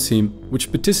Ion Team,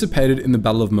 which participated in the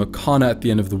Battle of Mokana at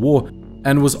the end of the war,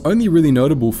 and was only really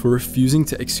notable for refusing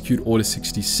to execute Order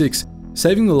 66,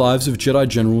 saving the lives of Jedi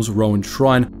Generals Rowan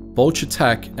Shrine, Bolch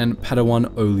Attack, and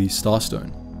Padawan Oli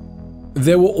Starstone.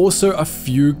 There were also a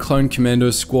few Clone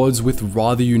Commando squads with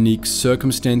rather unique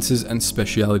circumstances and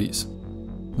specialities.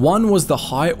 One was the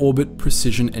High Orbit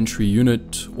Precision Entry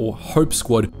Unit, or HOPE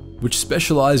Squad, which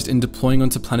specialized in deploying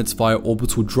onto planets via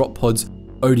orbital drop pods,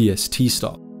 ODST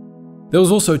style. There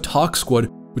was also Tark Squad,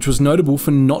 which was notable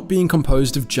for not being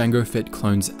composed of Jango Fett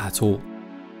clones at all.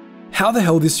 How the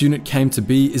hell this unit came to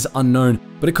be is unknown,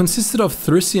 but it consisted of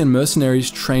Thrissian mercenaries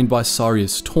trained by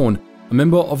Sarius Torn, a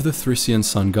member of the Thrissian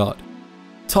Sun Guard.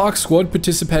 Tark's squad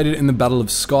participated in the Battle of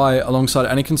Sky alongside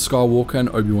Anakin Skywalker and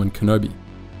Obi-Wan Kenobi.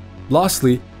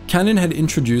 Lastly, canon had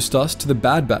introduced us to the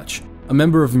Bad Batch, a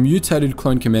member of mutated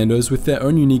clone commandos with their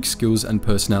own unique skills and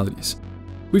personalities.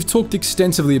 We've talked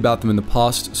extensively about them in the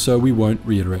past, so we won't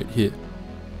reiterate here.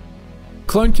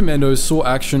 Clone Commandos saw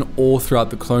action all throughout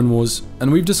the Clone Wars,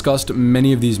 and we've discussed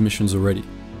many of these missions already.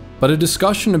 But a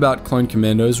discussion about Clone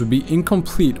Commandos would be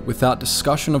incomplete without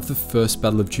discussion of the first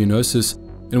Battle of Geonosis,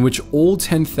 in which all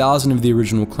 10,000 of the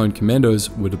original Clone Commandos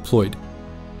were deployed,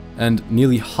 and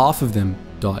nearly half of them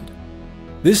died.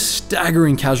 This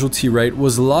staggering casualty rate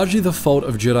was largely the fault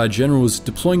of Jedi generals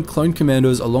deploying clone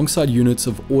commandos alongside units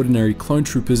of ordinary clone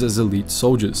troopers as elite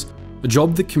soldiers, a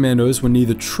job that commandos were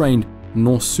neither trained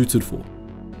nor suited for.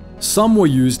 Some were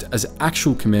used as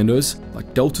actual commandos,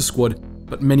 like Delta Squad,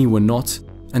 but many were not,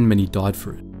 and many died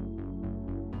for it.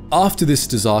 After this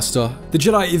disaster, the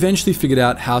Jedi eventually figured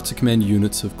out how to command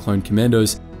units of clone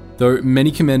commandos, though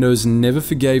many commandos never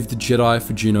forgave the Jedi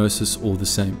for Geonosis all the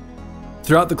same.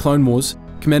 Throughout the Clone Wars,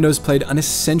 commandos played an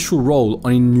essential role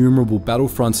on innumerable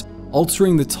battlefronts,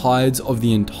 altering the tides of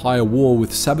the entire war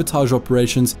with sabotage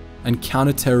operations and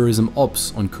counter-terrorism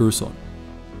ops on Coruscant.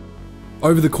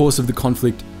 Over the course of the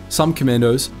conflict, some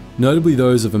commandos, notably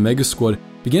those of Omega Squad,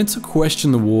 began to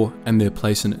question the war and their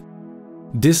place in it.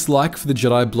 Dislike for the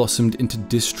Jedi blossomed into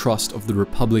distrust of the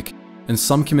Republic, and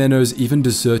some commandos even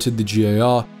deserted the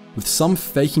GAR, with some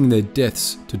faking their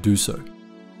deaths to do so.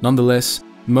 Nonetheless,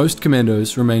 most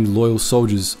commandos remained loyal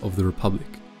soldiers of the Republic.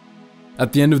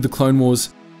 At the end of the Clone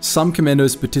Wars, some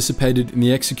commandos participated in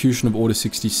the execution of Order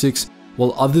 66,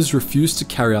 while others refused to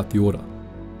carry out the order.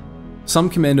 Some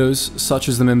commandos, such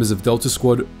as the members of Delta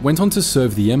Squad, went on to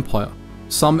serve the Empire,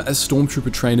 some as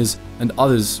stormtrooper trainers and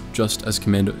others just as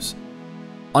commandos.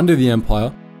 Under the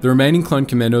Empire, the remaining clone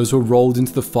commandos were rolled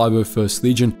into the 501st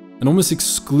Legion and almost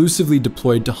exclusively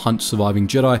deployed to hunt surviving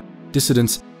Jedi,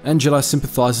 dissidents, and Jedi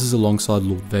sympathizers alongside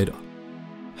Lord Vader.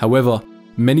 However,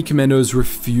 many commandos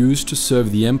refused to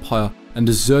serve the Empire and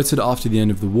deserted after the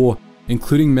end of the war,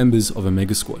 including members of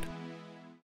Omega Squad.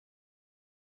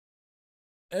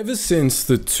 Ever since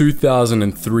the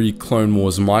 2003 Clone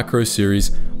Wars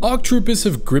micro-series, ARC Troopers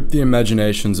have gripped the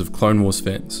imaginations of Clone Wars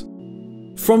fans.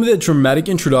 From their dramatic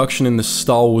introduction in the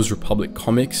Star Wars Republic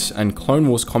comics and Clone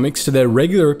Wars comics to their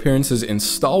regular appearances in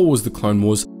Star Wars The Clone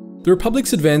Wars, the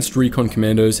Republic's advanced recon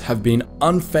commandos have been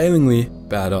unfailingly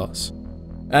badass.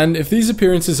 And if these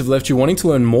appearances have left you wanting to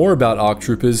learn more about ARC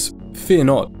Troopers, fear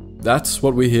not, that's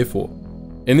what we're here for.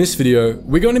 In this video,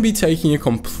 we're going to be taking a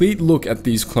complete look at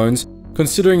these clones,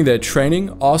 considering their training,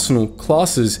 arsenal,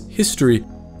 classes, history,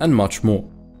 and much more.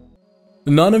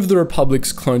 None of the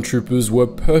Republic's clone troopers were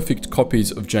perfect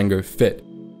copies of Jango Fett.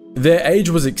 Their age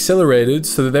was accelerated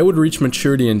so that they would reach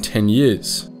maturity in 10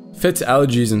 years. Fett's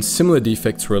allergies and similar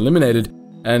defects were eliminated,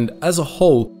 and as a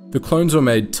whole, the clones were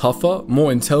made tougher,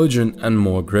 more intelligent, and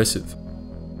more aggressive.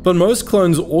 But most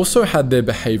clones also had their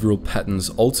behavioral patterns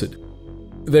altered.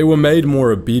 They were made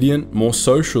more obedient, more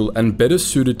social, and better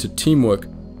suited to teamwork,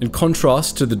 in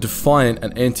contrast to the defiant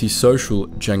and antisocial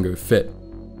Jango Fett.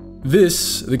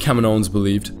 This, the Kaminoans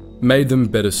believed, made them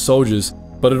better soldiers,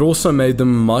 but it also made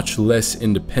them much less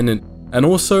independent, and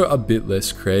also a bit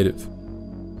less creative.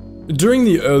 During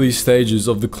the early stages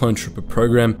of the Clone Trooper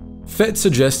program, Fett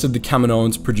suggested the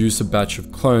Kaminoans produce a batch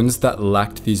of clones that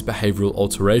lacked these behavioral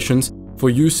alterations for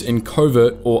use in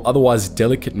covert or otherwise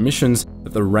delicate missions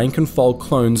that the rank-and-file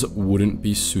clones wouldn't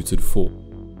be suited for.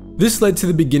 This led to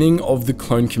the beginning of the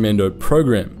Clone Commando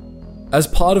program, as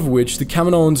part of which the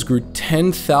Kaminoans grew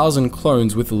 10,000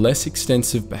 clones with less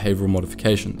extensive behavioral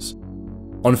modifications.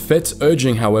 On Fett's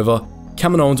urging, however,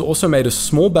 Kaminoans also made a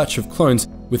small batch of clones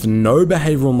with no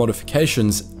behavioral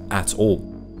modifications at all.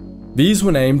 These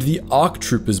were named the ARC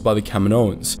Troopers by the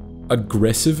Kaminoans,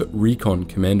 aggressive recon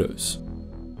commandos.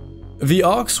 The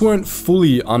ARCs weren't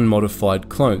fully unmodified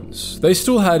clones. They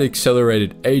still had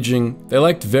accelerated aging, they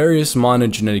lacked various minor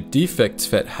genetic defects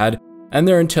Fett had, and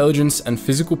their intelligence and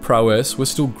physical prowess were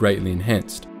still greatly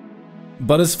enhanced.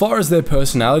 But as far as their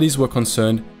personalities were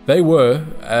concerned, they were,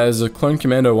 as a clone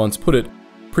commando once put it,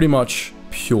 pretty much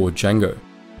pure Jango.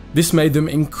 This made them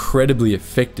incredibly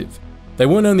effective. They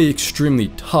weren't only extremely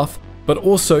tough, but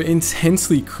also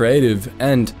intensely creative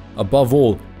and, above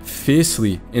all,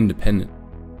 fiercely independent.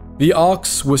 The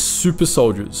ARCs were super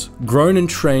soldiers, grown and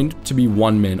trained to be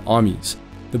one-man armies,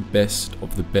 the best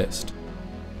of the best.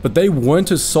 But they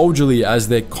weren't as soldierly as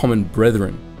their common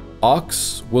brethren.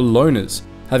 ARCs were loners,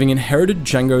 having inherited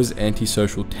Jango's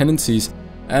antisocial tendencies,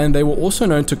 and they were also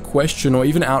known to question or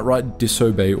even outright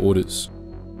disobey orders.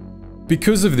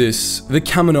 Because of this, the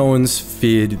Kaminoans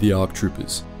feared the ARC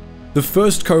troopers. The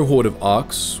first cohort of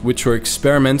ARCs, which were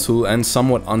experimental and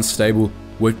somewhat unstable,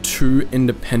 were too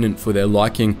independent for their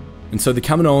liking, and so the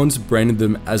Kaminoans branded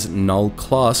them as null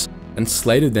class and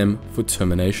slated them for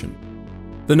termination.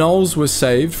 The nulls were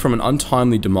saved from an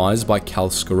untimely demise by Cal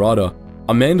Scarada,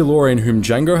 a Mandalorian whom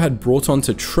Jango had brought on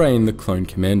to train the clone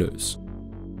commandos.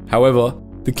 However,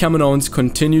 the Kaminoans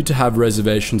continued to have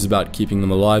reservations about keeping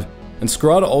them alive, and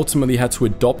Scarada ultimately had to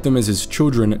adopt them as his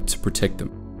children to protect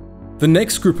them. The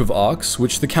next group of ARCs,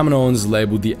 which the Kaminoans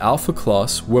labeled the Alpha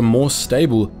class, were more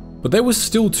stable, but they were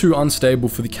still too unstable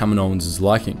for the Kaminoans'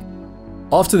 liking.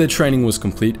 After their training was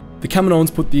complete, the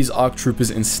Kaminoans put these ARC troopers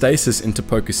in stasis into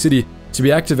Poker City to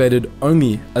be activated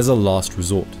only as a last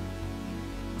resort.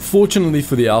 Fortunately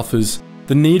for the Alphas,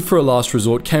 the need for a last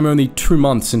resort came only 2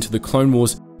 months into the Clone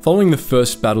Wars following the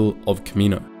first Battle of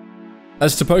Kamino.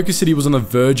 As Poker City was on the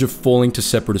verge of falling to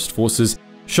Separatist forces,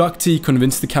 Shakti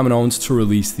convinced the Kaminoans to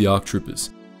release the ARC troopers.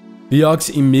 The ARCs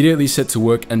immediately set to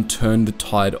work and turned the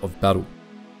tide of battle.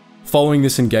 Following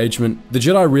this engagement, the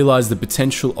Jedi realized the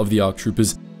potential of the ARC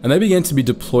troopers, and they began to be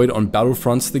deployed on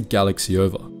battlefronts the galaxy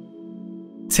over.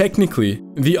 Technically,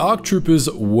 the ARC troopers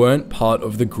weren't part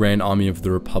of the Grand Army of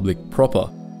the Republic proper.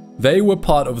 They were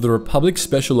part of the Republic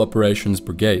Special Operations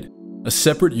Brigade, a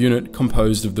separate unit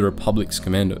composed of the Republic's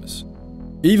commandos.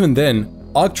 Even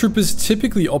then, ARC troopers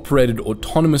typically operated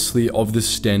autonomously of the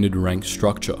standard rank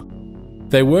structure.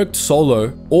 They worked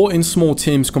solo or in small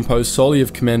teams composed solely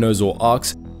of commandos or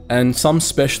ARCs, and some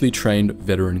specially trained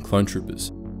veteran clone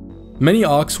troopers. Many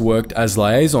ARCs worked as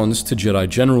liaisons to Jedi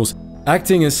generals,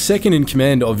 acting as second in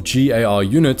command of GAR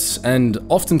units, and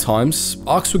oftentimes,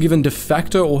 ARCs were given de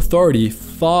facto authority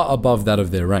far above that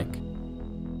of their rank.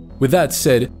 With that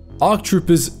said, ARC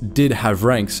troopers did have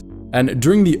ranks, and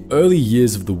during the early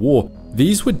years of the war,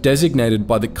 these were designated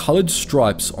by the colored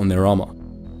stripes on their armor.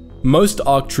 Most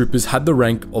ARC troopers had the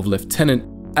rank of lieutenant,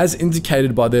 as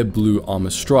indicated by their blue armor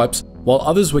stripes, while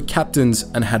others were captains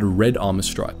and had red armor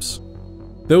stripes.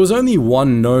 There was only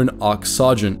one known ARC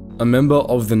sergeant, a member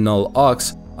of the Null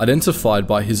ARCs, identified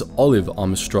by his olive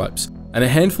armor stripes, and a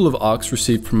handful of ARCs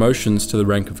received promotions to the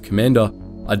rank of commander,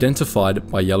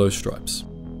 identified by yellow stripes.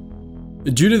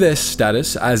 Due to their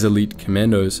status as elite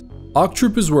commandos, ARC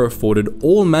troopers were afforded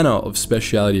all manner of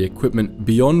specialty equipment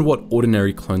beyond what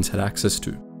ordinary clones had access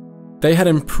to. They had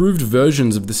improved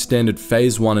versions of the standard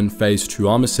Phase 1 and Phase 2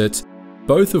 armor sets,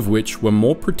 both of which were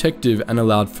more protective and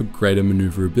allowed for greater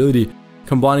maneuverability,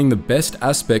 combining the best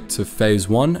aspects of Phase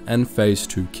 1 and Phase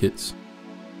 2 kits.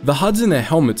 The HUDs in their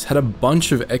helmets had a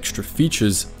bunch of extra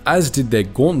features, as did their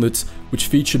gauntlets, which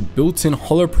featured built-in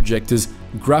hollow projectors,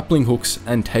 grappling hooks,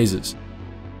 and tasers.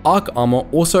 ARC armor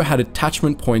also had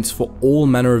attachment points for all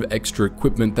manner of extra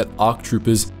equipment that ARC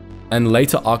troopers and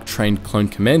later ARC trained clone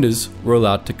commanders were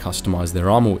allowed to customize their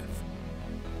armor with.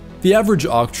 The average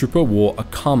ARC trooper wore a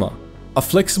kama, a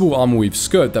flexible armor weave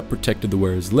skirt that protected the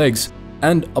wearer's legs,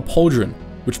 and a pauldron,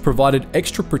 which provided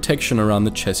extra protection around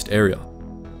the chest area.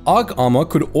 ARC armor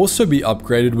could also be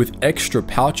upgraded with extra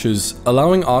pouches,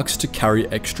 allowing ARCs to carry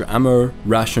extra ammo,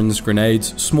 rations,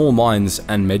 grenades, small mines,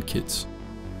 and medkits.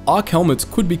 ARC helmets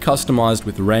could be customized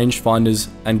with rangefinders,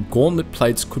 and gauntlet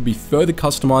plates could be further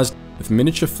customized with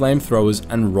miniature flamethrowers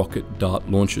and rocket dart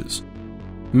launchers.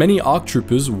 Many ARC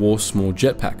troopers wore small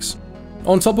jetpacks.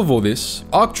 On top of all this,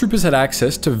 ARC troopers had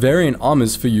access to variant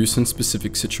armors for use in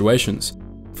specific situations.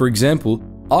 For example,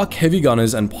 ARC heavy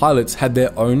gunners and pilots had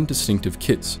their own distinctive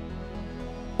kits.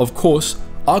 Of course,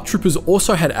 ARC troopers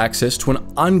also had access to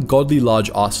an ungodly large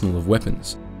arsenal of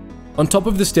weapons. On top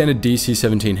of the standard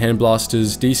DC-17 hand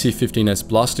blasters, DC-15S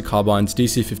blaster carbines,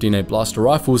 DC-15A blaster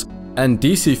rifles, and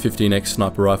DC-15X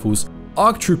sniper rifles,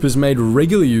 ARC troopers made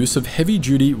regular use of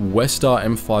heavy-duty Westar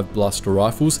M5 blaster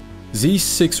rifles,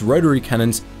 Z6 rotary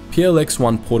cannons,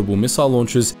 PLX-1 portable missile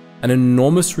launchers, and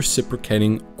enormous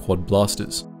reciprocating quad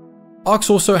blasters. ARCs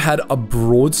also had a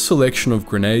broad selection of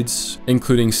grenades,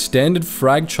 including standard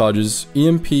frag charges,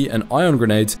 EMP and ion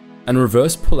grenades, and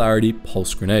reverse polarity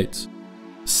pulse grenades.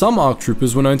 Some ARC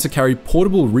troopers were known to carry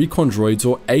portable recon droids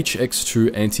or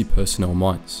HX-2 anti-personnel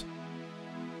mines.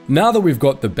 Now that we've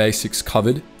got the basics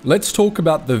covered, let's talk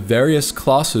about the various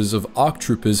classes of ARC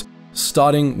troopers,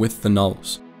 starting with the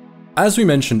Nulls. As we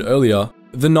mentioned earlier,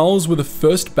 the Nulls were the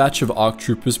first batch of ARC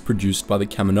troopers produced by the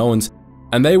Kaminoans,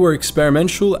 and they were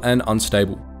experimental and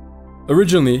unstable.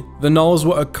 Originally, the Nulls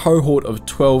were a cohort of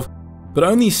 12, but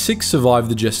only 6 survived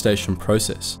the gestation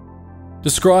process.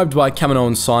 Described by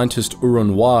Kaminoan scientist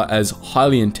Urun Wa as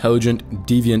highly intelligent,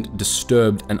 deviant,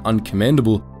 disturbed, and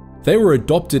uncommandable, they were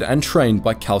adopted and trained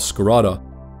by Cal Scarada,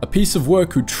 a piece of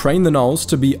work who trained the Nulls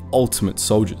to be ultimate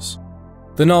soldiers.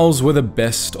 The Nulls were the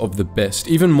best of the best,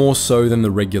 even more so than the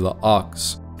regular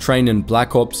ARCs, trained in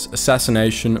black ops,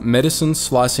 assassination, medicine,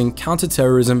 slicing,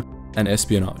 counterterrorism, and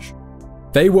espionage.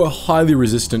 They were highly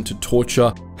resistant to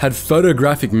torture, had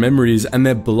photographic memories, and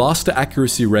their blaster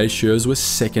accuracy ratios were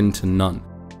second to none.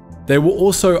 They were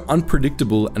also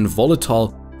unpredictable and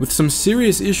volatile, with some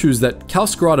serious issues that Cal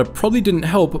Skirata probably didn't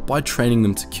help by training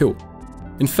them to kill.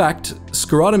 In fact,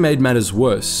 Skirata made matters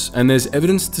worse, and there's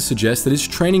evidence to suggest that his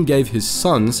training gave his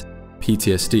sons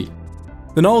PTSD.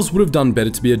 The Nulls would have done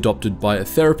better to be adopted by a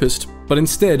therapist, but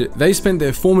instead, they spent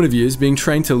their formative years being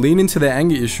trained to lean into their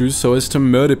anger issues so as to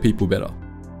murder people better.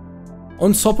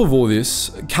 On top of all this,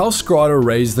 Cal Skirata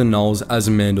raised the Nulls as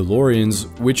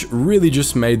Mandalorians, which really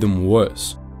just made them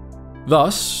worse.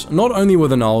 Thus, not only were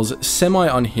the Nulls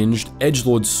semi-unhinged,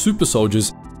 edgelord super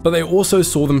soldiers, but they also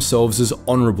saw themselves as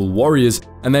honorable warriors,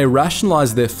 and they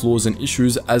rationalized their flaws and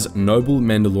issues as noble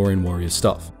Mandalorian warrior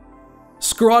stuff.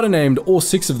 Skirata named all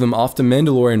 6 of them after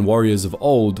Mandalorian warriors of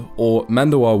old, or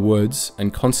Mando'ar words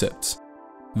and concepts.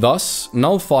 Thus,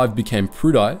 Null 5 became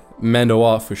Prudai,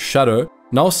 Mando'ar for Shadow,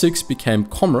 Null 6 became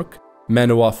Comrock,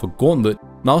 Mando'ar for Gauntlet,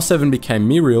 Null 7 became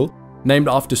Miriel, named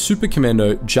after Super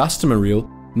Commando Jasta Miriel,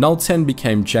 Null 10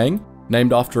 became Jang,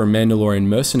 named after a Mandalorian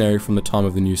mercenary from the time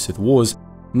of the New Sith Wars,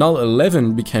 Null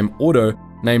 11 became Ordo,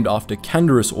 named after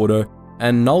Canderous Ordo,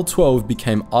 and Null 12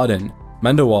 became Arden,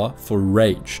 Mando'ar for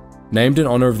Rage, named in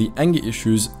honor of the anger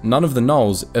issues none of the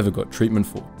Nulls ever got treatment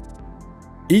for.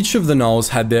 Each of the Nulls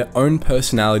had their own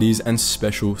personalities and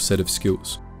special set of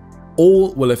skills.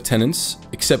 All were lieutenants,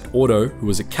 except Ordo, who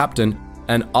was a captain,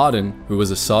 and Arden, who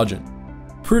was a sergeant.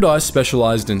 Prudai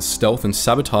specialized in stealth and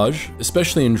sabotage,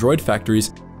 especially in droid factories,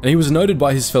 and he was noted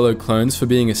by his fellow clones for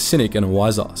being a cynic and a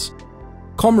wise-ass.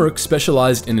 Comrock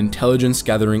specialized in intelligence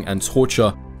gathering and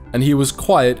torture, and he was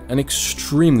quiet and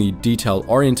extremely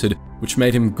detail-oriented, which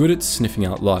made him good at sniffing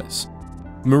out lies.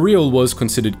 Miriel was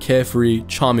considered carefree,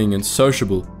 charming, and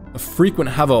sociable, a frequent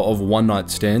haver of one-night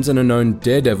stands and a known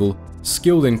daredevil,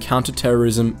 skilled in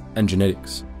counter-terrorism and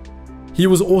genetics. He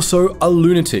was also a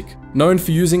lunatic, known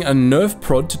for using a Nerf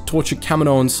prod to torture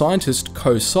Kaminoan scientist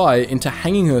Ko Sai into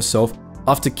hanging herself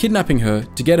after kidnapping her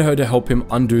to get her to help him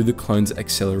undo the clone's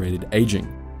accelerated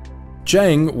aging.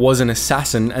 Jang was an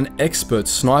assassin and expert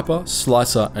sniper,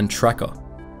 slicer, and tracker.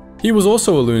 He was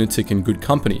also a lunatic in good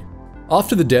company.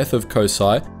 After the death of Ko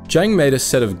Sai, Jang made a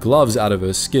set of gloves out of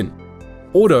her skin.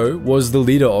 Ordo was the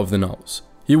leader of the Nulls.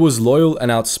 He was loyal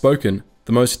and outspoken,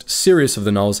 the most serious of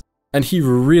the Nulls, and he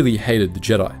really hated the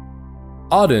Jedi.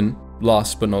 Arden,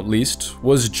 last but not least,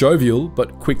 was jovial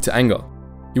but quick to anger.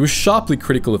 He was sharply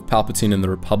critical of Palpatine and the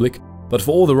Republic, but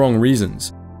for all the wrong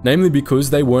reasons, namely because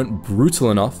they weren't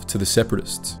brutal enough to the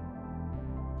Separatists.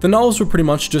 The Nulls were pretty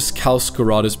much just Cal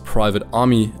Skirata's private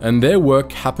army, and their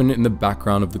work happened in the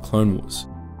background of the Clone Wars.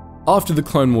 After the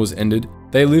Clone Wars ended,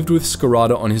 they lived with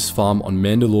Skirata on his farm on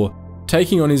Mandalore,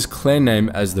 taking on his clan name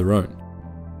as their own.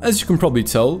 As you can probably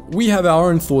tell, we have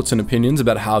our own thoughts and opinions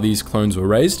about how these clones were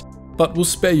raised, but we'll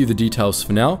spare you the details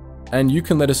for now, and you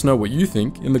can let us know what you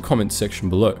think in the comments section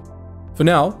below. For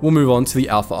now, we'll move on to the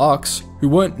Alpha Arcs, who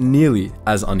weren't nearly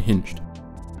as unhinged.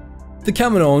 The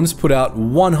Kaminoans put out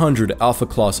 100 Alpha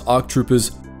class ARC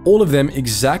troopers, all of them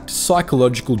exact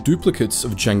psychological duplicates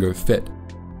of Jango Fett.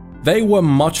 They were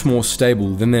much more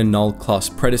stable than their Null class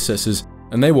predecessors,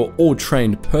 and they were all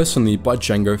trained personally by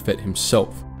Jango Fett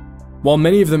himself. While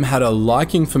many of them had a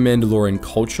liking for Mandalorian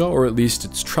culture, or at least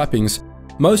its trappings,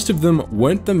 most of them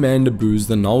weren't the Mandaboos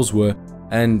the Nulls were,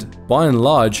 and by and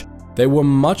large, they were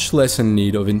much less in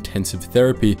need of intensive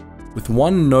therapy, with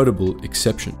one notable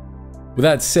exception. With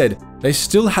that said, they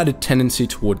still had a tendency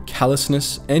toward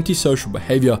callousness, antisocial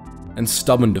behavior, and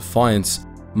stubborn defiance,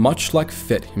 much like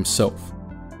Fett himself.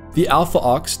 The Alpha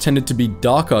Arcs tended to be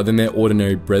darker than their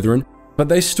ordinary brethren, but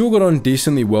they still got on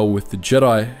decently well with the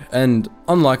Jedi, and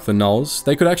unlike the Nulls,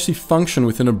 they could actually function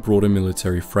within a broader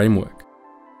military framework.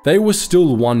 They were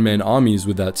still one-man armies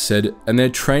with that said, and their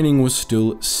training was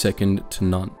still second to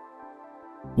none.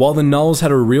 While the Nulls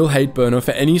had a real hate burner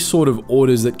for any sort of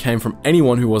orders that came from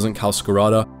anyone who wasn't Cal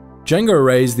Skirata, Jango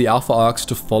raised the Alpha Arcs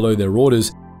to follow their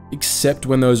orders, except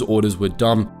when those orders were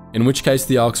dumb, in which case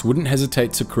the Arcs wouldn't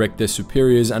hesitate to correct their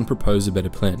superiors and propose a better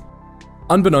plan.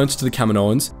 Unbeknownst to the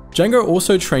Kaminoans, Jango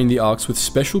also trained the Arcs with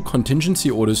special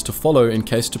contingency orders to follow in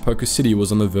case Topoka City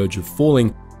was on the verge of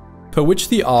falling, per which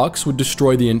the Arcs would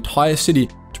destroy the entire city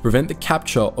to prevent the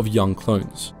capture of young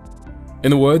clones.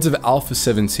 In the words of Alpha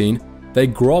 17, they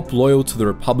grow up loyal to the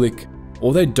Republic,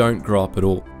 or they don't grow up at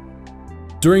all.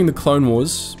 During the Clone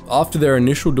Wars, after their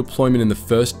initial deployment in the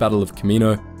First Battle of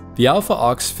Kamino, the Alpha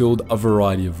Arcs filled a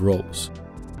variety of roles.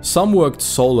 Some worked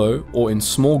solo or in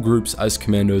small groups as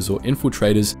commandos or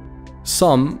infiltrators.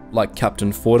 Some, like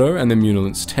Captain Fordo and the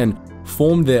Munilants 10,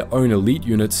 formed their own elite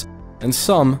units, and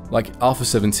some, like Alpha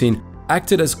 17,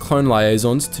 acted as clone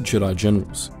liaisons to Jedi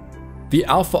generals. The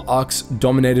Alpha Arcs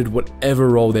dominated whatever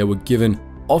role they were given,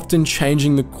 often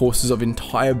changing the courses of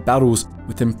entire battles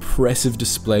with impressive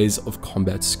displays of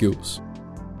combat skills.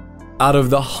 Out of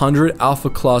the 100 Alpha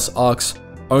class Arcs,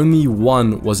 only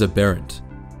one was aberrant,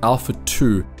 Alpha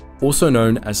 2, also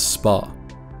known as Spar.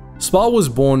 Spar was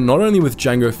born not only with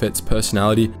Jango Fett's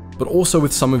personality, but also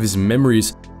with some of his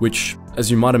memories, which,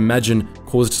 as you might imagine,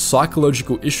 caused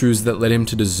psychological issues that led him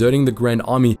to deserting the Grand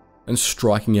Army and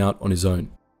striking out on his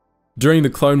own. During the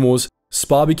Clone Wars,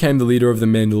 Spar became the leader of the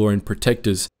Mandalorian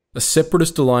Protectors, a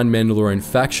separatist-aligned Mandalorian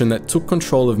faction that took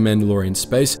control of Mandalorian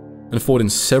space and fought in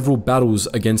several battles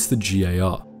against the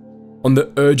GAR. On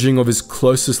the urging of his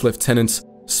closest lieutenants,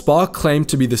 Spar claimed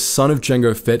to be the son of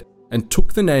Jango Fett and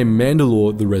took the name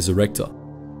Mandalore the Resurrector.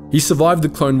 He survived the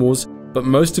Clone Wars, but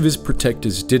most of his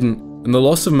protectors didn't, and the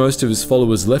loss of most of his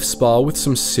followers left Spar with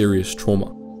some serious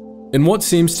trauma. In what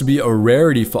seems to be a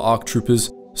rarity for ARC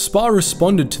troopers, Spar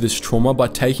responded to this trauma by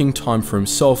taking time for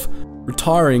himself,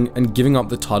 retiring and giving up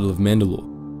the title of Mandalore.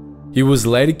 He was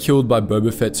later killed by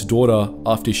Boba Fett's daughter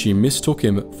after she mistook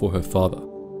him for her father.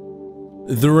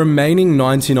 The remaining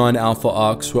 99 Alpha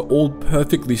Arcs were all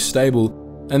perfectly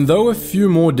stable, and though a few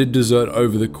more did desert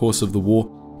over the course of the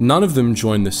war, none of them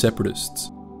joined the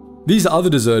Separatists. These other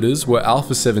deserters were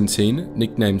Alpha 17,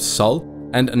 nicknamed Sul,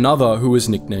 and another who was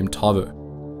nicknamed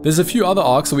Tavo. There's a few other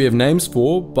arcs that we have names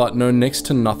for, but know next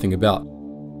to nothing about.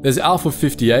 There's Alpha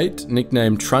 58,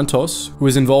 nicknamed Trantos, who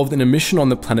was involved in a mission on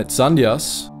the planet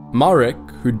Zandias, Marek,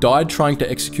 who died trying to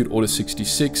execute Order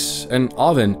 66, and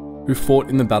Arven, who fought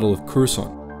in the Battle of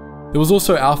Coruscant. There was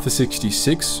also Alpha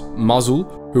 66, Muzzle,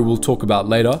 who we'll talk about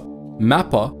later,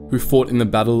 Mappa, who fought in the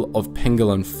Battle of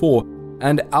Pengalan 4,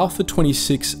 and Alpha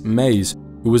 26, Maze,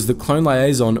 who was the clone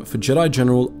liaison for Jedi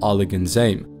General Arligan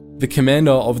Zame, the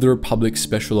commander of the Republic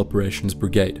Special Operations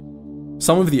Brigade.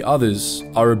 Some of the others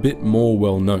are a bit more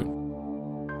well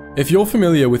known. If you're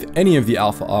familiar with any of the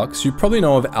Alpha Arcs, you probably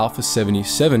know of Alpha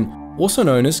 77, also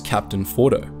known as Captain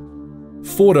Fordo.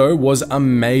 Fordo was a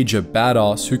major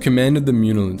badass who commanded the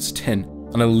Munilants 10,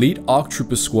 an elite ARC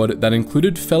trooper squad that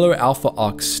included fellow Alpha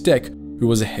Arc Steck, who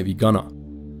was a heavy gunner.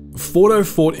 Fordo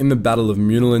fought in the Battle of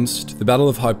Munilinst, the Battle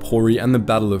of Hypori, and the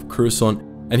Battle of Coruscant,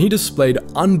 and he displayed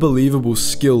unbelievable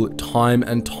skill time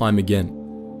and time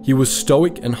again. He was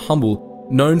stoic and humble,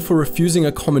 known for refusing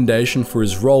a commendation for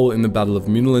his role in the Battle of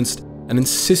Munilinst and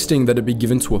insisting that it be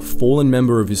given to a fallen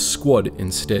member of his squad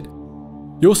instead.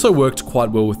 He also worked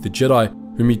quite well with the Jedi,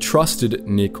 whom he trusted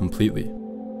near completely.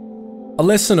 A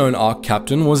lesser known ARC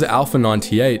captain was Alpha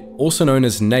 98, also known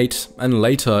as Nate, and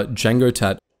later Jango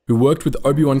Tat, who worked with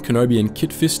Obi-Wan Kenobi and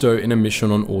Kit Fisto in a mission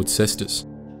on Ord Cestus.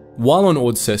 While on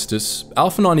Ord Cestus,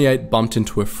 Alpha 98 bumped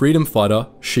into a freedom fighter,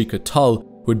 Sheikah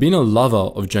Tull, who had been a lover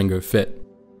of Jango Fett.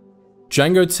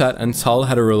 Jango Tat and Tull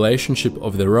had a relationship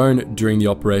of their own during the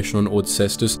operation on Ord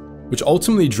Cestus, which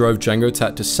ultimately drove Jango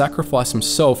Tat to sacrifice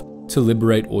himself to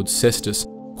liberate Ord Cestus,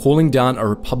 calling down a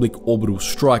Republic orbital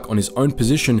strike on his own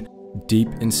position deep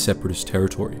in Separatist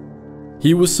territory.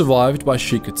 He was survived by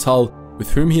Sheikah Tull,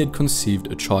 with whom he had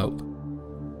conceived a child.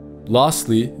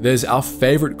 Lastly, there's our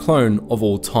favourite clone of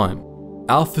all time,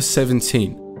 Alpha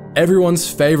 17, everyone's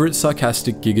favourite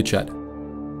sarcastic gigachad.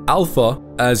 Alpha,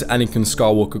 as Anakin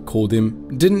Skywalker called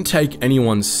him, didn't take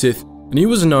anyone's Sith, and he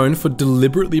was known for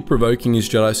deliberately provoking his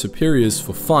Jedi superiors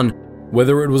for fun,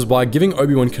 whether it was by giving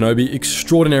Obi-Wan Kenobi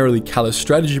extraordinarily callous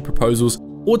strategy proposals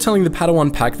or telling the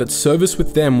Padawan pack that service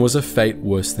with them was a fate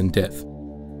worse than death.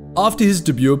 After his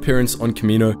debut appearance on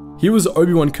Kamino, he was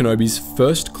Obi-Wan Kenobi's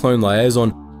first clone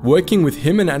liaison, working with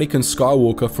him and Anakin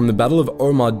Skywalker from the Battle of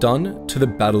Omar Dun to the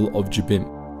Battle of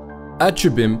Jabim. At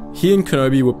Jabim, he and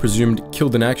Kenobi were presumed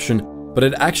killed in action, but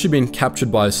had actually been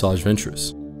captured by Asajj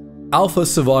Ventress. Alpha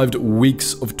survived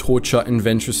weeks of torture in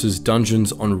Ventress's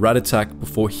dungeons on Rat Attack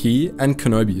before he and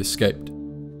Kenobi escaped.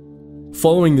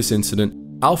 Following this incident,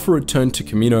 Alpha returned to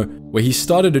Kamino, where he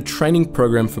started a training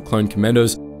program for clone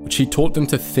commandos, which he taught them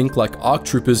to think like ARC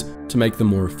troopers to make them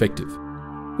more effective.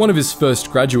 One of his first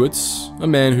graduates, a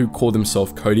man who called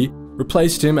himself Cody,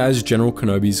 replaced him as General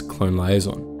Kenobi's clone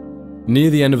liaison. Near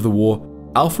the end of the war,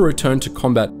 Alpha returned to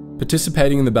combat,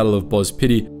 participating in the Battle of Boz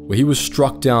Pity, where he was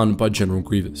struck down by General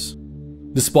Grievous.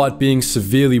 Despite being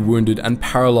severely wounded and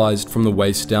paralyzed from the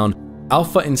waist down,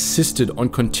 Alpha insisted on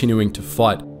continuing to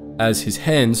fight, as his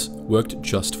hands worked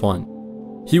just fine.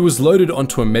 He was loaded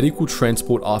onto a medical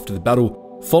transport after the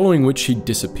battle, following which he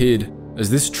disappeared, as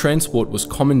this transport was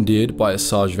commandeered by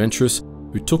Asajj Ventress,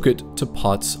 who took it to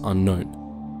parts unknown.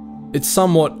 It's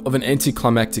somewhat of an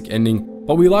anticlimactic ending,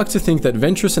 but we like to think that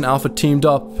Ventress and Alpha teamed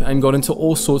up and got into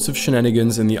all sorts of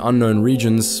shenanigans in the unknown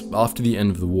regions after the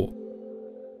end of the war.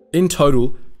 In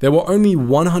total, there were only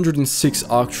 106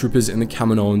 ARC troopers in the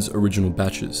Kaminoans' original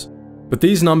batches. But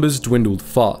these numbers dwindled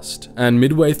fast, and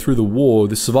midway through the war,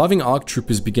 the surviving ARC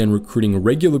troopers began recruiting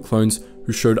regular clones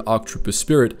who showed ARC trooper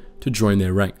spirit to join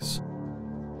their ranks.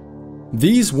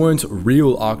 These weren't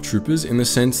real ARC troopers in the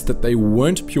sense that they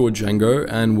weren't pure Django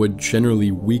and were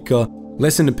generally weaker,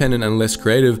 less independent and less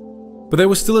creative, but they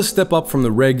were still a step up from the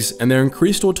regs, and their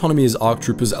increased autonomy as ARC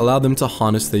troopers allowed them to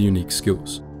harness their unique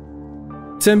skills.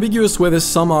 It's ambiguous whether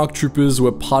some ARC troopers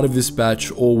were part of this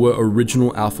batch or were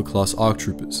original Alpha class ARC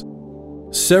troopers.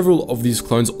 Several of these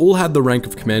clones all had the rank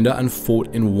of commander and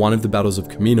fought in one of the battles of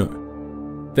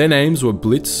Kamino. Their names were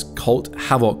Blitz, Colt,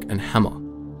 Havoc, and Hammer.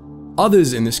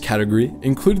 Others in this category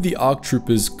included the ARC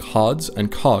troopers Cards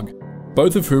and Karg,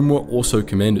 both of whom were also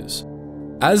commanders.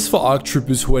 As for ARC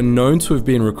troopers who are known to have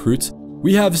been recruits,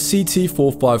 we have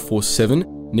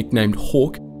CT-4547, nicknamed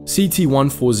Hawk,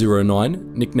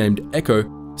 CT-1409, nicknamed Echo,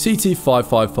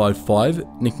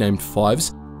 CT-5555, nicknamed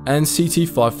Fives, and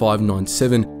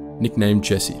CT-5597, nicknamed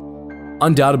Jesse.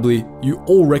 Undoubtedly, you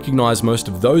all recognize most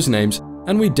of those names,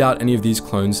 and we doubt any of these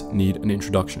clones need an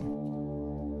introduction.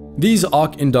 These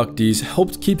ARC inductees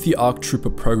helped keep the ARC Trooper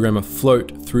program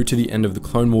afloat through to the end of the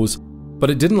Clone Wars,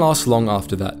 but it didn't last long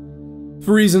after that.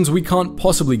 For reasons we can't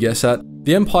possibly guess at,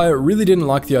 the Empire really didn't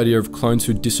like the idea of clones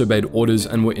who disobeyed orders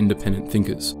and were independent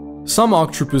thinkers. Some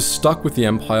ARC Troopers stuck with the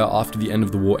Empire after the end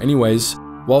of the war anyways,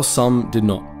 while some did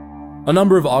not. A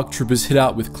number of ARC Troopers hid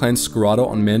out with Clan Scarada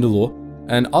on Mandalore,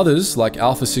 and others, like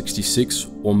Alpha 66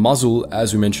 or Muzzle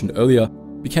as we mentioned earlier,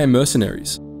 became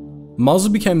mercenaries.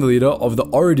 Muzzle became the leader of the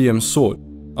Orodium Sword,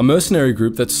 a mercenary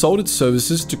group that sold its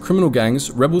services to criminal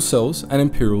gangs, rebel cells, and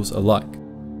Imperials alike.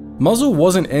 Muzzle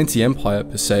wasn't anti-Empire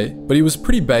per se, but he was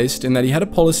pretty based in that he had a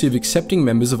policy of accepting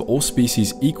members of all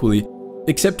species equally,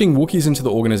 accepting Wookiees into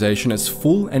the organization as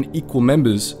full and equal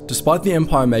members, despite the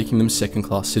Empire making them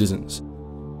second-class citizens.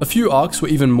 A few ARCs were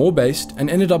even more based and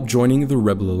ended up joining the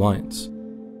Rebel Alliance.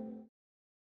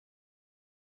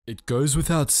 It goes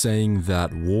without saying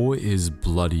that war is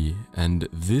bloody, and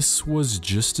this was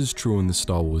just as true in the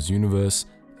Star Wars universe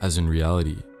as in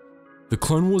reality. The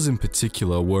Clone Wars in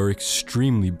particular were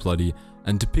extremely bloody,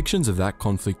 and depictions of that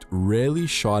conflict rarely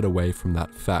shied away from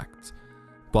that fact.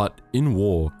 But in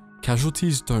war,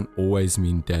 casualties don't always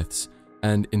mean deaths,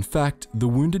 and in fact, the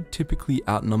wounded typically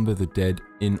outnumber the dead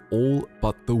in all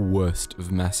but the worst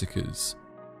of massacres.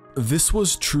 This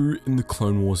was true in the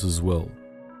Clone Wars as well.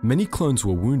 Many clones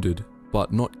were wounded,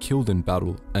 but not killed in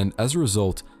battle, and as a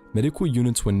result, medical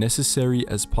units were necessary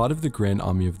as part of the Grand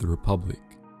Army of the Republic.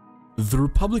 The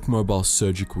Republic Mobile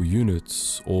Surgical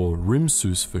Units, or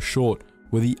RIMSUS for short,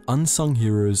 were the unsung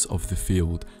heroes of the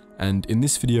field, and in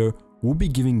this video, we'll be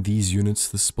giving these units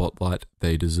the spotlight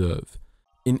they deserve.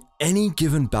 In any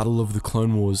given battle of the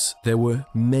Clone Wars, there were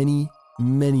many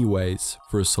ways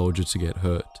for a soldier to get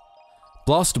hurt.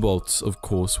 Blaster bolts, of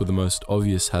course, were the most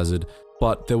obvious hazard,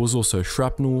 but there was also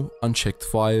shrapnel, unchecked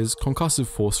fires, concussive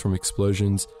force from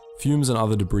explosions, fumes and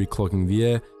other debris clogging the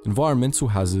air, environmental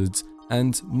hazards,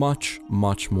 and much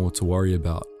more to worry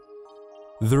about.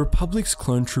 The Republic's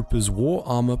clone troopers wore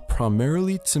armor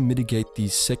primarily to mitigate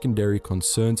these secondary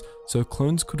concerns so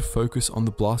clones could focus on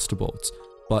the blaster bolts,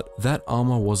 but that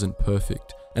armor wasn't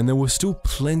perfect, and there were still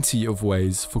plenty of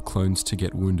ways for clones to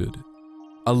get wounded.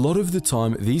 A lot of the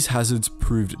time, these hazards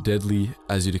proved deadly,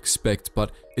 as you'd expect,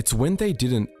 but it's when they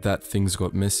didn't that things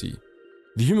got messy.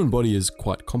 The human body is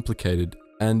quite complicated,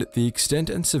 and the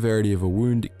extent and severity of a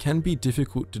wound can be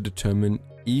difficult to determine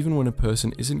even when a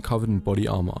person isn't covered in body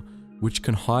armor, which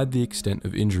can hide the extent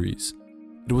of injuries.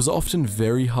 It was often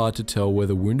very hard to tell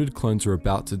whether wounded clones were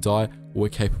about to die or were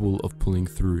capable of pulling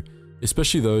through,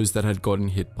 especially those that had gotten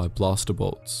hit by blaster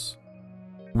bolts.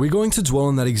 We're going to dwell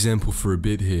on that example for a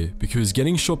bit here, because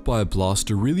getting shot by a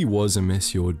blaster really was a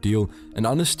messy ordeal, and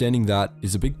understanding that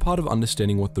is a big part of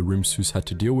understanding what the RIMSUS had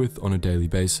to deal with on a daily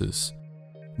basis.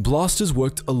 Blasters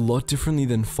worked a lot differently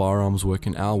than firearms work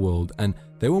in our world, and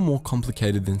they were more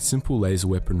complicated than simple laser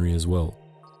weaponry as well.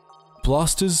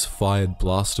 Blasters fired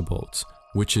blaster bolts,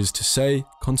 which is to say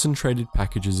concentrated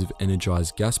packages of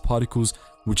energized gas particles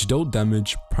which dealt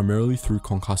damage primarily through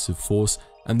concussive force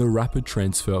and the rapid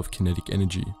transfer of kinetic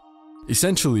energy.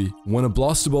 Essentially, when a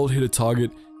blaster bolt hit a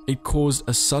target, it caused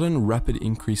a sudden rapid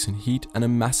increase in heat and a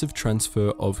massive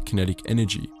transfer of kinetic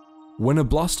energy. When a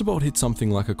blaster bolt hit something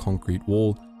like a concrete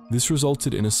wall, this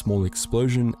resulted in a small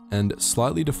explosion and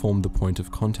slightly deformed the point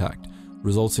of contact,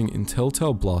 resulting in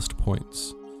telltale blast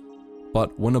points.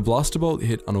 But when a blaster bolt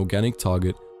hit an organic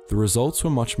target, the results were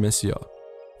much messier.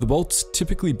 The bolts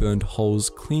typically burned holes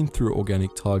clean through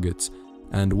organic targets,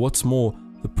 and what's more,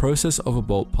 the process of a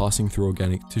bolt passing through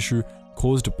organic tissue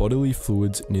caused bodily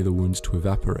fluids near the wounds to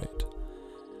evaporate.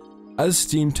 As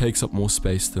steam takes up more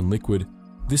space than liquid,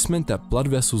 this meant that blood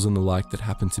vessels and the like that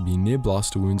happened to be near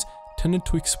blaster wounds tended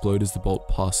to explode as the bolt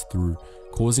passed through,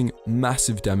 causing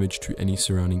massive damage to any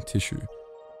surrounding tissue.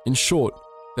 In short,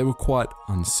 they were quite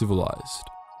uncivilized.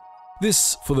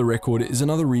 This, for the record, is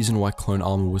another reason why clone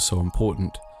armor was so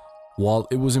important. While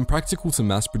it was impractical to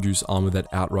mass-produce armor that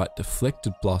outright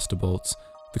deflected blaster bolts,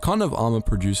 the kind of armor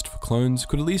produced for clones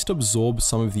could at least absorb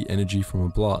some of the energy from a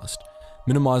blast,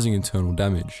 minimizing internal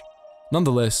damage.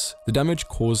 Nonetheless, the damage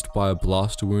caused by a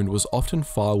blaster wound was often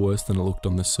far worse than it looked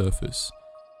on the surface.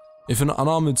 If an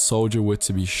unarmored soldier were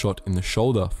to be shot in the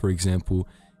shoulder, for example,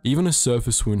 even a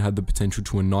surface wound had the potential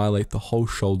to annihilate the whole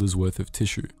shoulder's worth of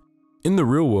tissue. In the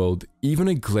real world, even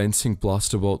a glancing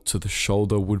blaster bolt to the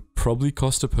shoulder would probably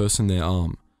cost a person their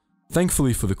arm.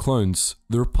 Thankfully for the clones,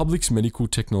 the Republic's medical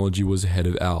technology was ahead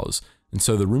of ours, and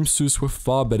so the Rimsus were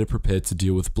far better prepared to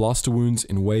deal with blaster wounds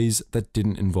in ways that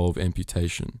didn't involve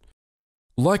amputation.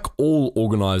 Like all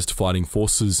organized fighting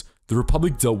forces, the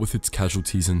Republic dealt with its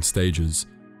casualties in stages.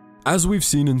 As we've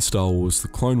seen in Star Wars: The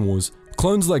Clone Wars,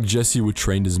 clones like Jesse were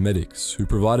trained as medics, who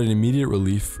provided immediate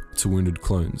relief to wounded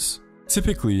clones.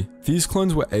 Typically, these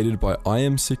clones were aided by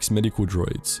IM-6 medical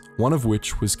droids, one of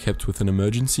which was kept with an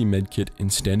emergency medkit in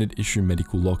standard issue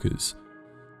medical lockers.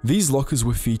 These lockers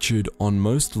were featured on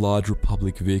most large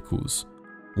Republic vehicles.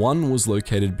 One was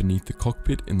located beneath the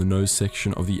cockpit in the nose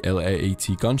section of the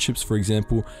LAAT gunships, for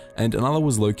example, and another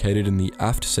was located in the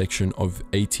aft section of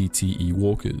ATTE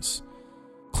walkers.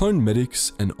 Clone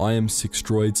medics and IM-6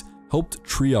 droids helped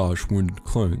triage wounded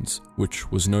clones,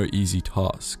 which was no easy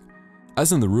task.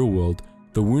 As in the real world,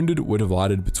 the wounded were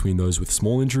divided between those with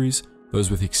small injuries, those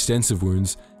with extensive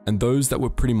wounds, and those that were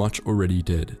pretty much already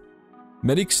dead.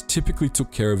 Medics typically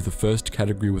took care of the first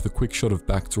category with a quick shot of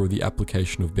Bacta or the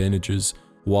application of bandages,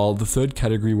 while the third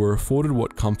category were afforded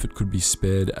what comfort could be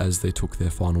spared as they took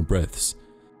their final breaths.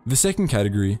 The second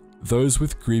category, those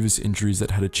with grievous injuries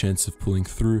that had a chance of pulling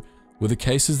through, were the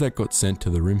cases that got sent to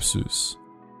the Rimsus.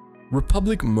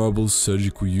 Republic Mobile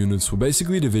Surgical Units were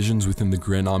basically divisions within the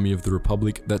Grand Army of the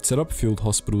Republic that set up field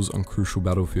hospitals on crucial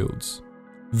battlefields.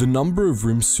 The number of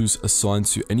Rimsus assigned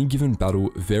to any given battle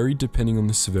varied depending on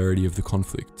the severity of the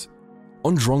conflict.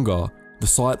 On Drongar, the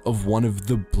site of one of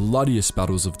the bloodiest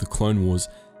battles of the Clone Wars,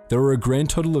 there were a grand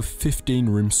total of 15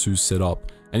 Rimsus set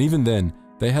up, and even then,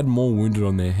 they had more wounded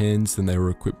on their hands than they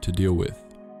were equipped to deal with.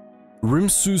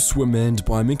 Rimsus were manned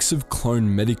by a mix of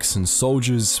clone medics and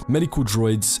soldiers, medical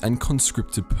droids, and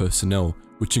conscripted personnel,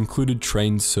 which included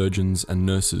trained surgeons and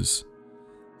nurses.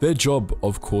 Their job,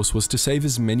 of course, was to save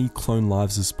as many clone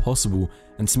lives as possible,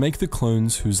 and to make the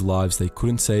clones whose lives they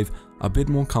couldn't save a bit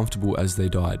more comfortable as they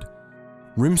died.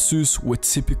 Rimsus were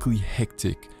typically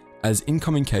hectic, as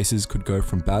incoming cases could go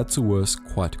from bad to worse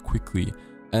quite quickly,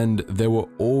 and there were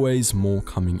always more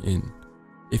coming in.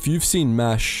 If you've seen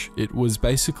MASH, it was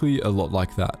basically a lot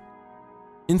like that.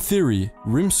 In theory,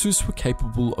 Rimsus were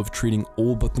capable of treating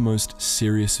all but the most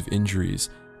serious of injuries,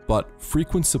 but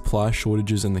frequent supply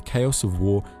shortages and the chaos of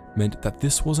war meant that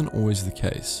this wasn't always the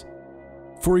case.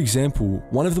 For example,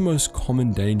 one of the most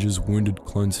common dangers wounded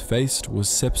clones faced was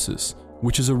sepsis,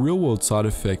 which is a real-world side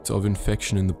effect of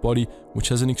infection in the body which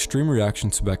has an extreme reaction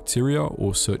to bacteria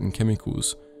or certain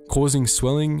chemicals, causing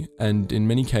swelling and, in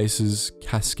many cases,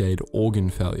 cascade organ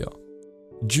failure.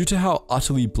 Due to how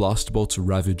utterly blaster bolts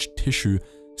ravaged tissue,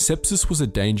 sepsis was a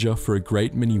danger for a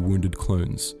great many wounded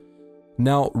clones.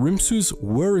 Now, Rimsus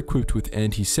were equipped with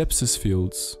anti-sepsis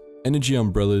fields, energy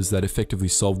umbrellas that effectively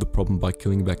solved the problem by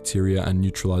killing bacteria and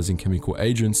neutralizing chemical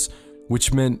agents,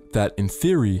 which meant that, in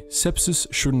theory, sepsis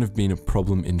shouldn't have been a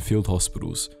problem in field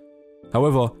hospitals.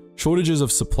 However, shortages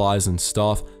of supplies and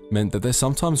staff meant that there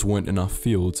sometimes weren't enough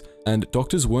fields, and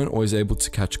doctors weren't always able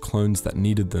to catch clones that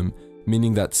needed them,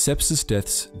 meaning that sepsis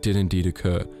deaths did indeed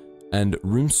occur, and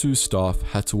Rimsus staff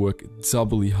had to work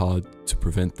doubly hard to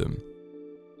prevent them.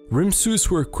 Rimsus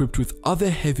were equipped with other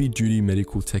heavy-duty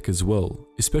medical tech as well,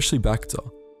 especially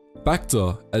Bacta.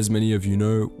 Bacta, as many of you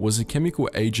know, was a chemical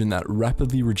agent that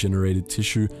rapidly regenerated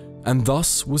tissue and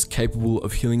thus was capable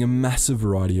of healing a massive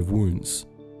variety of wounds.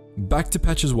 Bacta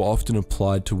patches were often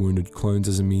applied to wounded clones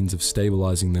as a means of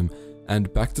stabilizing them, and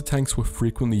Bacta tanks were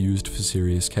frequently used for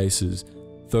serious cases,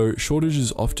 though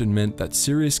shortages often meant that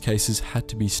serious cases had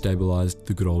to be stabilized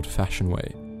the good old-fashioned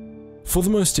way. For the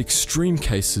most extreme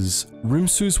cases,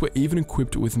 Rimsus were even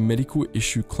equipped with medical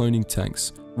issue cloning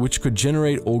tanks, which could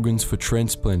generate organs for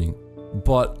transplanting,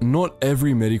 But not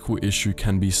every medical issue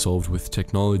can be solved with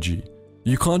technology.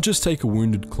 You can't just take a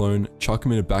wounded clone, chuck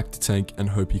him in a Bacta tank and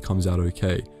hope he comes out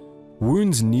okay.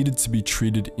 Wounds needed to be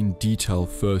treated in detail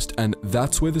first, and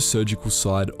that's where the surgical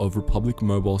side of Republic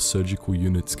Mobile Surgical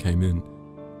Units came in.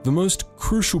 The most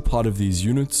crucial part of these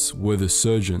units were the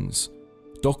surgeons,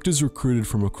 doctors recruited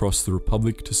from across the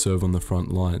Republic to serve on the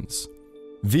front lines.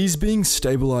 These beings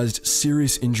stabilized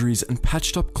serious injuries and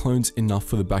patched up clones enough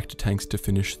for the Bacta tanks to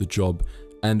finish the job,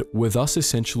 and were thus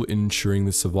essential in ensuring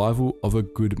the survival of a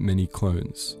good many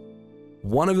clones.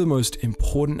 One of the most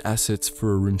important assets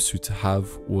for a Rimsu to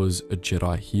have was a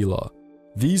Jedi healer.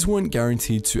 These weren't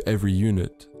guaranteed to every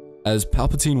unit, as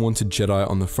Palpatine wanted Jedi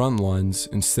on the front lines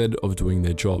instead of doing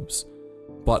their jobs.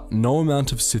 But no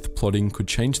amount of Sith plotting could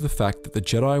change the fact that the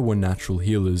Jedi were natural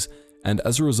healers, and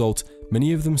as a result,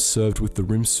 many of them served with the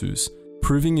Rimsus,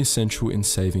 proving essential in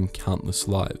saving countless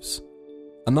lives.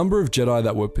 A number of Jedi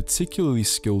that were particularly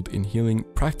skilled in healing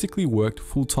practically worked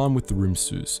full-time with the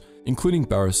Rimsus, including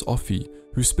Barriss Offee,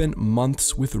 who spent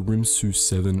months with Rimsu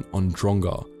 7 on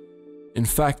Dronga. In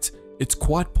fact, it's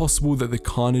quite possible that the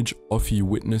carnage Offee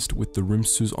witnessed with the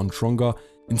Rimsus on Dronga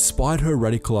inspired her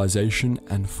radicalization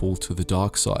and fall to the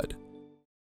dark side.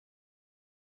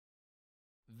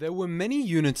 There were many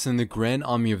units in the Grand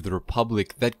Army of the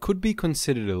Republic that could be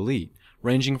considered elite,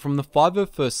 ranging from the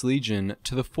 501st Legion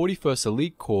to the 41st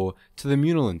Elite Corps to the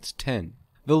Munilant 10.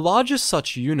 The largest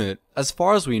such unit, as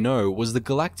far as we know, was the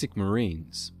Galactic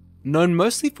Marines. Known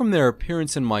mostly from their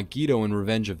appearance in Megiddo and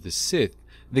Revenge of the Sith,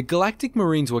 the Galactic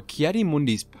Marines were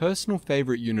Ki-Adi-Mundi's personal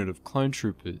favourite unit of clone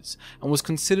troopers, and was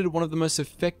considered one of the most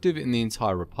effective in the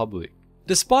entire Republic.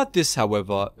 Despite this,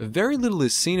 however, very little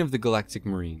is seen of the Galactic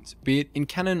Marines, be it in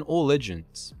canon or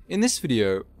legends. In this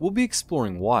video, we'll be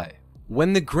exploring why.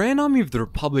 When the Grand Army of the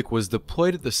Republic was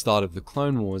deployed at the start of the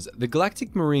Clone Wars, the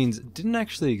Galactic Marines didn't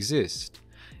actually exist.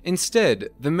 Instead,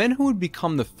 the men who would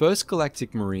become the first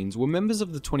Galactic Marines were members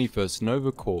of the 21st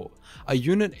Nova Corps, a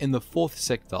unit in the 4th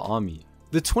Sector Army.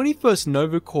 The 21st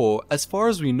Nova Corps, as far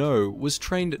as we know, was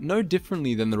trained no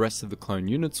differently than the rest of the clone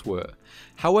units were.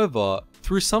 However,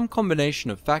 through some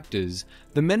combination of factors,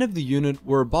 the men of the unit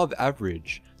were above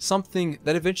average, something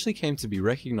that eventually came to be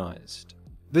recognized.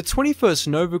 The 21st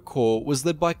Nova Corps was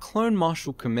led by Clone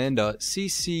Marshal Commander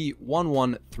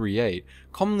CC-1138,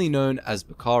 commonly known as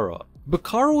Bakara.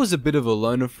 Bakara was a bit of a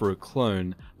loner for a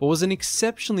clone, but was an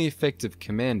exceptionally effective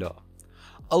commander.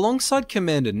 Alongside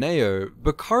Commander Neo,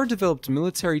 Bakara developed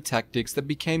military tactics that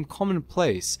became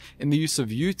commonplace in the use of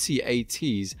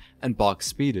UT-ATs and BARC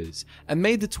speeders, and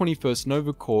made the 21st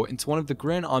Nova Corps into one of the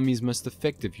Grand Army's most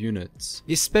effective units,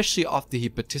 especially after he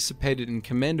participated in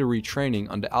commander retraining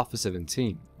under Alpha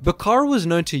 17. Bakara was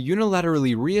known to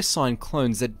unilaterally reassign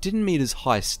clones that didn't meet his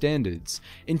high standards,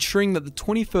 ensuring that the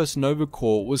 21st Nova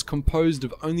Corps was composed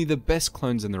of only the best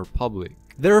clones in the Republic.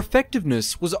 Their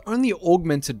effectiveness was only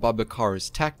augmented by Bakara's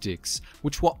tactics,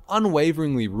 which were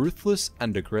unwaveringly ruthless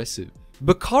and aggressive.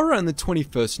 Bakara and the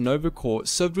 21st Nova Corps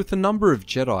served with a number of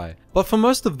Jedi, but for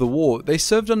most of the war they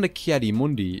served under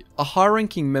Ki-Adi-Mundi, a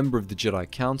high-ranking member of the Jedi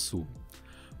Council.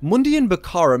 Mundi and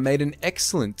Bakara made an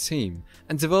excellent team,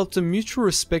 and developed a mutual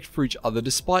respect for each other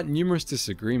despite numerous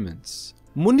disagreements.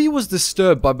 Mundi was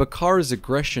disturbed by Bakara's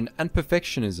aggression and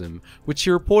perfectionism, which he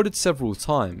reported several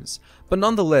times, but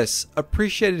nonetheless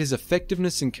appreciated his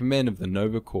effectiveness in command of the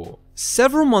Nova Corps.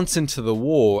 Several months into the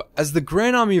war, as the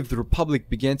Grand Army of the Republic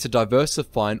began to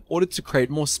diversify in order to create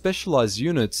more specialized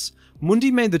units, Mundi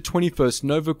made the 21st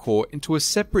Nova Corps into a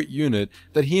separate unit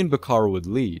that he and Bakara would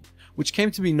lead, which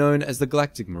came to be known as the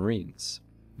Galactic Marines.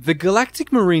 The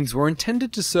Galactic Marines were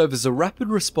intended to serve as a rapid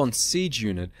response siege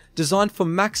unit designed for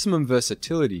maximum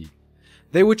versatility.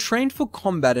 They were trained for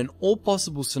combat in all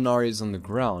possible scenarios on the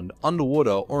ground,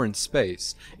 underwater, or in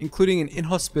space, including in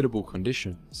inhospitable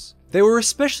conditions. They were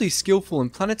especially skillful in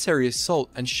planetary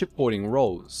assault and shipboarding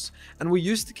roles, and were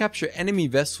used to capture enemy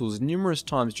vessels numerous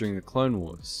times during the Clone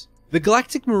Wars. The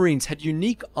Galactic Marines had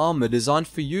unique armor designed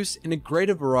for use in a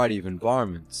greater variety of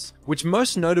environments, which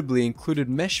most notably included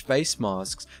mesh face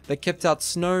masks that kept out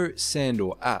snow, sand,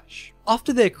 or ash.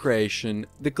 After their creation,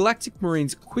 the Galactic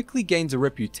Marines quickly gained a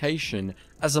reputation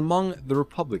as among the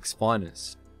Republic's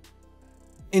finest.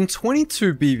 In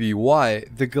 22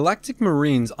 BBY, the Galactic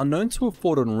Marines are known to have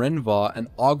fought on Renvar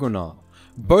and Argonar,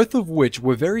 both of which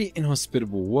were very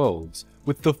inhospitable worlds,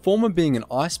 with the former being an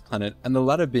ice planet and the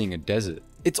latter being a desert.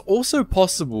 It's also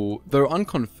possible, though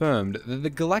unconfirmed, that the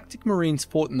Galactic Marines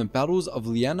fought in the battles of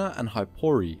Liana and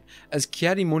Hypori, as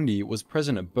Ki-Adi-Mundi was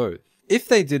present at both. If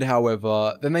they did,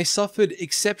 however, then they suffered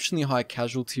exceptionally high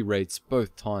casualty rates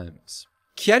both times.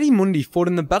 Ki-Adi-Mundi fought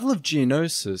in the Battle of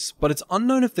Geonosis, but it's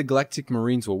unknown if the Galactic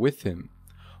Marines were with him.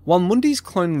 While Mundi's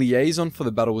clone liaison for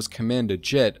the battle was Commander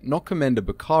Jet, not Commander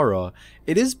Bakara,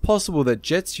 it is possible that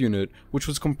Jet's unit, which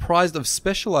was comprised of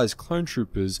specialized clone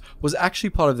troopers, was actually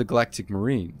part of the Galactic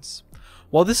Marines.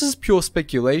 While this is pure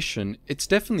speculation, it's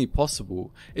definitely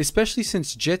possible, especially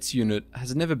since Jet's unit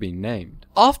has never been named.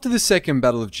 After the Second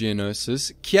Battle of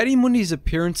Geonosis, Ki-Adi-Mundi's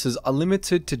appearances are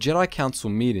limited to Jedi Council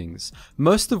meetings,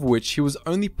 most of which he was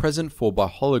only present for by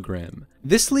hologram.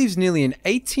 This leaves nearly an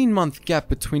 18-month gap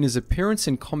between his appearance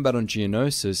in combat on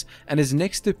Geonosis and his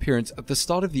next appearance at the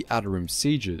start of the Outer Rim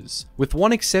sieges, with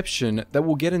one exception that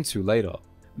we'll get into later.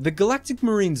 The Galactic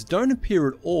Marines don't appear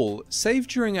at all, save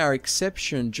during our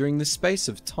exception during the space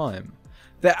of time.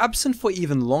 They're absent for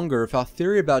even longer if our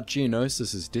theory about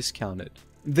Geonosis is discounted.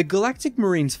 The Galactic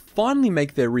Marines finally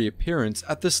make their reappearance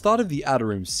at the start of the Outer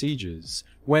Rim sieges,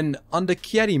 when, under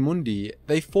Ki-Adi-Mundi,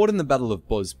 they fought in the Battle of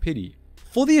Boz Pity.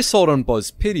 For the assault on Boz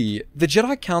Pity, the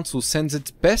Jedi Council sends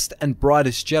its best and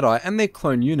brightest Jedi and their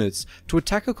clone units to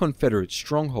attack a Confederate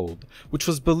stronghold, which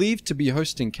was believed to be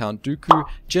hosting Count Dooku,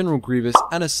 General Grievous,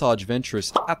 and Asajj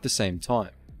Ventress at the same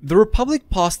time. The Republic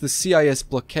passed the CIS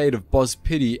blockade of Boz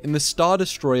Pity in the Star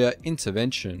Destroyer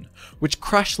Intervention, which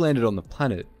crash-landed on the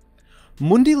planet.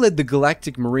 Mundi led the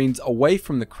Galactic Marines away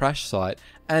from the crash site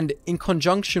and, in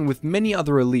conjunction with many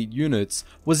other elite units,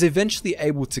 was eventually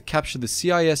able to capture the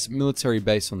CIS military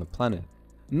base on the planet.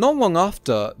 Not long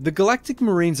after, the Galactic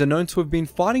Marines are known to have been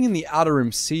fighting in the Outer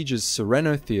Rim Siege's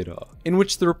Sereno Theater, in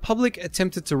which the Republic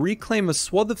attempted to reclaim a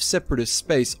swath of separatist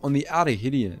space on the Outer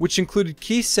Hideon, which included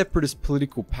key separatist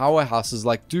political powerhouses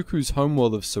like Dooku's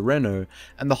homeworld of Sereno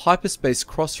and the hyperspace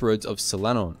crossroads of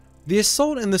Solanon. The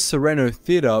assault in the Sereno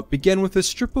Theater began with a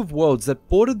strip of worlds that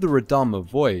bordered the Radama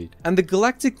Void, and the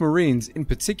Galactic Marines in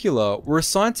particular were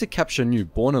assigned to capture New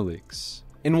Bornolix.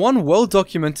 In one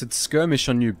well-documented skirmish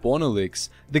on New Bornolix,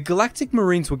 the Galactic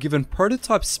Marines were given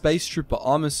prototype space trooper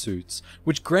armor suits,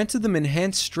 which granted them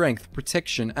enhanced strength,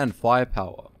 protection, and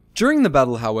firepower. During the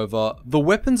battle, however, the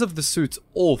weapons of the suits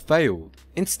all failed.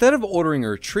 Instead of ordering a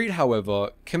retreat, however,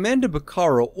 Commander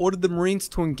Bakara ordered the Marines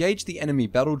to engage the enemy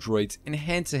battle droids in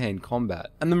hand-to-hand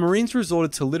combat, and the Marines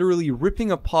resorted to literally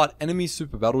ripping apart enemy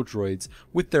super battle droids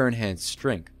with their enhanced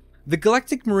strength. The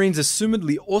Galactic Marines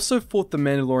assumedly also fought the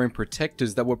Mandalorian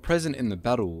protectors that were present in the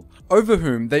battle, over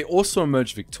whom they also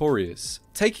emerged victorious,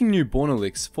 taking New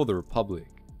Bornolix for the Republic.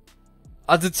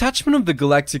 A detachment of the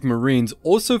Galactic Marines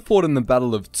also fought in the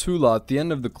Battle of Tula at the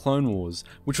end of the Clone Wars,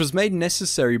 which was made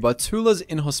necessary by Tula's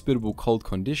inhospitable cold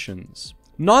conditions.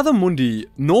 Neither Mundi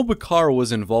nor Bakara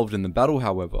was involved in the battle,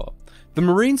 however. The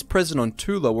Marines present on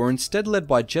Tula were instead led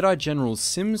by Jedi Generals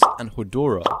Sims and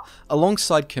Hodora,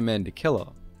 alongside Commander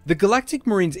Keller. The Galactic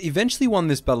Marines eventually won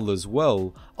this battle as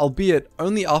well, albeit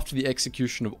only after the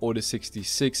execution of Order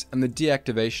 66 and the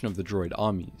deactivation of the droid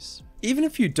armies. Even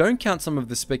if you don't count some of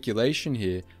the speculation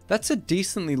here, that's a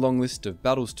decently long list of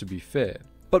battles to be fair.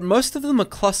 But most of them are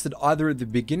clustered either at the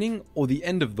beginning or the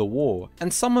end of the war,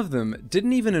 and some of them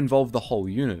didn't even involve the whole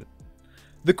unit.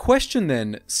 The question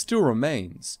then still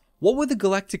remains, what were the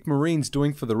Galactic Marines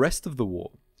doing for the rest of the war?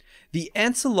 The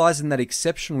answer lies in that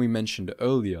exception we mentioned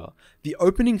earlier, the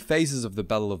opening phases of the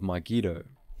Battle of Megiddo.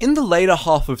 In the later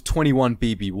half of 21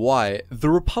 BBY, the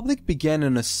Republic began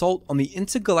an assault on the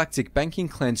intergalactic banking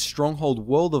clan's stronghold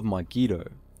world of Megiddo.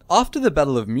 After the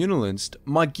Battle of Munilinst,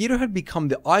 Megiddo had become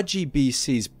the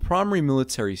IGBC's primary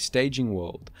military staging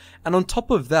world, and on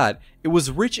top of that, it was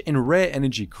rich in rare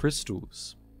energy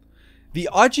crystals. The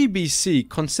IGBC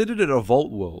considered it a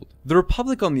vault world. The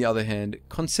Republic, on the other hand,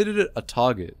 considered it a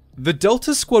target. The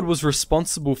Delta Squad was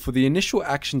responsible for the initial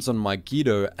actions on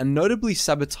Megiddo and notably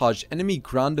sabotaged enemy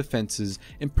ground defenses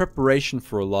in preparation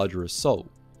for a larger assault.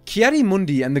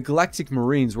 Ki-Adi-Mundi and the Galactic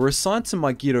Marines were assigned to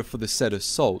Megiddo for the said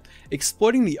assault,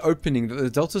 exploiting the opening that the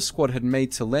Delta Squad had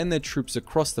made to land their troops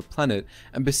across the planet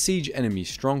and besiege enemy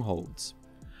strongholds.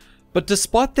 But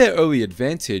despite their early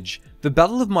advantage, the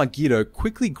Battle of Megiddo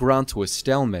quickly ground to a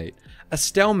stalemate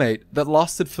that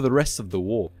lasted for the rest of the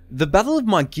war. The Battle of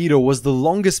Megiddo was the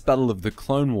longest battle of the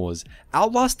Clone Wars,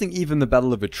 outlasting even the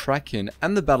Battle of Atrakin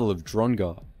and the Battle of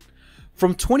Drongar.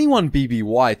 From 21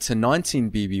 BBY to 19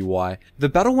 BBY, the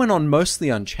battle went on mostly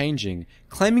unchanging,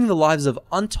 claiming the lives of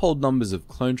untold numbers of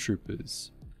clone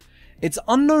troopers. It's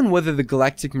unknown whether the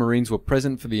Galactic Marines were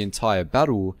present for the entire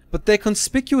battle, but their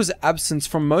conspicuous absence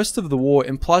from most of the war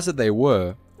implies that they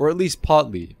were, or at least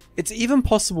partly. It's even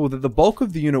possible that the bulk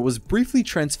of the unit was briefly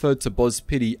transferred to Boz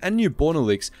Pity and New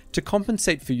Bornolix to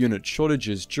compensate for unit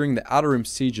shortages during the Outer Rim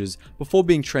sieges before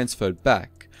being transferred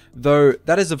back, though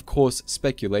that is of course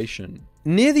speculation.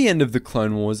 Near the end of the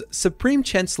Clone Wars, Supreme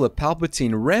Chancellor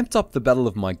Palpatine ramped up the Battle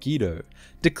of Megiddo,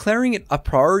 declaring it a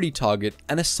priority target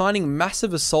and assigning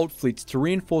massive assault fleets to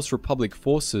reinforce Republic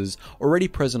forces already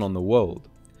present on the world.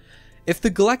 If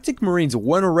the Galactic Marines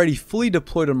weren't already fully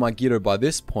deployed on Megiddo by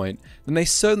this point, then they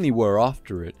certainly were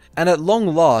after it, and at long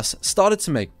last started to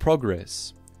make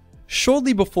progress.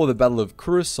 Shortly before the Battle of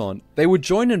Coruscant, they were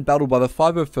joined in battle by the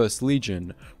 501st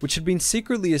Legion, which had been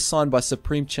secretly assigned by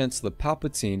Supreme Chancellor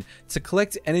Palpatine to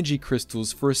collect energy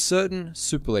crystals for a certain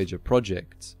Superleger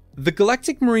project. The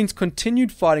Galactic Marines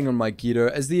continued fighting on Megiddo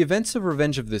as the events of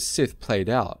Revenge of the Sith played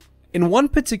out. In one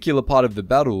particular part of the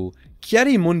battle,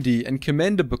 Ki-Adi-Mundi and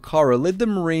Commander Bacara led the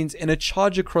Marines in a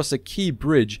charge across a key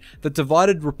bridge that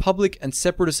divided Republic and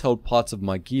Separatist-held parts of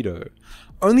Megiddo,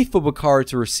 only for Bacara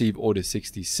to receive Order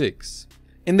 66.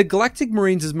 In the Galactic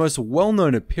Marines' most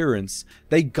well-known appearance,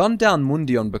 they gunned down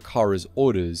Mundi on Bacara's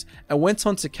orders and went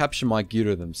on to capture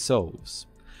Megiddo themselves.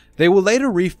 They were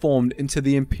later reformed into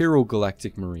the Imperial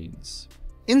Galactic Marines.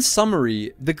 In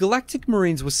summary, the Galactic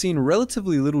Marines were seen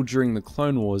relatively little during the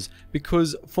Clone Wars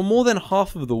because, for more than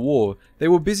half of the war, they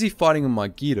were busy fighting on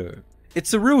Megiddo.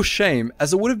 It's a real shame,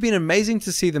 as it would have been amazing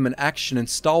to see them in action in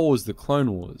Star Wars The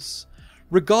Clone Wars.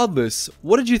 Regardless,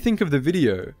 what did you think of the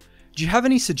video? Do you have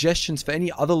any suggestions for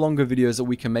any other longer videos that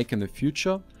we can make in the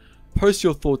future? Post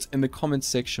your thoughts in the comments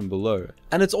section below.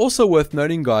 And it's also worth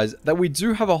noting, guys, that we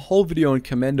do have a whole video on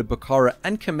Commander Bacara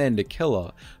and Commander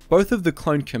Keller, both of the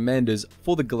clone commanders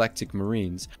for the Galactic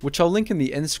Marines, which I'll link in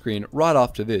the end screen right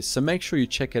after this, so make sure you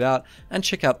check it out, and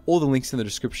check out all the links in the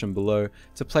description below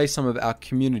to play some of our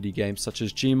community games such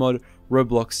as Gmod,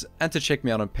 Roblox, and to check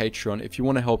me out on Patreon if you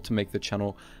want to help to make the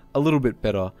channel a little bit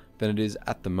better than it is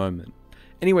at the moment.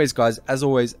 Anyways guys, as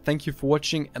always, thank you for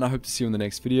watching, and I hope to see you in the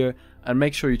next video, and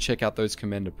make sure you check out those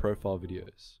Commander profile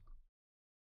videos.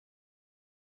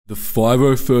 The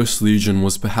 501st Legion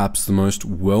was perhaps the most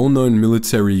well-known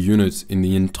military unit in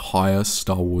the entire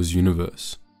Star Wars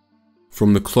universe.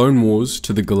 From the Clone Wars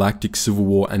to the Galactic Civil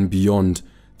War and beyond,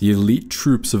 the elite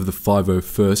troops of the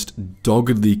 501st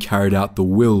doggedly carried out the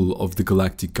will of the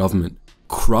galactic government,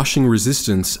 crushing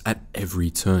resistance at every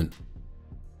turn.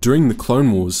 During the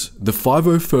Clone Wars, the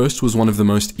 501st was one of the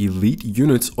most elite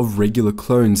units of regular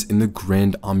clones in the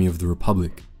Grand Army of the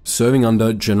Republic, serving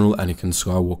under General Anakin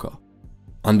Skywalker.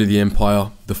 Under the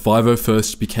Empire, the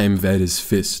 501st became Vader's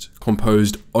fist,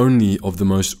 composed only of the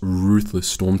most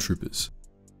ruthless stormtroopers.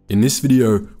 In this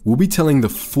video, we'll be telling the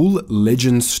full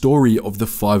legend story of the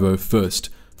 501st,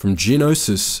 from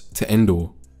Geonosis to Endor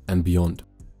and beyond.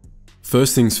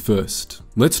 First things first,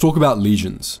 let's talk about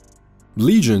legions.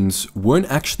 Legions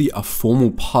weren't actually a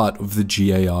formal part of the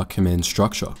GAR command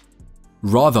structure.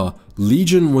 Rather,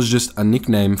 Legion was just a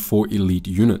nickname for elite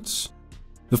units.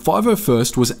 The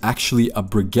 501st was actually a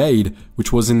brigade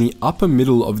which was in the upper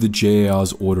middle of the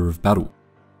GAR's order of battle.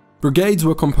 Brigades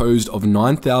were composed of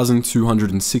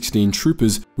 9,216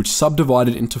 troopers which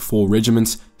subdivided into 4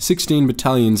 regiments, 16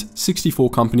 battalions, 64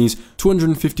 companies,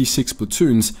 256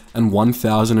 platoons, and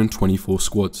 1,024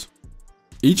 squads.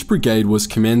 Each brigade was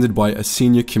commanded by a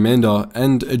senior commander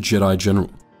and a Jedi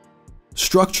general.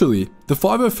 Structurally, the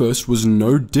 501st was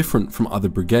no different from other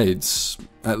brigades,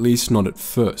 at least not at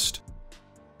first.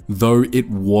 Though it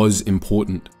was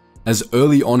important, as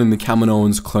early on in the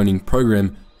Kaminoans' cloning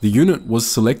program, the unit was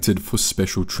selected for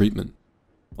special treatment.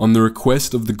 On the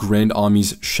request of the Grand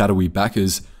Army's shadowy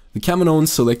backers, the Kaminoans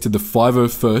selected the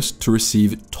 501st to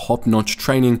receive top-notch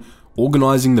training,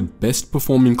 organizing the best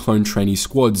performing clone trainee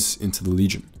squads into the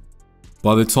Legion.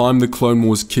 By the time the Clone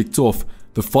Wars kicked off,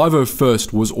 the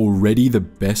 501st was already the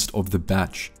best of the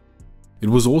batch. It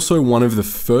was also one of the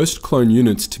first clone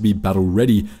units to be battle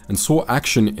ready and saw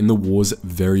action in the war's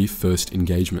very first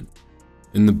engagement.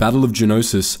 In the Battle of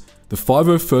Geonosis, the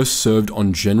 501st served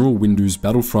on General Windu's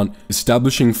battlefront,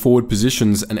 establishing forward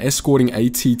positions and escorting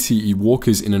ATTE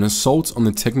walkers in an assault on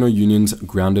the Techno-Union's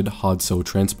grounded hard cell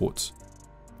transports.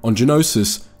 On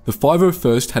Geonosis, the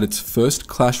 501st had its first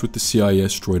clash with the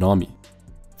CIS droid army.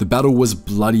 The battle was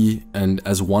bloody and,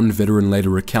 as one veteran later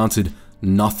recounted,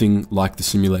 nothing like the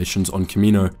simulations on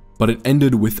Kamino, but it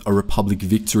ended with a Republic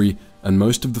victory and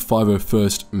most of the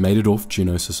 501st made it off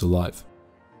Geonosis alive.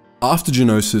 After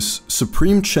Geonosis,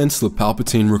 Supreme Chancellor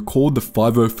Palpatine recalled the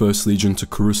 501st Legion to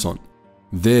Coruscant.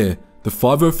 There, the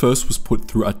 501st was put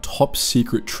through a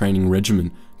top-secret training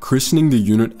regimen, christening the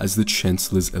unit as the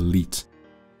Chancellor's Elite.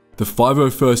 The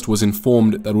 501st was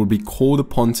informed that it would be called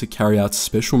upon to carry out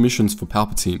special missions for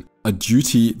Palpatine, a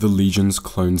duty the Legion's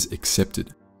clones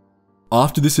accepted.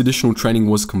 After this additional training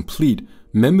was complete,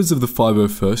 members of the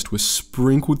 501st were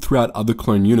sprinkled throughout other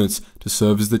clone units to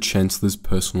serve as the Chancellor's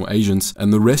personal agents,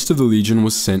 and the rest of the Legion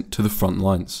was sent to the front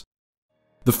lines.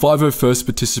 The 501st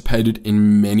participated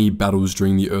in many battles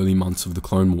during the early months of the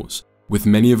Clone Wars, with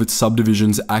many of its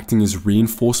subdivisions acting as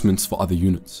reinforcements for other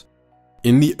units.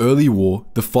 In the early war,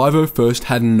 the 501st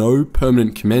had no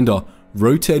permanent commander,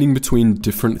 rotating between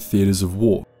different theatres of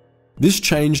war. This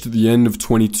changed at the end of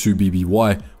 22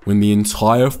 BBY, when the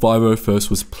entire 501st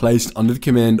was placed under the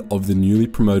command of the newly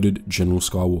promoted General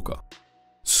Skywalker.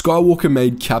 Skywalker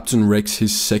made Captain Rex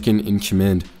his second in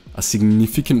command, a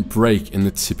significant break in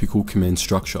the typical command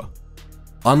structure.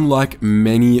 Unlike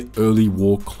many early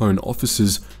war clone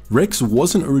officers, Rex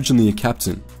wasn't originally a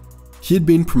captain. He had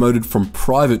been promoted from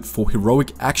private for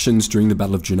heroic actions during the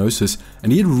Battle of Geonosis,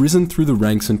 and he had risen through the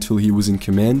ranks until he was in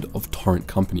command of Torrent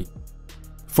Company.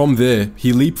 From there,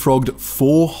 he leapfrogged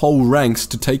 4 whole ranks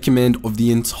to take command of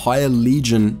the entire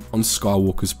Legion on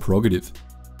Skywalker's prerogative.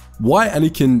 Why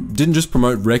Anakin didn't just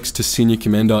promote Rex to senior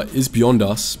commander is beyond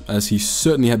us, as he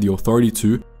certainly had the authority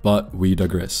to, but we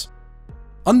digress.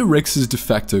 Under Rex's de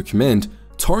facto command,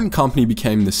 Torrent Company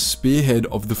became the spearhead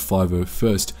of the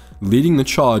 501st, leading the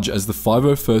charge as the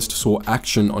 501st saw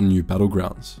action on new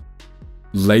battlegrounds.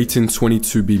 Late in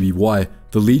 22 BBY,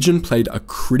 the Legion played a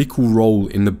critical role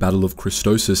in the Battle of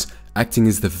Christosis, acting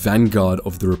as the vanguard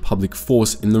of the Republic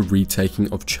force in the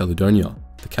retaking of Chelidonia,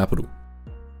 the capital.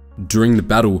 During the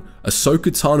battle,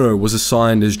 Ahsoka Tano was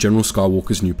assigned as General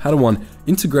Skywalker's new Padawan,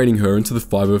 integrating her into the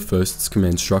 501st's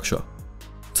command structure.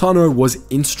 Tano was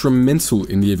instrumental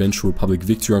in the eventual Republic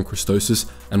victory on Christosis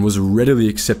and was readily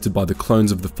accepted by the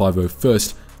clones of the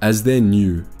 501st as their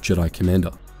new Jedi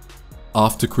commander.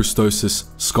 After Christosis,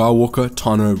 Skywalker,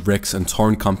 Tano, Rex, and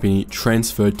Torrent Company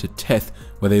transferred to Teth,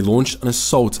 where they launched an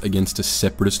assault against a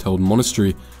separatist-held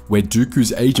monastery where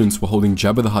Dooku's agents were holding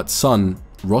Jabba the Hutt's son,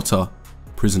 Rotta,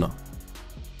 prisoner.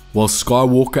 While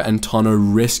Skywalker and Tano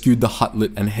rescued the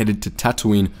Huttlet and headed to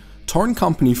Tatooine, Torrent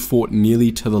Company fought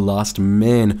nearly to the last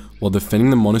man while defending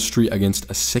the monastery against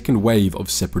a second wave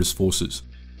of separatist forces.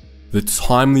 The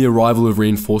timely arrival of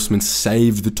reinforcements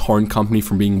saved the Torrent Company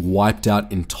from being wiped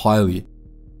out entirely,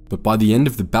 but by the end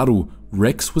of the battle,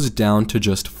 Rex was down to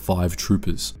just 5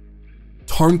 troopers.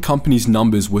 Torrent Company's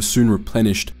numbers were soon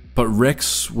replenished, but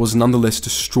Rex was nonetheless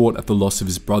distraught at the loss of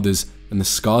his brothers, and the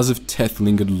scars of Teth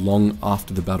lingered long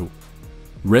after the battle.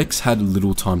 Rex had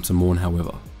little time to mourn,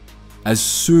 however. As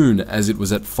soon as it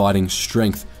was at fighting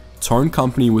strength, Torrent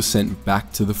Company was sent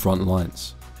back to the front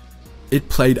lines. It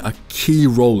played a key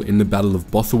role in the Battle of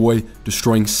Bothawoy,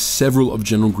 destroying several of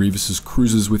General Grievous's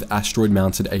cruisers with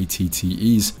asteroid-mounted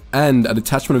ATTEs, and a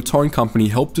detachment of Torrent Company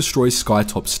helped destroy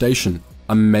Skytop Station,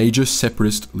 a major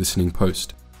separatist listening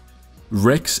post.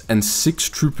 Rex and 6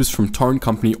 troopers from Torrent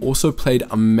Company also played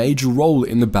a major role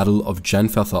in the Battle of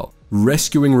Janfathal,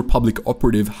 rescuing Republic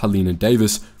operative Helena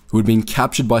Davis, who had been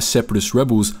captured by separatist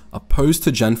rebels opposed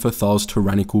to Janfathal's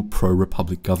tyrannical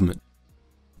pro-Republic government.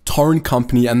 Torrent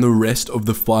Company and the rest of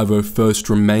the 501st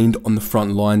remained on the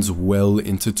front lines well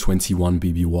into 21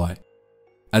 BBY.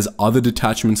 As other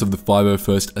detachments of the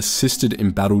 501st assisted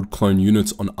embattled clone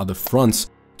units on other fronts,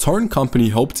 Torrent Company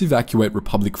helped evacuate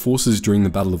Republic forces during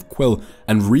the Battle of Quell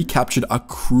and recaptured a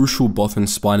crucial Bothan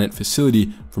Spynet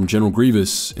facility from General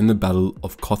Grievous in the Battle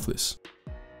of Kothlis.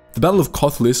 The Battle of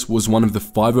Kothlis was one of the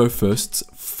 501st's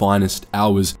finest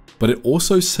hours, but it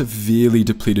also severely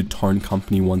depleted Torrent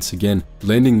Company once again,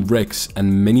 landing Rex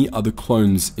and many other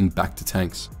clones in bacta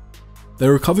tanks. They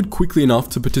recovered quickly enough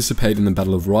to participate in the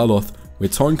Battle of Ryloth, where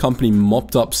Torrent Company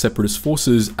mopped up separatist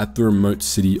forces at the remote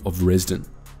city of Resden.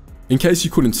 In case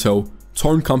you couldn't tell,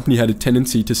 Torrent Company had a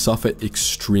tendency to suffer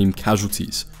extreme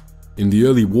casualties. In the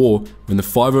early war, when the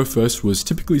 501st was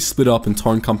typically split up and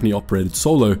Torrent Company operated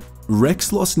solo,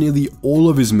 Rex lost nearly all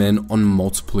of his men on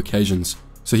multiple occasions,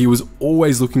 so he was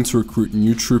always looking to recruit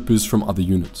new troopers from other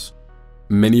units.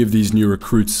 Many of these new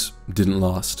recruits didn't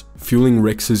last, fueling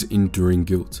Rex's enduring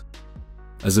guilt.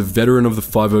 As a veteran of the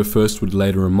 501st would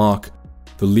later remark,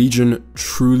 the Legion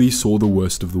truly saw the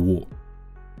worst of the war.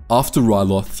 After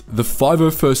Ryloth, the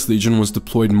 501st Legion was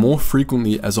deployed more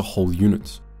frequently as a whole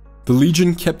unit. The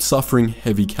Legion kept suffering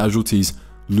heavy casualties,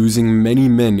 losing many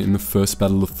men in the First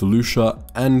Battle of Felucia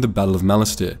and the Battle of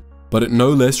Malastare, but it no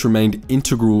less remained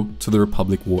integral to the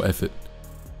Republic war effort.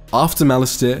 After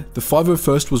Malastare, the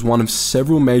 501st was one of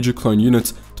several major clone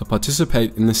units to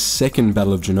participate in the Second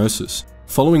Battle of Geonosis,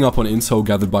 following up on intel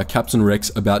gathered by Captain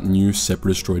Rex about new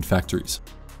separatist droid factories.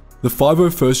 The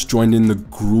 501st joined in the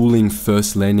grueling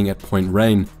first landing at Point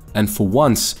Rain, and for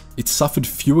once, it suffered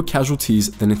fewer casualties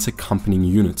than its accompanying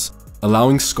units,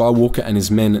 allowing Skywalker and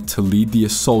his men to lead the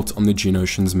assault on the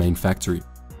Geonosians' main factory.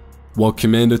 While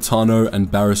Commander Tano and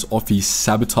Barriss Offee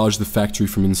sabotaged the factory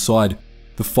from inside,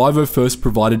 the 501st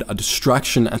provided a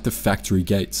distraction at the factory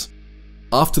gates.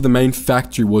 After the main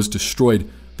factory was destroyed,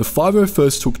 the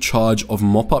 501st took charge of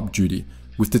mop-up duty,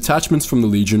 with detachments from the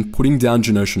Legion putting down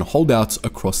Geonosian holdouts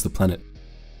across the planet.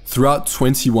 Throughout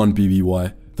 21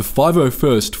 BBY, the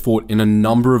 501st fought in a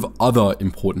number of other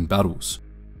important battles.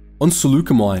 On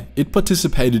Seleucami, it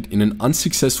participated in an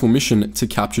unsuccessful mission to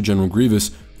capture General Grievous,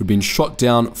 who had been shot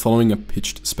down following a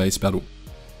pitched space battle.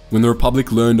 When the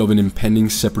Republic learned of an impending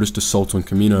separatist assault on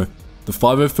Kamino, the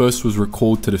 501st was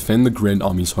recalled to defend the Grand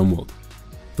Army's homeworld.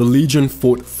 The Legion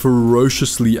fought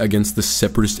ferociously against the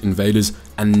separatist invaders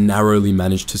and narrowly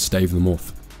managed to stave them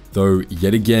off, though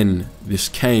yet again, this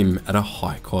came at a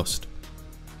high cost.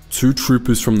 Two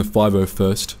troopers from the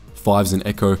 501st, Fives and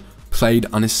Echo, played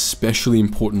an especially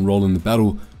important role in the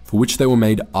battle, for which they were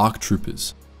made ARC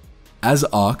troopers. As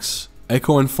ARCs,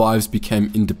 Echo and Fives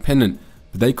became independent,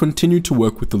 but they continued to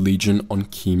work with the Legion on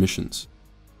key missions.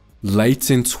 Late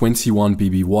in 21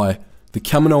 BBY, the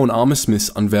Kamino and Armorsmiths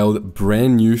unveiled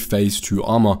brand new Phase 2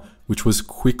 armor, which was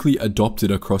quickly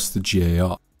adopted across the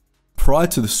GAR. Prior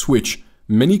to the switch,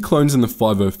 many clones in the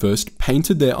 501st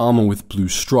painted their armor with blue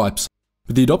stripes,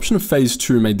 but the adoption of Phase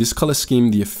 2 made this color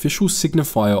scheme the official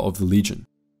signifier of the Legion.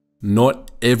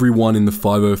 Not everyone in the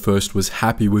 501st was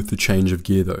happy with the change of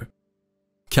gear though.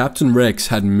 Captain Rex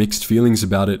had mixed feelings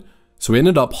about it, so he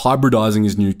ended up hybridizing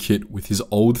his new kit with his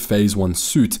old Phase 1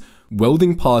 suit,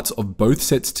 welding parts of both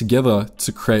sets together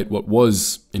to create what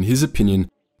was, in his opinion,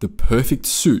 the perfect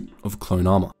suit of clone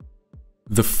armor.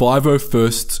 The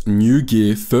 501st's new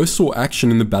gear first saw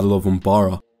action in the Battle of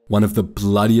Umbara, one of the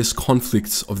bloodiest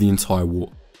conflicts of the entire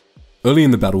war. Early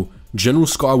in the battle, General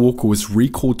Skywalker was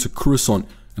recalled to Coruscant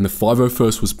and the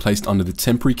 501st was placed under the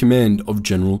temporary command of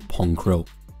General Pong Krell.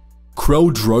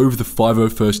 Krell drove the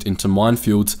 501st into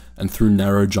minefields and through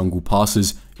narrow jungle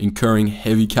passes, incurring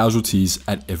heavy casualties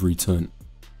at every turn.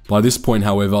 By this point,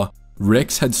 however,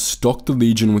 Rex had stocked the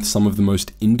Legion with some of the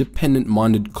most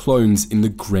independent-minded clones in the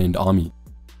Grand Army.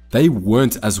 They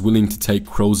weren't as willing to take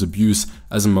Krell's abuse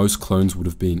as most clones would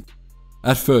have been.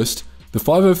 At first, the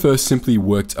 501st simply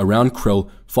worked around Krell,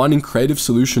 finding creative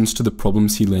solutions to the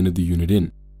problems he landed the unit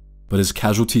in. But as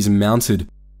casualties mounted,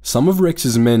 some of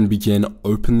Rex's men began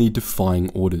openly defying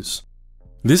orders.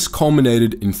 This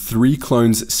culminated in 3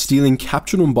 clones stealing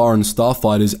captured Umbaran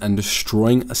starfighters and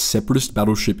destroying a separatist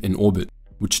battleship in orbit,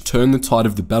 which turned the tide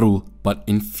of the battle but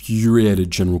infuriated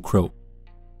General Krell.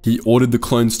 He ordered the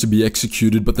clones to be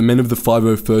executed, but the men of the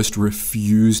 501st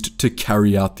refused to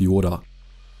carry out the order.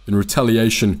 In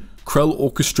retaliation, Krell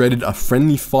orchestrated a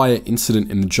friendly fire incident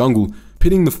in the jungle,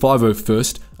 pitting the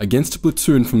 501st against a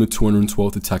platoon from the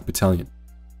 212th Attack Battalion.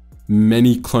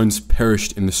 Many clones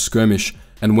perished in the skirmish,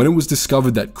 and when it was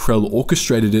discovered that Krell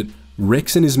orchestrated it,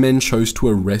 Rex and his men chose to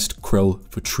arrest Krell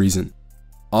for treason.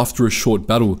 After a short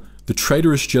battle, the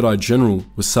traitorous Jedi General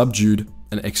was subdued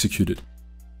and executed.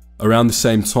 Around the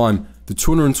same time, the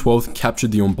 212th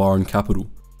captured the Umbaran capital.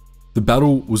 The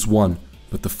battle was won,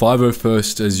 but the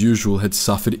 501st, as usual, had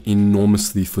suffered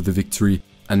enormously for the victory,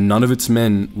 and none of its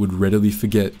men would readily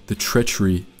forget the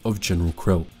treachery of General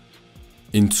Krell.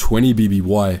 In 20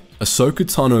 BBY, Ahsoka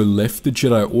Tano left the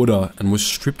Jedi Order and was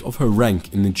stripped of her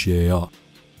rank in the GAR.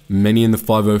 Many in the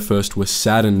 501st were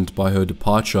saddened by her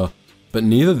departure, but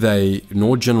neither they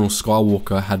nor General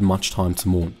Skywalker had much time to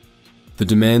mourn. The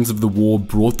demands of the war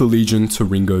brought the Legion to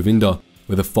Ringo Vinda,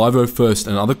 where the 501st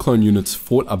and other clone units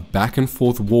fought a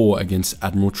back-and-forth war against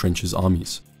Admiral Trench's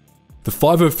armies. The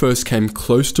 501st came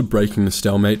close to breaking the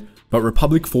stalemate, but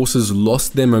Republic forces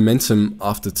lost their momentum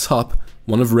after Tup,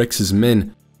 one of Rex's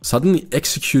men, suddenly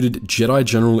executed Jedi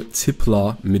General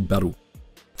Tiplar mid-battle.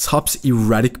 Tup's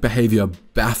erratic behavior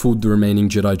baffled the remaining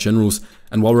Jedi Generals,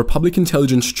 and while Republic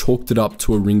intelligence chalked it up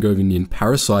to a Ringovindian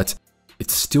parasite, it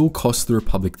still cost the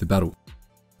Republic the battle.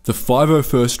 The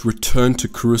 501st returned to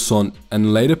Coruscant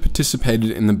and later participated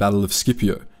in the Battle of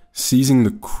Scipio, seizing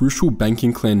the crucial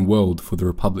banking clan world for the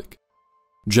Republic.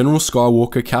 General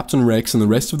Skywalker, Captain Rex, and the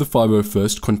rest of the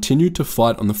 501st continued to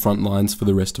fight on the front lines for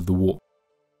the rest of the war.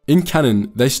 In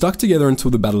canon, they stuck together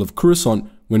until the Battle of Coruscant,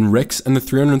 when Rex and the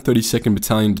 332nd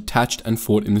Battalion detached and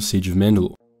fought in the Siege of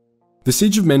Mandalore. The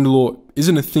Siege of Mandalore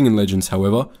isn't a thing in Legends,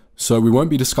 however, so we won't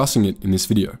be discussing it in this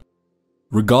video.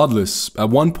 Regardless, at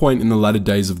one point in the latter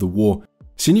days of the war,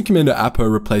 Senior Commander Apo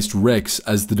replaced Rex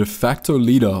as the de facto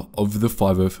leader of the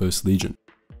 501st Legion.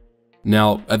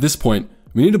 Now, at this point,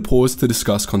 we need to pause to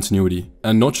discuss continuity,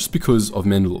 and not just because of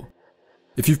Mandalore.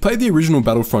 If you've played the original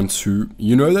Battlefront 2,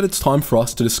 you know that it's time for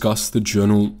us to discuss the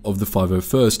Journal of the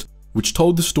 501st, which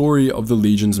told the story of the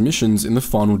Legion's missions in the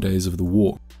final days of the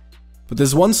war. But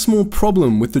there's one small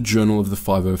problem with the journal of the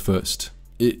 501st.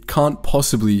 It can't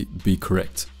possibly be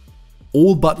correct.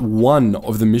 All but one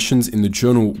of the missions in the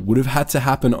journal would have had to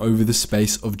happen over the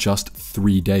space of just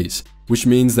 3 days, which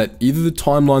means that either the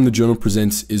timeline the journal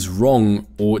presents is wrong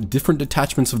or different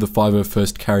detachments of the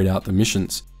 501st carried out the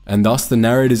missions, and thus the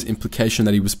narrator's implication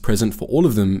that he was present for all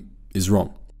of them is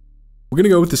wrong. We're going to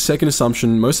go with the second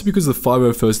assumption, mostly because the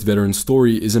 501st veteran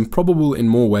story is improbable in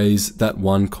more ways than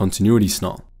one continuity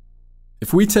snarl.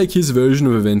 If we take his version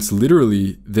of events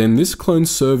literally, then this clone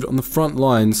served on the front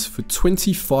lines for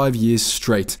 25 years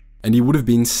straight, and he would have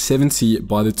been 70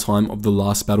 by the time of the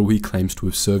last battle he claims to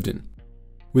have served in.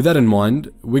 With that in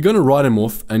mind, we're going to write him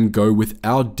off and go with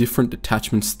our different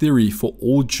detachments theory for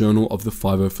all Journal of the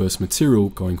 501st material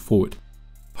going forward.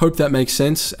 Hope that makes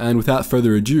sense, and without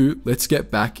further ado, let's get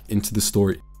back into the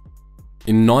story.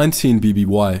 In 19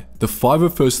 BBY, the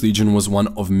 501st Legion was one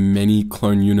of many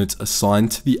clone units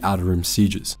assigned to the Outer Rim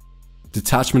sieges.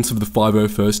 Detachments of the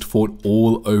 501st fought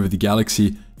all over the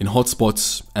galaxy, in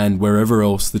hotspots, and wherever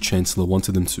else the Chancellor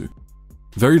wanted them to.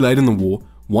 Very late in the war,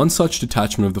 one such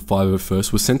detachment of the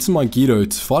 501st was sent to Megiddo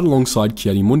to fight alongside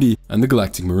Ki-Adi-Mundi and the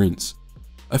Galactic Marines.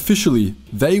 Officially,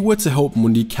 they were to help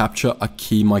Mundi capture a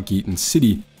key Mygeetan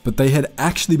city, but they had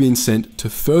actually been sent to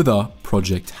further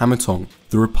Project Hammertong,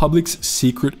 the Republic's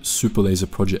secret superlaser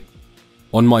project.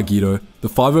 On Megiddo, the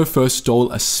 501st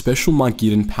stole a special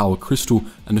Mygeetan power crystal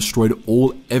and destroyed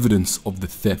all evidence of the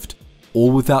theft,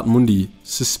 all without Mundi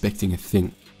suspecting a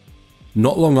thing.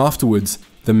 Not long afterwards,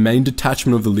 the main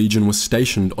detachment of the Legion was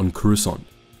stationed on Coruscant.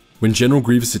 When General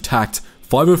Grievous attacked,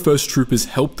 501st troopers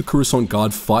helped the Coruscant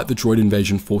Guard fight the droid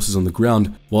invasion forces on the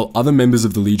ground, while other members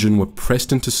of the Legion were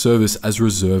pressed into service as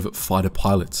reserve fighter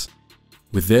pilots.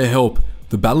 With their help,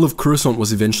 the Battle of Coruscant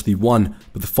was eventually won,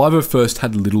 but the 501st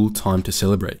had little time to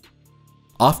celebrate.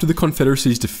 After the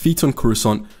Confederacy's defeat on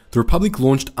Coruscant, the Republic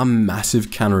launched a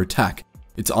massive counterattack,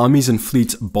 its armies and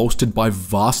fleets bolstered by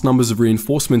vast numbers of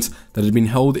reinforcements that had been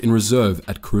held in reserve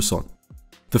at Coruscant.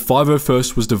 The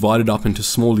 501st was divided up into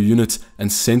smaller units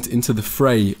and sent into the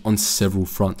fray on several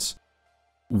fronts.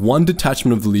 One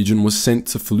detachment of the Legion was sent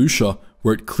to Felucia,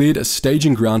 where it cleared a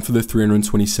staging ground for the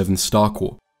 327th Star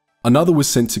Corps. Another was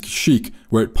sent to Kashyyyk,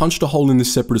 where it punched a hole in the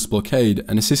Separatist blockade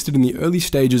and assisted in the early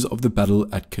stages of the battle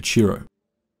at Kachiro.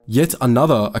 Yet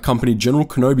another accompanied General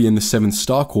Kenobi and the 7th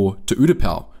Star Corps to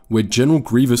Utapau, where General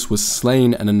Grievous was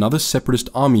slain and another Separatist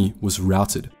army was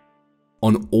routed.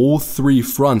 On all three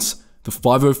fronts, the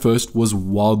 501st was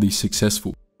wildly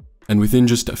successful, and within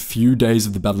just a few days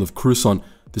of the Battle of Coruscant,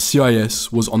 the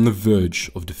CIS was on the verge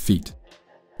of defeat.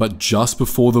 But just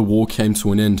before the war came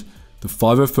to an end, the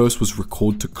 501st was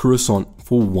recalled to Coruscant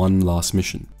for one last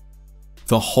mission.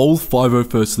 The whole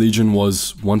 501st Legion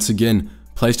was, once again,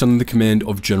 placed under the command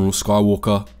of General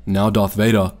Skywalker, now Darth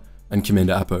Vader, and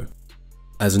Commander Appo.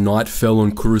 As night fell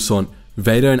on Coruscant,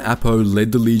 Vader and Appo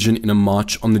led the Legion in a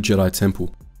march on the Jedi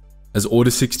Temple. As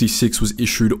Order 66 was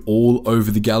issued all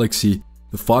over the galaxy,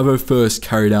 the 501st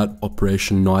carried out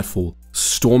Operation Nightfall,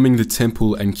 storming the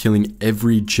temple and killing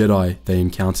every Jedi they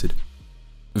encountered.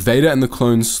 Vader and the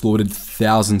clones slaughtered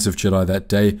thousands of Jedi that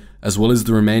day, as well as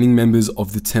the remaining members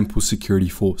of the temple security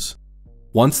force.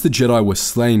 Once the Jedi were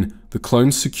slain, the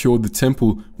clones secured the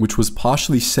temple, which was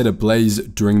partially set ablaze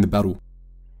during the battle.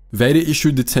 Vader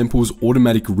issued the temple's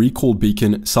automatic recall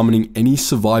beacon, summoning any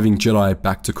surviving Jedi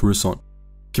back to Coruscant.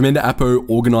 Commander Appo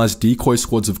organized decoy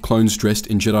squads of clones dressed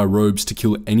in Jedi robes to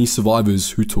kill any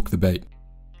survivors who took the bait.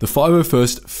 The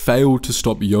 501st failed to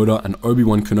stop Yoda and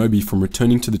Obi-Wan Kenobi from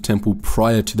returning to the temple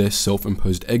prior to their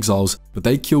self-imposed exiles, but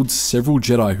they killed several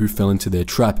Jedi who fell into their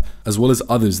trap, as well as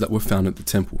others that were found at the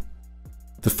temple.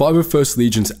 The 501st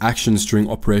Legion's actions during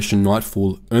Operation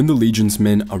Nightfall earned the Legion's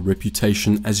men a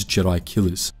reputation as Jedi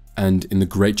killers, and in the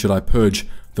Great Jedi Purge,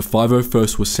 the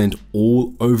 501st was sent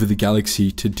all over the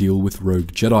galaxy to deal with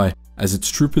rogue Jedi, as its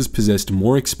troopers possessed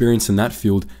more experience in that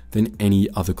field than any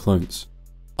other clones.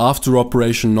 After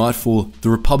Operation Nightfall, the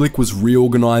Republic was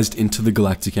reorganized into the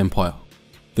Galactic Empire.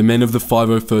 The men of the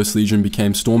 501st Legion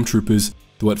became stormtroopers,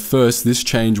 though at first this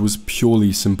change was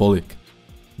purely symbolic.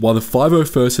 While the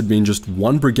 501st had been just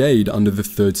one brigade under the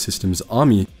 3rd System's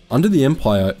army, under the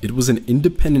Empire it was an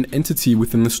independent entity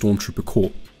within the Stormtrooper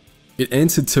Corps. It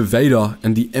answered to Vader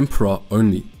and the Emperor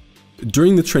only.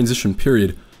 During the transition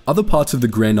period, other parts of the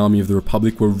Grand Army of the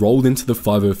Republic were rolled into the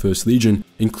 501st Legion,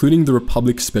 including the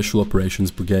Republic Special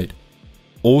Operations Brigade.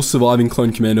 All surviving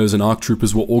clone commandos and ARC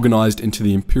troopers were organized into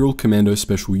the Imperial Commando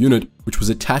Special Unit, which was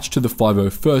attached to the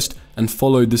 501st and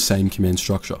followed the same command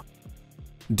structure.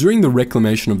 During the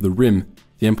reclamation of the Rim,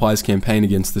 the Empire's campaign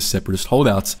against the Separatist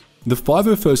holdouts, The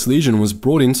 501st Legion was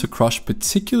brought in to crush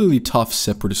particularly tough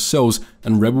separatist cells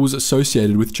and rebels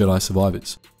associated with Jedi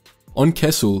survivors. On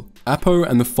Kessel, Apo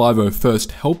and the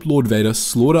 501st helped Lord Vader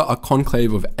slaughter a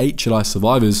conclave of 8 Jedi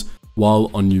survivors,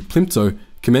 while on New Plimto,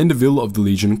 Commander Vil of the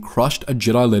Legion crushed a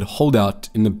Jedi-led holdout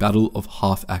in the Battle of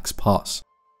Half-Axe Pass.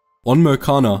 On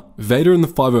Mokana, Vader and the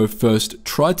 501st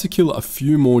tried to kill a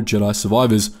few more Jedi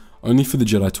survivors, only for the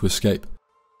Jedi to escape.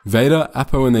 Vader,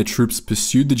 Apo and their troops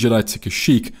pursued the Jedi to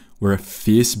Kashyyyk, where a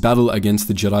fierce battle against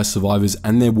the Jedi survivors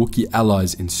and their Wookiee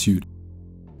allies ensued.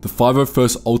 The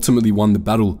 501st ultimately won the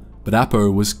battle, but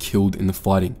Apo was killed in the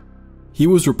fighting. He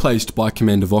was replaced by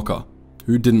Commander Voka,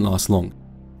 who didn't last long.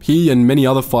 He and many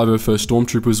other 501st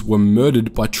stormtroopers were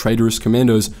murdered by traitorous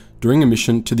commandos during a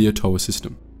mission to the Otoa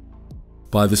system.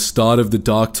 By the start of the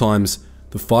Dark Times,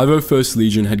 the 501st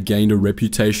Legion had gained a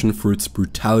reputation for its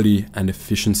brutality and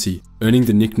efficiency, earning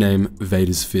the nickname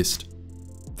Vader's Fist.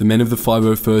 The men of the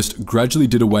 501st gradually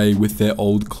did away with their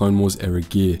old Clone Wars era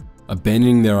gear,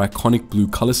 abandoning their iconic blue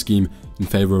color scheme in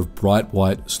favor of bright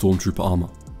white stormtrooper armor.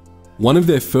 One of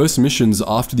their first missions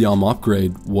after the armor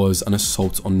upgrade was an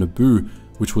assault on Naboo,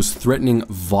 which was threatening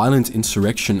violent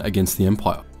insurrection against the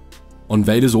Empire. On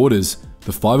Vader's orders,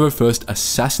 the 501st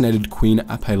assassinated Queen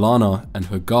Apelana and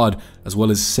her guard, as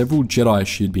well as several Jedi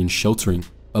she had been sheltering,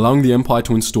 allowing the Empire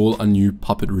to install a new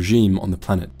puppet regime on the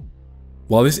planet.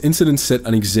 While this incident set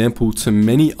an example to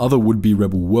many other would-be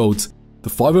rebel worlds, the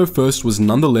 501st was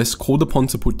nonetheless called upon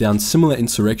to put down similar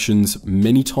insurrections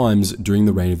many times during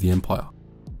the reign of the Empire.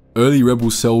 Early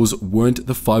rebel cells weren't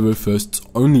the 501st's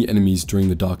only enemies during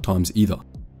the Dark Times either.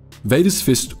 Vader's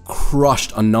Fist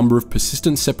crushed a number of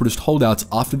persistent separatist holdouts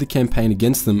after the campaign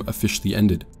against them officially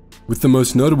ended, with the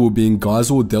most notable being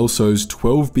Ghaizor Delso's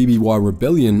 12 BBY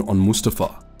rebellion on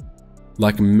Mustafar.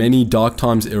 Like many Dark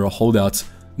Times era holdouts,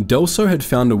 Delso had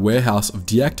found a warehouse of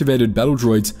deactivated battle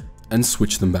droids and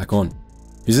switched them back on.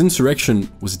 His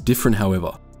insurrection was different,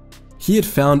 however. He had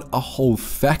found a whole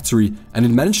factory and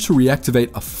had managed to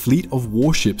reactivate a fleet of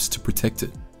warships to protect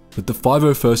it. But the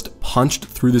 501st punched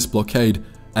through this blockade,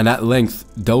 and at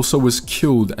length, Delso was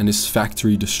killed and his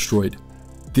factory destroyed.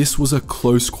 This was a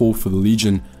close call for the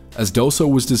Legion, as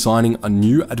Delso was designing a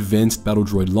new advanced battle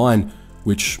droid line,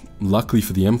 which, luckily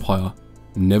for the Empire,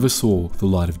 never saw the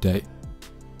light of day.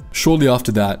 Shortly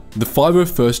after that, the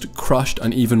 501st crushed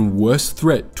an even worse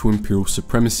threat to Imperial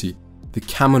supremacy, the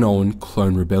Kaminoan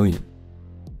Clone Rebellion.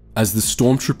 As the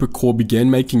Stormtrooper Corps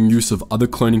began making use of other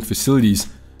cloning facilities,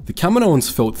 the Kaminoans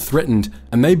felt threatened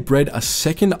and they bred a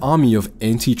second army of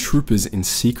anti-troopers in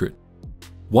secret.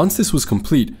 Once this was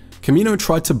complete, Kamino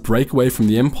tried to break away from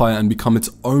the Empire and become its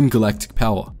own galactic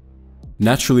power.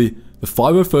 Naturally, the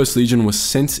 501st Legion was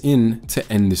sent in to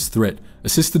end this threat,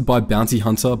 assisted by bounty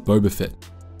hunter Boba Fett.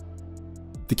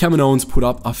 The Kaminoans put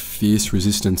up a fierce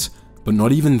resistance, but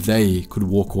not even they could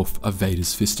walk off a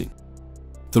Vader's fisting.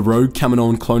 The rogue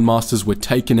Kaminoan clone masters were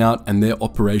taken out and their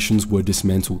operations were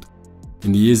dismantled.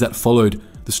 In the years that followed,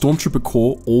 the Stormtrooper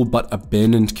Corps all but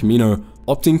abandoned Kamino,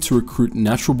 opting to recruit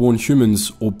natural-born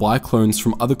humans or buy clones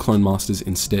from other clone masters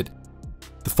instead.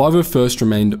 The 501st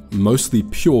remained mostly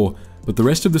pure, but the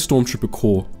rest of the Stormtrooper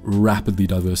Corps rapidly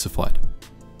diversified.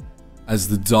 As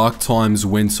the Dark Times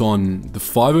went on, the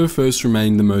 501st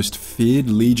remained the most feared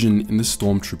Legion in the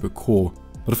Stormtrooper Corps,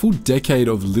 but a full decade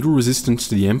of little resistance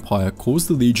to the Empire caused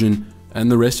the Legion and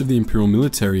the rest of the Imperial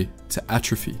military to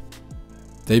atrophy.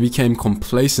 They became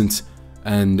complacent,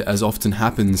 and as often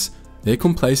happens, their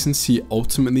complacency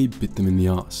ultimately bit them in the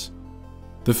ass.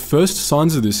 The first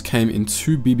signs of this came in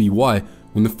 2 BBY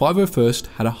when the 501st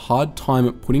had a hard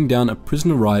time putting down a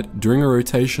prisoner riot during a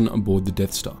rotation aboard the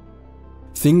Death Star.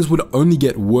 Things would only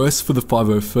get worse for the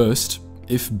 501st,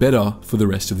 if better for the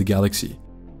rest of the galaxy.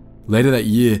 Later that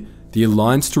year, the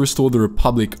Alliance to Restore the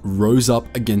Republic rose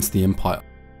up against the Empire.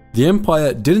 The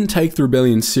Empire didn't take the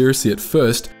rebellion seriously at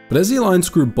first, but as the Alliance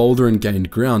grew bolder and gained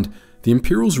ground, the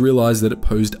Imperials realized that it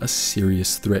posed a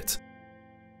serious threat.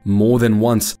 More than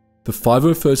once, the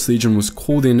 501st Legion was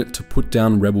called in to put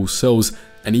down rebel cells,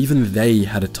 and even they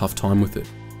had a tough time with it.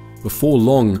 Before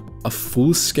long, a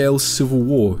full-scale civil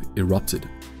war erupted.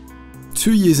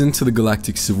 2 years into the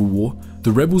Galactic Civil War,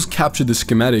 the rebels captured the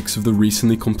schematics of the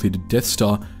recently completed Death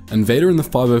Star, and Vader and the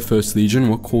 501st Legion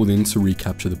were called in to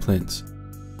recapture the plans.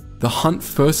 The hunt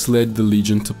first led the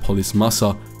Legion to Polis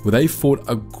Massa, where they fought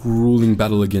a grueling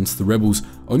battle against the rebels,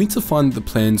 only to find that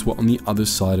the plans were on the other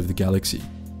side of the galaxy.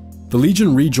 The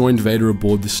Legion rejoined Vader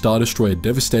aboard the Star Destroyer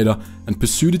Devastator and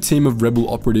pursued a team of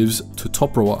rebel operatives to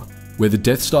Toprawa, where the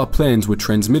Death Star plans were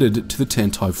transmitted to the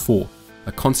Tantive 4,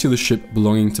 a consular ship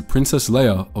belonging to Princess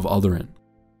Leia of Alderaan.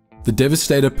 The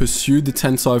Devastator pursued the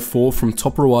Tensai 4 from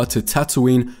Toparawa to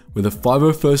Tatooine, where the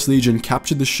 501st Legion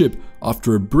captured the ship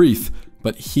after a brief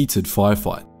but heated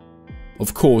firefight.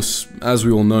 Of course, as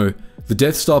we all know, the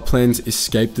Death Star planes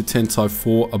escaped the Tensai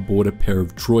 4 aboard a pair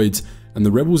of droids, and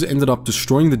the rebels ended up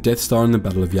destroying the Death Star in the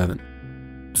Battle of Yavin.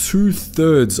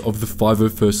 2/3 of the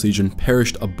 501st Legion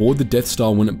perished aboard the Death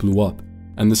Star when it blew up,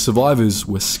 and the survivors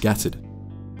were scattered.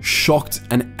 Shocked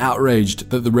and outraged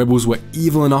that the rebels were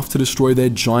evil enough to destroy their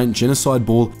giant genocide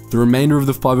ball, the remainder of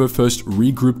the 501st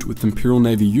regrouped with Imperial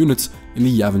Navy units in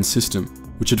the Yavin system,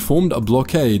 which had formed a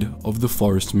blockade of the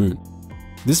Forest Moon.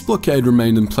 This blockade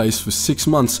remained in place for 6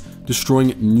 months,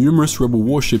 destroying numerous rebel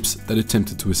warships that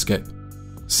attempted to escape.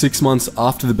 6 months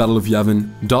after the Battle of Yavin,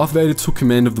 Darth Vader took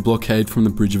command of the blockade from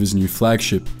the bridge of his new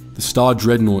flagship, the Star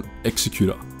Dreadnought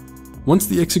Executor. Once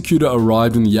the Executor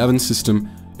arrived in the Yavin system,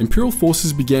 Imperial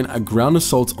forces began a ground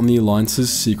assault on the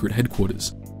Alliance's secret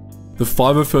headquarters. The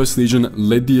 501st Legion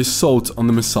led the assault on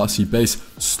the Massassi base,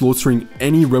 slaughtering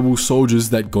any rebel soldiers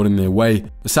that got in their way,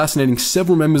 assassinating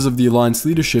several members of the Alliance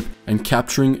leadership and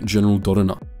capturing General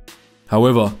Dodona.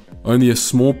 However, only a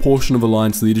small portion of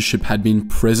Alliance leadership had been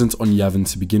present on Yavin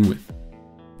to begin with.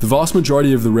 The vast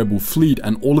majority of the rebel fleet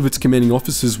and all of its commanding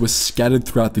officers were scattered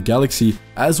throughout the galaxy,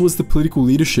 as was the political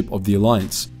leadership of the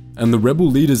Alliance, and the rebel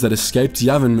leaders that escaped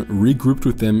Yavin regrouped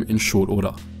with them in short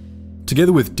order.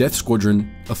 Together with Death Squadron,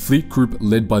 a fleet group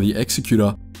led by the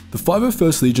Executor, the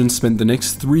 501st Legion spent the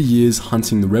next 3 years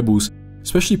hunting the rebels,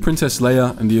 especially Princess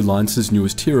Leia and the Alliance's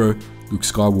newest hero, Luke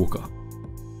Skywalker.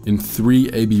 In 3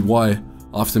 ABY,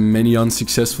 after many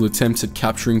unsuccessful attempts at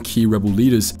capturing key rebel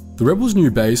leaders, the rebels'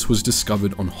 new base was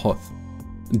discovered on Hoth.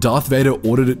 Darth Vader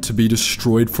ordered it to be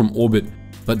destroyed from orbit,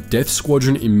 but Death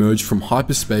Squadron emerged from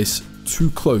hyperspace too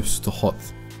close to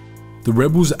Hoth. The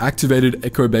rebels activated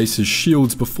Echo Base's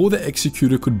shields before the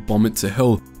Executor could bomb it to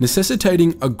hell,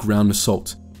 necessitating a ground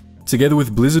assault. Together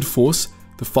with Blizzard Force,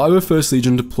 the 501st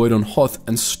Legion deployed on Hoth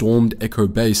and stormed Echo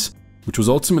Base, which was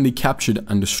ultimately captured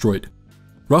and destroyed.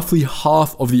 Roughly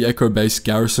half of the Echo Base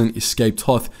garrison escaped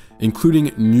Hoth,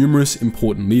 including numerous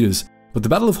important leaders, but the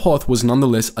Battle of Hoth was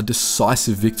nonetheless a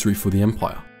decisive victory for the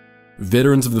Empire.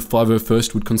 Veterans of the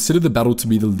 501st would consider the battle to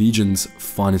be the Legion's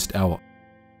finest hour.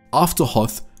 After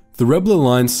Hoth, the Rebel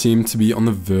Alliance seemed to be on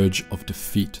the verge of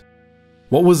defeat.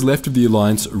 What was left of the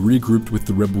Alliance regrouped with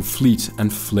the Rebel fleet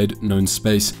and fled known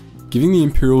space, giving the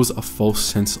Imperials a false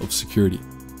sense of security.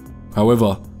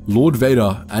 However, Lord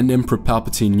Vader and Emperor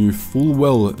Palpatine knew full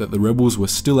well that the rebels were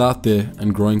still out there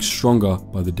and growing stronger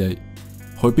by the day.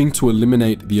 Hoping to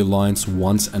eliminate the Alliance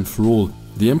once and for all,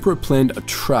 the Emperor planned a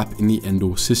trap in the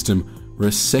Endor system, where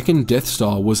a second Death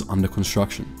Star was under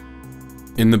construction.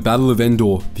 In the Battle of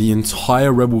Endor, the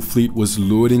entire rebel fleet was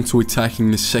lured into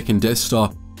attacking the second Death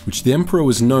Star, which the Emperor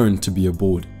was known to be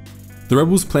aboard. The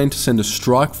rebels planned to send a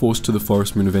strike force to the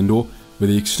forest moon of Endor, where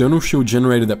the external shield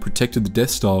generator that protected the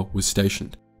Death Star was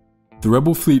stationed. The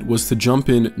rebel fleet was to jump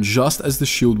in just as the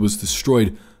shield was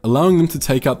destroyed, allowing them to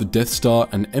take out the Death Star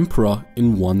and Emperor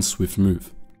in one swift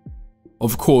move.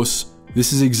 Of course,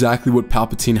 this is exactly what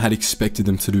Palpatine had expected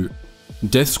them to do.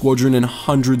 Death Squadron and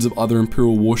hundreds of other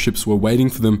Imperial warships were waiting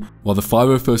for them, while the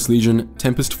 501st Legion,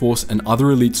 Tempest Force, and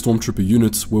other elite Stormtrooper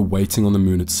units were waiting on the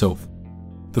moon itself.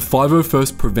 The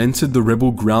 501st prevented the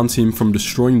Rebel ground team from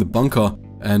destroying the bunker,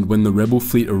 and when the Rebel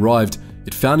fleet arrived,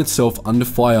 it found itself under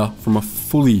fire from a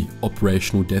fully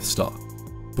operational Death Star.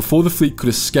 Before the fleet could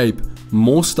escape,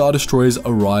 more Star Destroyers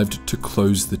arrived to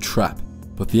close the trap,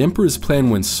 but the Emperor's plan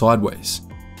went sideways.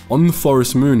 On the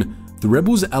Forest Moon, the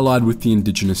rebels allied with the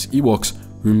indigenous Ewoks,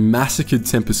 who massacred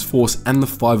Tempest Force and the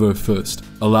 501st,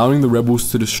 allowing the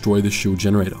rebels to destroy the shield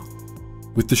generator.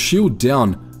 With the shield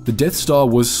down, the Death Star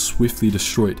was swiftly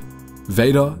destroyed.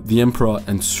 Vader, the Emperor,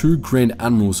 and 2 Grand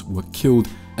Admirals were killed,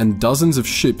 and dozens of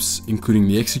ships, including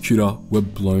the Executor, were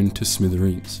blown to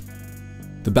smithereens.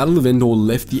 The Battle of Endor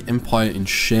left the Empire in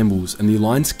shambles, and the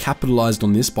Alliance capitalized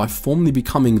on this by formally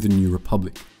becoming the New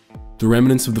Republic. The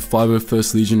remnants of the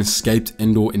 501st Legion escaped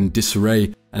Endor in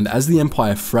disarray, and as the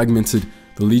Empire fragmented,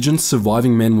 the Legion's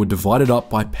surviving men were divided up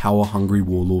by power-hungry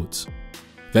warlords.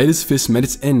 Vader's fist met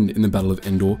its end in the Battle of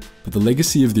Endor, but the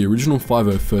legacy of the original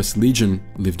 501st Legion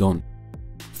lived on.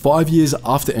 5 years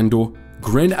after Endor,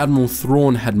 Grand Admiral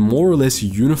Thrawn had more or less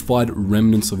unified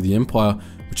remnants of the Empire,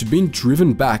 which had been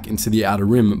driven back into the Outer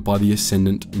Rim by the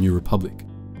ascendant New Republic.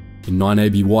 In 9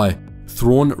 ABY,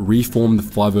 Thrawn reformed the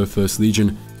 501st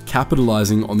Legion,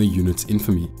 capitalizing on the unit's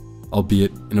infamy,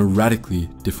 albeit in a radically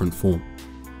different form.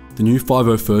 The new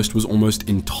 501st was almost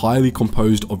entirely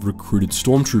composed of recruited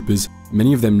stormtroopers,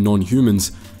 many of them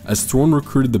non-humans, as Thrawn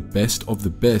recruited the best of the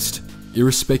best,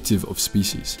 irrespective of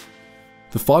species.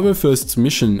 The 501st's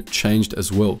mission changed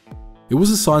as well. It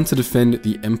was assigned to defend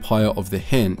the Empire of the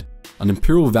Hand, an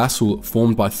imperial vassal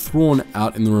formed by Thrawn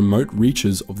out in the remote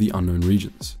reaches of the unknown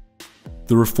regions.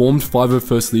 The reformed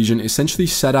 501st Legion essentially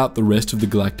sat out the rest of the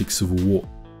Galactic Civil War.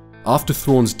 After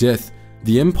Thrawn's death,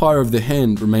 the Empire of the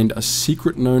Hand remained a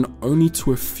secret known only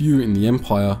to a few in the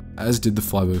Empire, as did the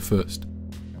 501st.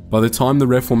 By the time the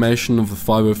reformation of the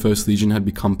 501st Legion had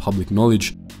become public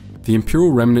knowledge, the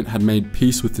Imperial Remnant had made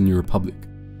peace with the New Republic.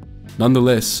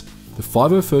 Nonetheless, the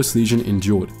 501st Legion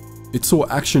endured. It saw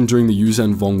action during the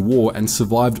Yuuzhan Vong War and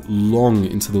survived long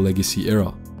into the Legacy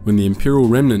era, when the Imperial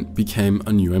Remnant became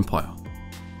a new empire.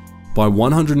 By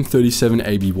 137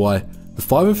 ABY, the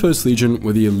 501st Legion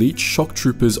were the elite shock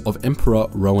troopers of Emperor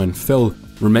Rowan Fel,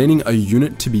 remaining a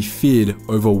unit to be feared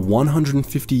over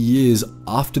 150 years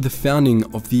after the founding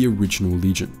of the original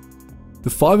Legion. The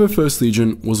 501st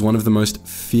Legion was one of the most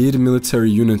feared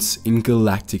military units in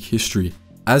galactic history,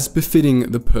 as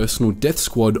befitting the personal death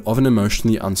squad of an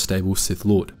emotionally unstable Sith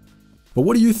Lord. But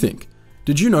what do you think?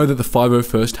 Did you know that the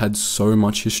 501st had so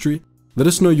much history? Let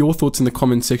us know your thoughts in the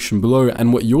comment section below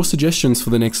and what your suggestions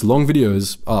for the next long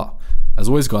videos are. As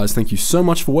always guys, thank you so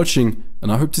much for watching,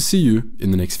 and I hope to see you in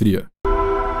the next video.